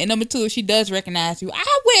number one. And number two, if she does recognize you,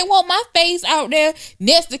 I wouldn't want my face out there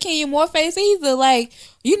next to Kenya Moore face either. Like,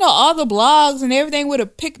 you know, all the blogs and everything would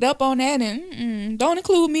have picked up on that. And don't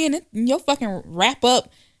include me in your fucking wrap up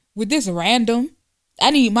with this random.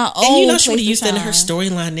 I need my own. And you know she would have used that in her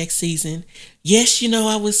storyline next season. Yes, you know,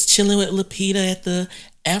 I was chilling with Lupita at the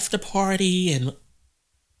after party and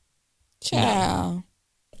child. No.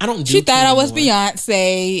 I don't do She thought Kenya I was Moore.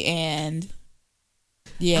 Beyonce and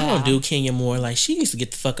yeah. I don't do Kenya Moore. Like, she needs to get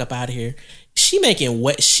the fuck up out of here.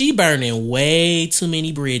 she burning way too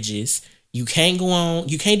many bridges. You can't go on.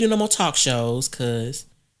 You can't do no more talk shows because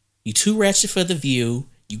you too ratchet for The View.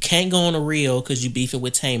 You can't go on a reel because you beefing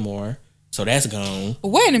with Tamar. So that's gone.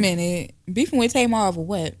 Wait a minute. Beefing with Tamar over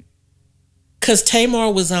what? Because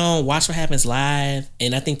Tamar was on Watch What Happens Live,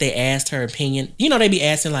 and I think they asked her opinion. You know, they be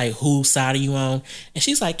asking, like, whose side are you on? And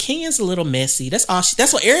she's like, Kenya's a little messy. That's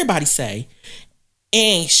what everybody say.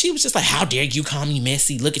 And she was just like, how dare you call me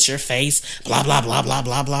messy? Look at your face. Blah, blah, blah, blah,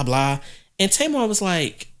 blah, blah, blah. And Tamar was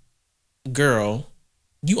like, girl,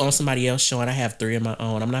 you own somebody else's show and I have 3 of my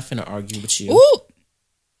own. I'm not finna argue with you. Ooh.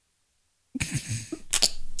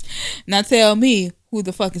 Now tell me who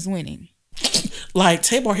the fuck is winning. Like,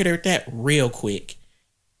 Tamar hit her with that real quick.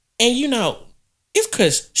 And you know, it's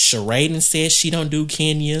because Sheraden says she don't do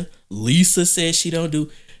Kenya. Lisa says she don't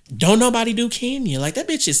nobody do Kenya. Like, that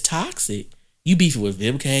bitch is toxic. You beefing with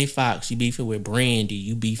Vivica A. Fox. You beefing with Brandy.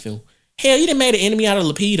 You beefing. Hell, you done made an enemy out of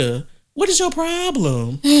Lupita. What is your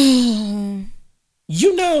problem?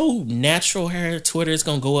 You know, natural hair Twitter is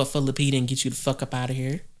gonna go up for Lupita and get you the fuck up out of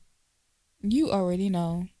here. You already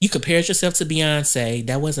know. You compared yourself to Beyonce.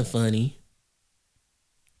 That wasn't funny.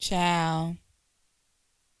 Child.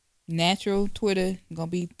 Natural Twitter gonna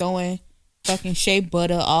be throwing fucking shea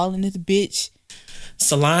butter all in this bitch.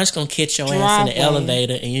 Solange gonna catch your ass in the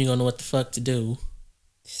elevator and you ain't gonna know what the fuck to do.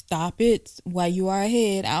 Stop it while you are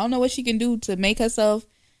ahead. I don't know what she can do to make herself.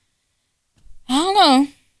 I don't know.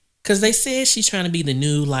 Cause they said she's trying to be the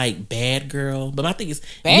new like bad girl. But my thing is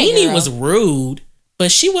Nene was rude,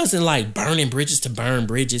 but she wasn't like burning bridges to burn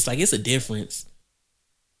bridges. Like, it's a difference.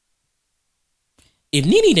 If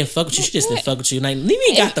Nene didn't fuck with you, she just didn't fuck with you. Like,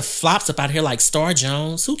 Nene got the flops up out here like Star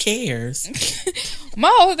Jones. Who cares? My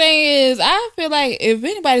whole thing is, I feel like if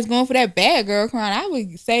anybody's going for that bad girl crown, I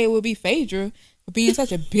would say it would be Phaedra for being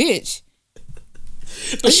such a bitch.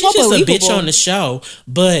 But she's just a bitch on the show.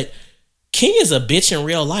 But Kenya's a bitch in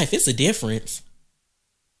real life. It's a difference.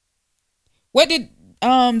 What did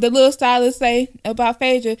the little stylist say about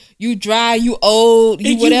Phaedra? You dry, you old,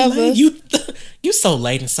 you whatever. You so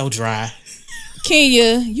late and so dry.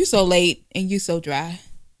 Kenya, you so late and you so dry.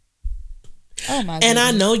 Oh my god. And I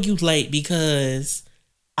know you late because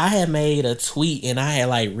I had made a tweet and I had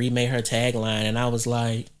like remade her tagline and I was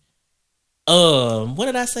like, what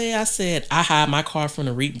did I say? I said, I hide my car from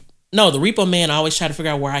the repo. No, the repo man always try to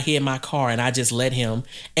figure out where I hid my car and I just let him.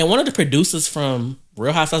 And one of the producers from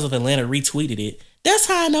Real Housewives of Atlanta retweeted it. That's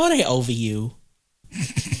how I know they over you.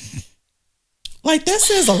 Like, that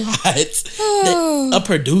says a lot. That a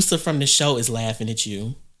producer from the show is laughing at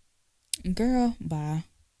you. Girl, bye.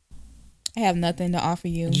 I have nothing to offer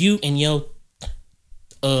you. You and your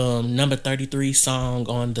number 33 song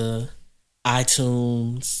on the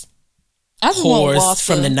iTunes Whores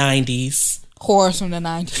from the 90s. Whores from the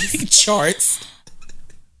 90s. Charts.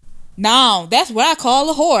 No, that's what I call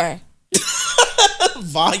a whore.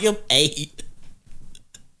 Volume 8.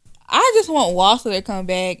 I just want Walter to come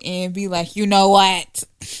back and be like, you know what?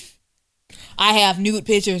 I have nude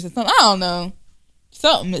pictures or something. I don't know.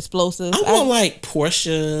 Something explosive. I want like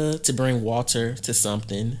Portia to bring Walter to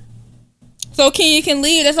something. So Kenya can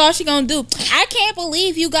leave. That's all she gonna do. I can't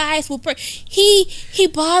believe you guys will. He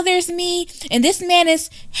bothers me, and this man is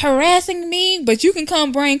harassing me. But you can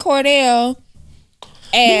come bring Cordell.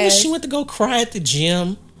 And she went to go cry at the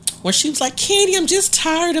gym, where she was like, "Candy, I'm just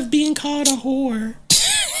tired of being called a whore."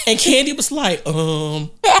 And Candy was like, Oh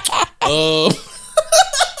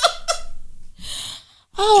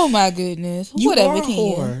my goodness. You Whatever, are a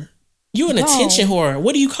whore. You an attention whore.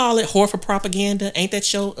 What do you call it? Whore for propaganda? Ain't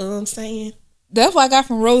that your saying? That's what I got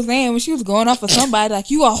from Roseanne when she was going off for somebody like,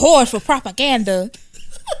 you a whore for propaganda.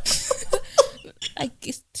 Like,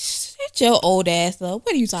 shut your old ass up.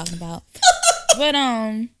 What are you talking about? But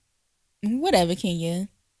whatever, Kenya.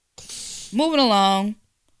 Moving along.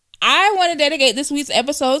 I want to dedicate this week's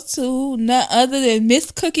episode to none other than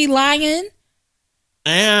Miss Cookie Lion.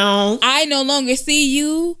 Ow. I no longer see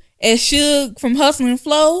you as Suge from Hustle and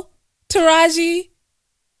Flow. Taraji,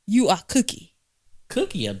 you are Cookie.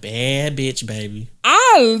 Cookie a bad bitch, baby.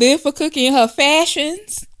 I live for Cookie and her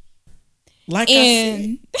fashions. Like I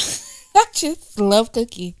said. I just love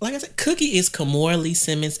Cookie. Like I said, Cookie is Kamora Lee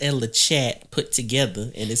Simmons and LeChat put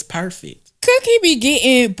together, and it's perfect. Cookie be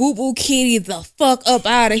getting Boo Boo Kitty the fuck up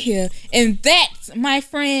out of here. And that, my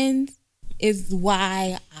friend, is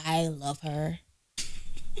why I love her.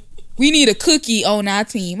 We need a Cookie on our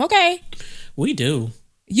team, okay? We do.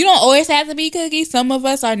 You don't always have to be Cookie. Some of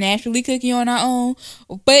us are naturally Cookie on our own.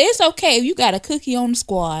 But it's okay if you got a Cookie on the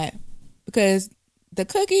squad. Because the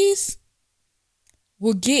Cookies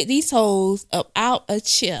will get these hoes up out a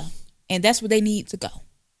chair. And that's where they need to go.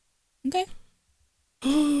 Okay?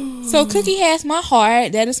 So Cookie has my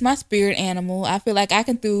heart. That is my spirit animal. I feel like I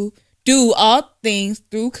can do all things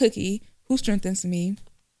through Cookie, who strengthens me.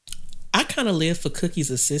 I kind of live for Cookie's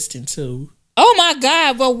assistant too. Oh my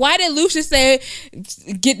God, but why did Lucius say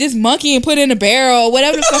get this monkey and put it in a barrel or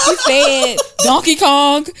whatever the fuck he said? Donkey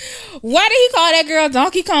Kong. Why did he call that girl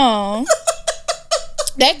Donkey Kong?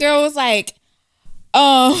 That girl was like,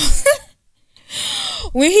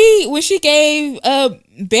 when she gave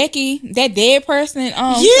Becky, that dead person,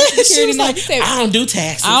 she was like, said, I don't do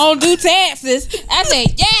taxes. I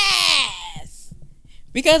said, yes.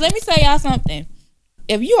 Because let me tell y'all something.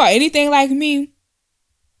 If you are anything like me,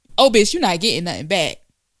 oh bitch, you're not getting nothing back.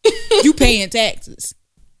 You paying taxes.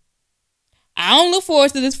 I don't look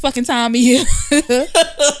forward to this fucking time of year.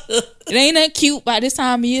 It ain't nothing cute by this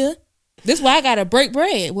time of year. This is why I gotta break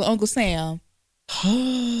bread with Uncle Sam.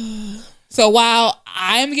 So while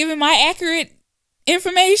I'm giving my accurate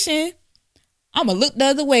information, I'm gonna look the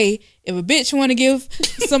other way if a bitch want to give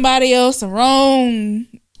somebody else some wrong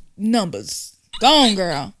numbers. Go on,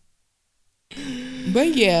 girl. But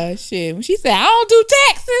yeah, shit. When she said I don't do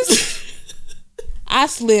taxes, I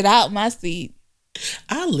slid out my seat.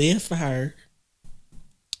 I live for her.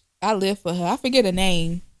 I forget her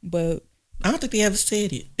name, but I don't think they ever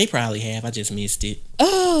said it. They probably have. I just missed it.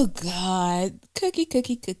 Oh God,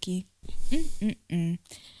 Cookie. Mm-mm-mm.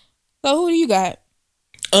 So who do you got?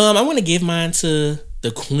 I want to give mine to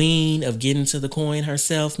the queen of getting to the coin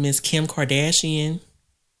herself, Miss Kim Kardashian.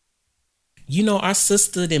 You know, our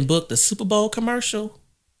sister then booked the Super Bowl commercial.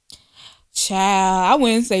 Child, I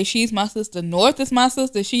wouldn't say she's my sister. North is my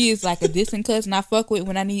sister. She is like a distant cousin I fuck with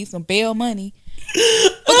when I need some bail money.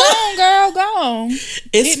 But go on, girl, go on.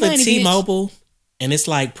 It's for T-Mobile, bitch. And it's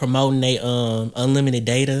like promoting they unlimited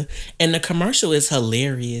data. And the commercial is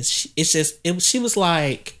hilarious. She was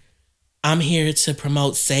like, I'm here to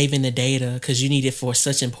promote saving the data because you need it for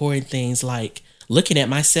such important things like looking at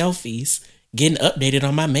my selfies, getting updated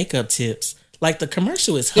on my makeup tips. Like, the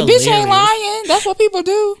commercial is hilarious. The bitch ain't lying. That's what people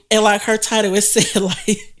do. And like her title is said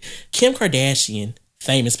like Kim Kardashian,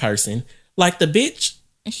 famous person. Like, the bitch,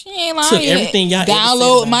 she ain't lying. Took everything y'all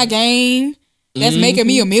download my game. That's making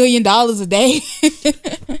me $1 million a day.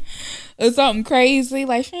 Or something crazy.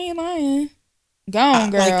 Like, she ain't lying. Go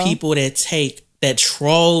on, girl. Like people that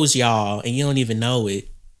trolls y'all and you don't even know it.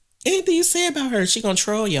 Anything you say about her, she gonna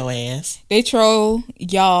troll your ass. They troll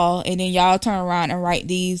y'all and then y'all turn around and write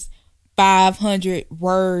these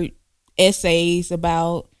 500-word essays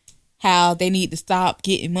about how they need to stop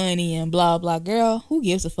getting money and blah, blah. Girl, who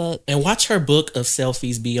gives a fuck? And watch her book of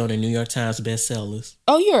selfies be on the New York Times bestsellers.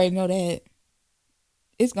 Oh, you already know that.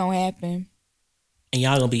 It's gonna happen. And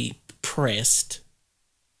y'all gonna be pressed.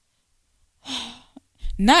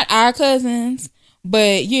 Not our cousins,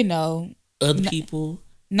 but, you know. Other people.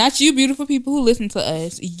 Not you beautiful people who listen to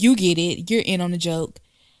us. You get it. You're in on the joke.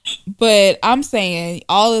 But I'm saying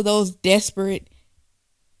all of those desperate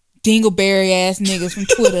dingleberry ass niggas from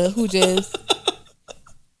Twitter who just...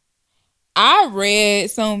 I read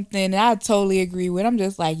something that I totally agree with. I'm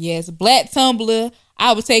just like, yes, Black Tumblr,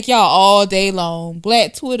 I would take y'all all day long.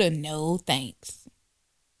 Black Twitter, no thanks.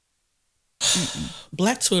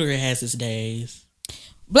 Black Twitter has its days.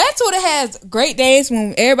 Black Twitter has great days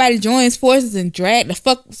when everybody joins forces and drag the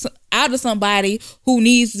fuck out of somebody who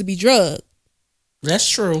needs to be drugged. That's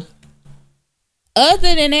true.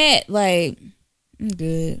 Other than that, like, I'm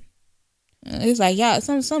good. It's like, y'all,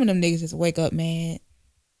 some of them niggas just wake up mad.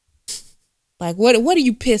 Like, what are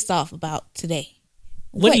you pissed off about today?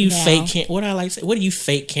 What do you fake? What I like to say? What do you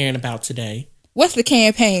fake caring about today? What's the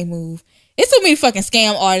campaign move? It's too many fucking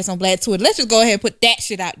scam artists on Black Twitter. Let's just go ahead and put that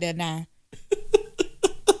shit out there now.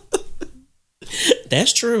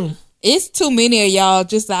 That's true. It's too many of y'all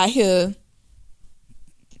just out here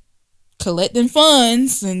collecting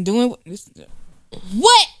funds and doing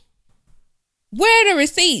what? Where are the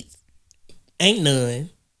receipts? Ain't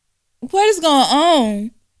none. What is going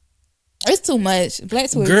on? It's too much. Black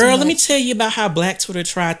Twitter. Girl, let me tell you about how Black Twitter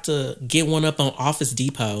tried to get one up on Office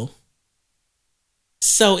Depot.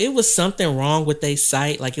 So it was something wrong with their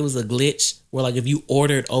site. Like, it was a glitch where, like, if you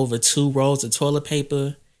ordered over 2 rolls of toilet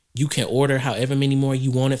paper, you can order however many more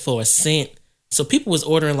you wanted for $0.01. So people was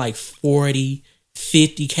ordering like 40,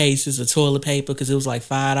 50 cases of toilet paper because it was like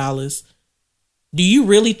 $5. Do you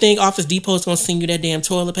really think Office Depot is going to send you that damn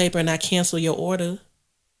toilet paper and not cancel your order?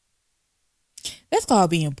 That's called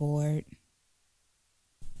being bored.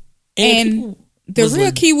 And the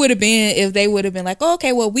real key would have been if they would have been like, oh,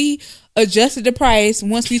 okay, well, we adjusted the price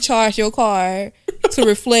once we charged your card to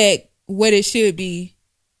reflect what it should be.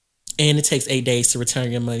 And it takes 8 days to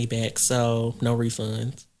return your money back, so no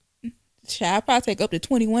refunds. I'll probably take up to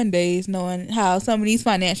 21 days knowing how some of these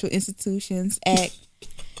financial institutions act.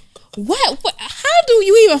 What? How do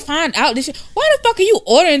you even find out this shit? Why the fuck are you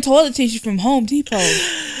ordering toilet tissue from Home Depot?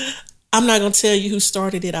 I'm not going to tell you who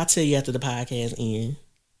started it. I'll tell you after the podcast ends.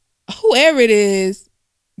 Whoever it is,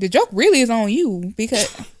 the joke really is on you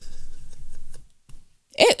because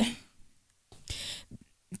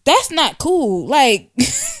that's not cool. Like,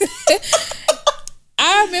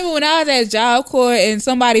 I remember when I was at Job Corps and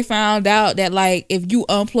somebody found out that, like, if you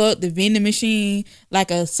unplug the vending machine,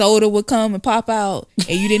 like a soda would come and pop out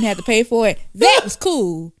and you didn't have to pay for it. That was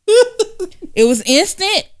cool. It was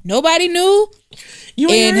instant. Nobody knew.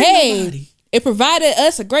 And hey, nobody. It provided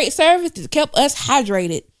us a great service that kept us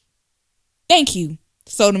hydrated. Thank you,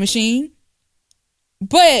 soda machine.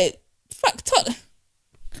 But fuck, who the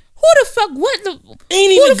fuck? What the?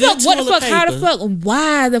 Ain't even good toilet what the fuck? paper. How the fuck?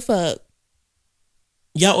 Why the fuck?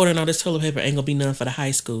 Y'all ordering all this toilet paper ain't gonna be none for the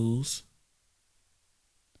high schools.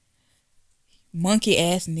 Monkey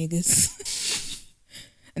ass niggas.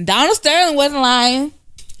 And Donald Sterling wasn't lying.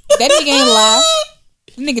 That nigga ain't lie.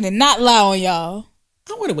 That nigga did not lie on y'all.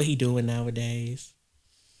 I wonder what he doing nowadays.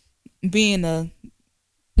 Being a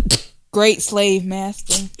great slave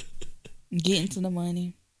master. Getting to the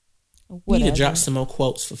money. We need to drop some more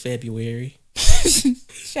quotes for February.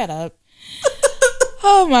 Shut up.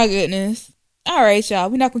 Oh my goodness. All right, y'all.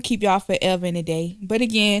 We're not going to keep y'all forever in a day. But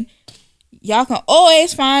again, y'all can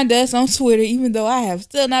always find us on Twitter, even though I have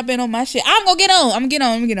still not been on my shit. I'm going to get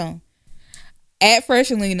on. At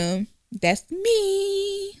Freshalina. That's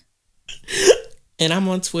me. And I'm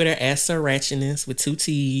on Twitter at Sir Ratchiness with 2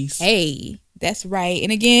 T's. Hey, that's right.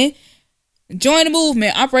 And again, join the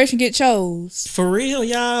movement. Operation Get Chose. For real,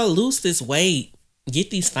 y'all. Lose this weight.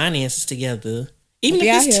 Get these finances together. Even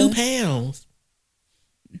if it's 2 pounds.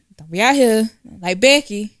 Don't be out here like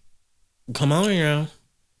Becky. Come on, y'all.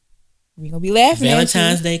 We gonna be laughing.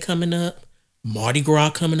 Valentine's Day coming up. Mardi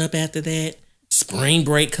Gras coming up after that. Spring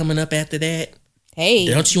break coming up after that. Hey.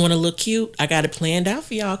 Don't you want to look cute? I got it planned out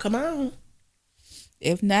for y'all. Come on.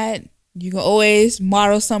 If not, you can always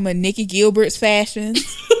model some of Nikki Gilbert's fashion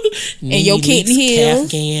and your kitten heels.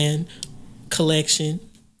 Afghan collection.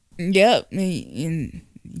 Yep. And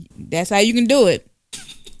that's how you can do it.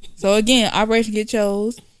 So again, Operation Get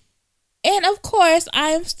Chose. And of course, I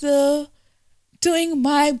am still doing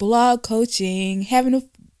my blog coaching, having a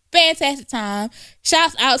fantastic time.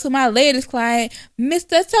 Shouts out to my latest client,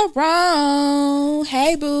 Mr. Tyrone.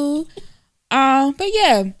 Hey, boo. But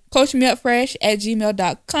yeah,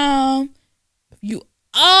 coachmeupfresh@gmail.com. You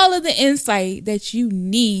all of the insight that you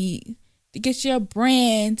need to get your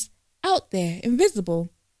brands out there and visible.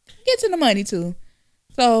 Get to the money too.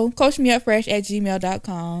 So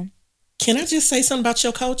coachmeupfresh@gmail.com. Can I just say something about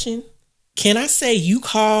your coaching? Can I say you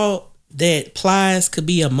called that Plies could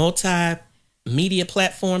be a multimedia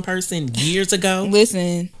platform person years ago?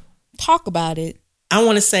 Listen, talk about it. I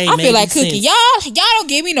want to say I feel like Cookie. Y'all don't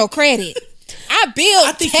give me no credit. I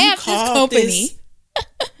built half this company.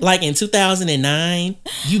 Like in 2009,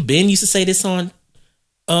 you been used to say this on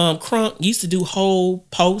Crunk. Used to do whole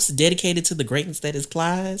posts dedicated to the greatness that is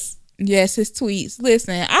Plies. Yes, his tweets.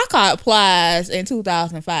 Listen, I caught Plies in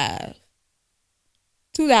 2005.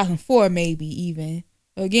 2004 maybe even.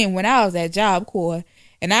 Again, when I was at Job Corps.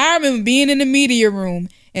 And I remember being in the media room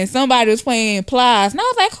and somebody was playing Plies. And I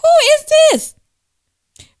was like, who is this?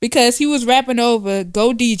 Because he was rapping over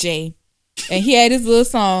Go DJ. And he had his little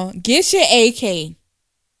song, Get Your AK.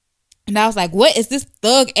 And I was like, what is this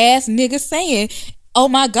thug ass nigga saying? Oh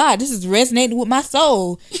my God, this is resonating with my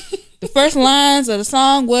soul. The first lines of the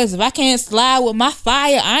song was, if I can't slide with my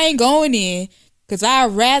fire, I ain't going in. Because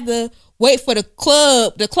I'd rather wait for the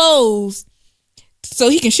club to close so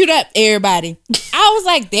he can shoot up everybody. I was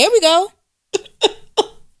like, there we go.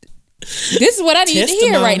 This is what I need to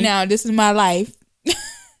hear right now. This is my life.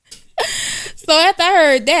 So after I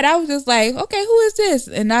heard that, I was just like, okay, who is this?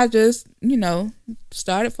 And I just,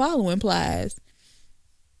 started following Plies.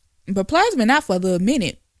 But Plies been out for a little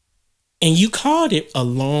minute. And you called it a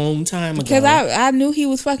long time ago. Because I knew he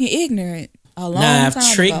was fucking ignorant a long time ago.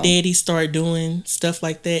 If Trick Daddy started doing stuff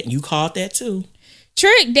like that, you called that too.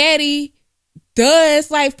 Trick Daddy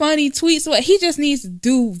does like funny tweets. What he just needs to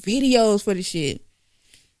do videos for the shit.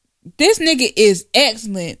 This nigga is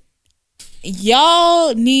excellent.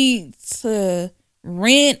 Y'all need to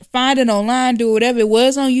find it online, do whatever it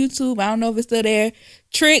was on YouTube. I don't know if it's still there.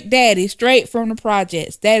 Trick Daddy, straight from the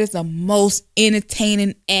projects. That is the most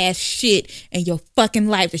entertaining ass shit in your fucking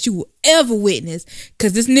life that you will ever witness.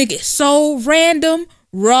 Cause this nigga is so random,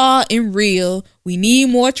 raw, and real. We need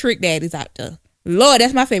more Trick Daddies out there. Lord,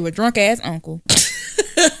 that's my favorite drunk ass uncle.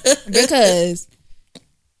 Because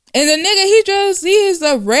And the nigga, he is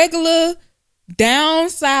a regular down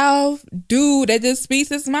south dude that just speaks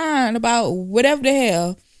his mind about whatever the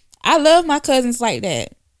hell. I love my cousins like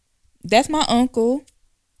that. That's my uncle.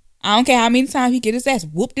 I don't care how many times he get his ass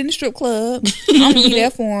whooped in the strip club. I'm gonna be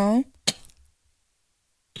there for him.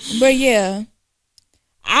 But yeah,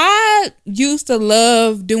 I used to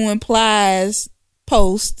love doing Plies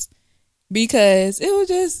posts because it was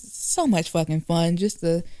just so much fucking fun just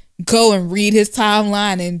to go and read his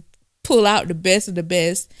timeline and pull out the best of the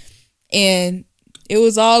best. And it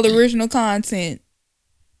was all original content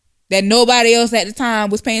that nobody else at the time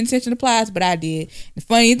was paying attention to Plies, but I did. The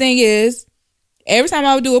funny thing is, every time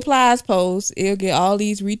I would do a Plies post, it'll get all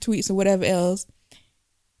these retweets or whatever else.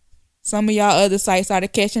 Some of y'all other sites started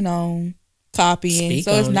catching on, copying.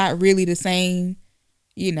 So it's not really the same.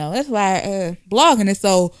 You know, that's why blogging is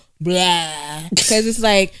so blah. Because it's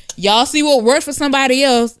like, y'all see what worked for somebody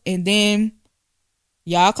else, and then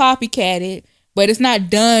y'all copycat it. But it's not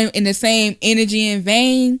done in the same energy and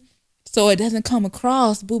vein, so it doesn't come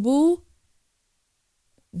across, boo-boo.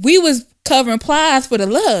 We was covering Plies for the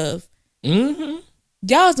love. Mm-hmm.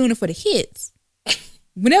 Y'all was doing it for the hits.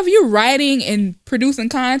 Whenever you're writing and producing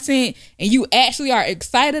content and you actually are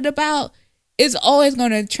excited about, it's always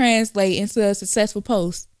going to translate into a successful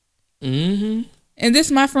post. Mm-hmm. And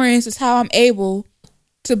this, my friends, is how I'm able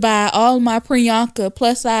to buy all my Priyanka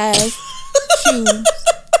plus size shoes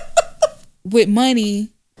with money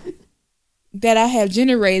that I have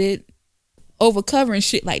generated over covering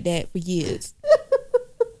shit like that for years.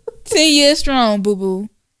 10 years strong, boo-boo.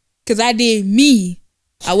 Because I did me.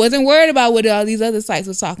 I wasn't worried about what all these other sites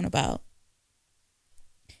was talking about.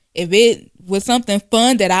 If it was something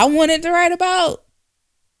fun that I wanted to write about,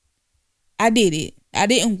 I did it. I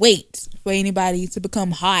didn't wait for anybody to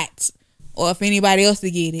become hot or for anybody else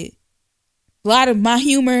to get it. A lot of my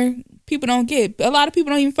humor, people don't get. A lot of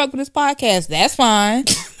people don't even fuck with this podcast. That's fine.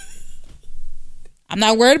 I'm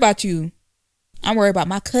not worried about you. I'm worried about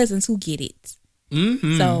my cousins who get it.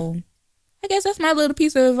 Mm-hmm. So I guess that's my little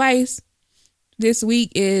piece of advice this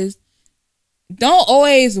week is don't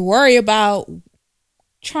always worry about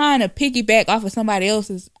trying to piggyback off of somebody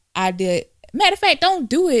else's idea. Matter of fact, don't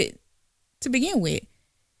do it to begin with.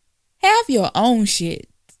 Have your own shit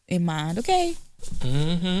in mind, okay?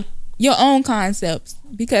 Mm-hmm. Your own concepts,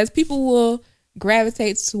 because people will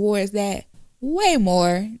gravitate towards that way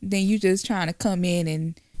more than you just trying to come in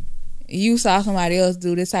and you saw somebody else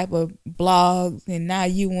do this type of blogs and now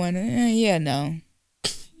you want to, no.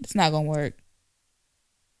 It's not going to work.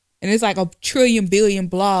 And it's like a trillion billion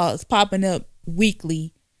blogs popping up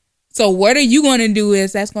weekly. So what are you going to do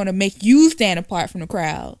that's going to make you stand apart from the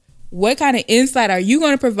crowd? What kind of insight are you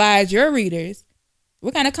going to provide your readers?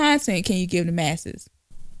 What kind of content can you give the masses?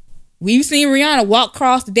 We've seen Rihanna walk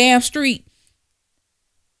across the damn street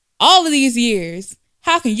all of these years.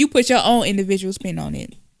 How can you put your own individual spin on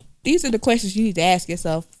it? These are the questions you need to ask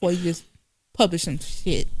yourself before you just publish some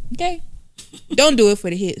shit. Okay? Don't do it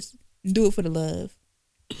for the hits. Do it for the love.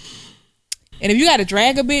 And if you got to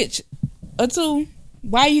drag a bitch or two,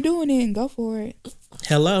 why are you doing it? Go for it.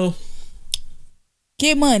 Hello.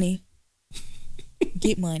 Get money.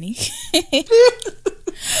 Get money.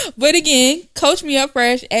 But again,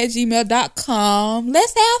 coachmeupfresh@gmail.com.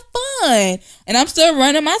 Let's have fun. And I'm still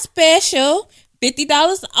running my special,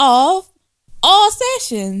 $50 off all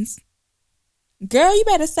sessions. Girl, you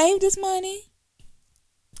better save this money.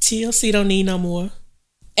 TLC don't need no more.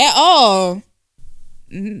 At all.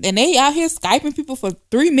 And they out here Skyping people for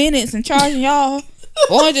 3 minutes and charging y'all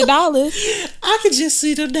 $400. I could just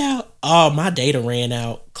see them now. Oh, my data ran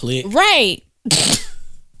out. Click. Right.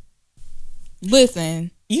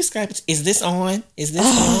 Listen. You Skype. Is this on? Is this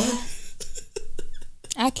on?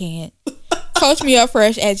 I can't.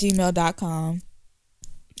 CoachMeUpFresh@gmail.com.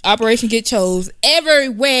 Operation Get Chose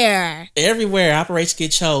everywhere. Everywhere. Operation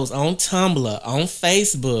Get Chose on Tumblr, on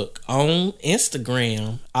Facebook, on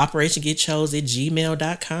Instagram. Operation Get Chose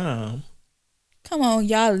 @gmail.com. Come on,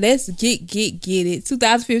 y'all. Let's get it.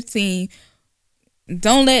 2015.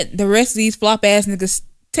 Don't let the rest of these flop ass niggas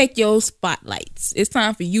take your spotlights. It's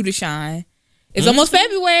time for you to shine. It's almost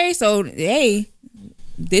February, so hey,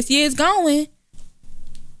 this year's going.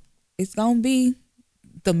 It's gonna be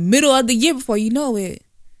the middle of the year before you know it.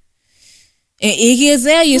 And Iggy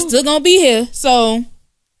Azalea's still gonna be here. So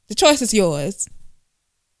the choice is yours.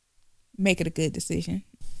 Make it a good decision.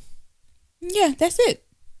 Yeah, that's it.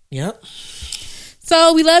 Yep.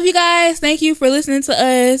 So we love you guys. Thank you for listening to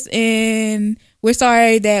us. And we're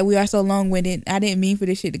sorry that we are so long-winded. I didn't mean for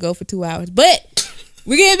this shit to go for 2 hours. But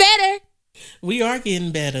we're getting better. We are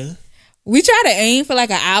getting better. We try to aim for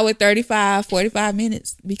like an hour, 35, 45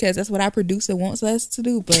 minutes because that's what our producer wants us to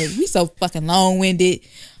do. But we so fucking long-winded.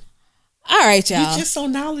 All right, y'all. You're just so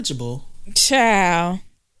knowledgeable. Ciao.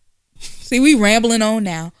 See, we rambling on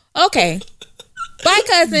now. Okay. Bye,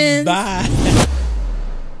 cousins. Bye.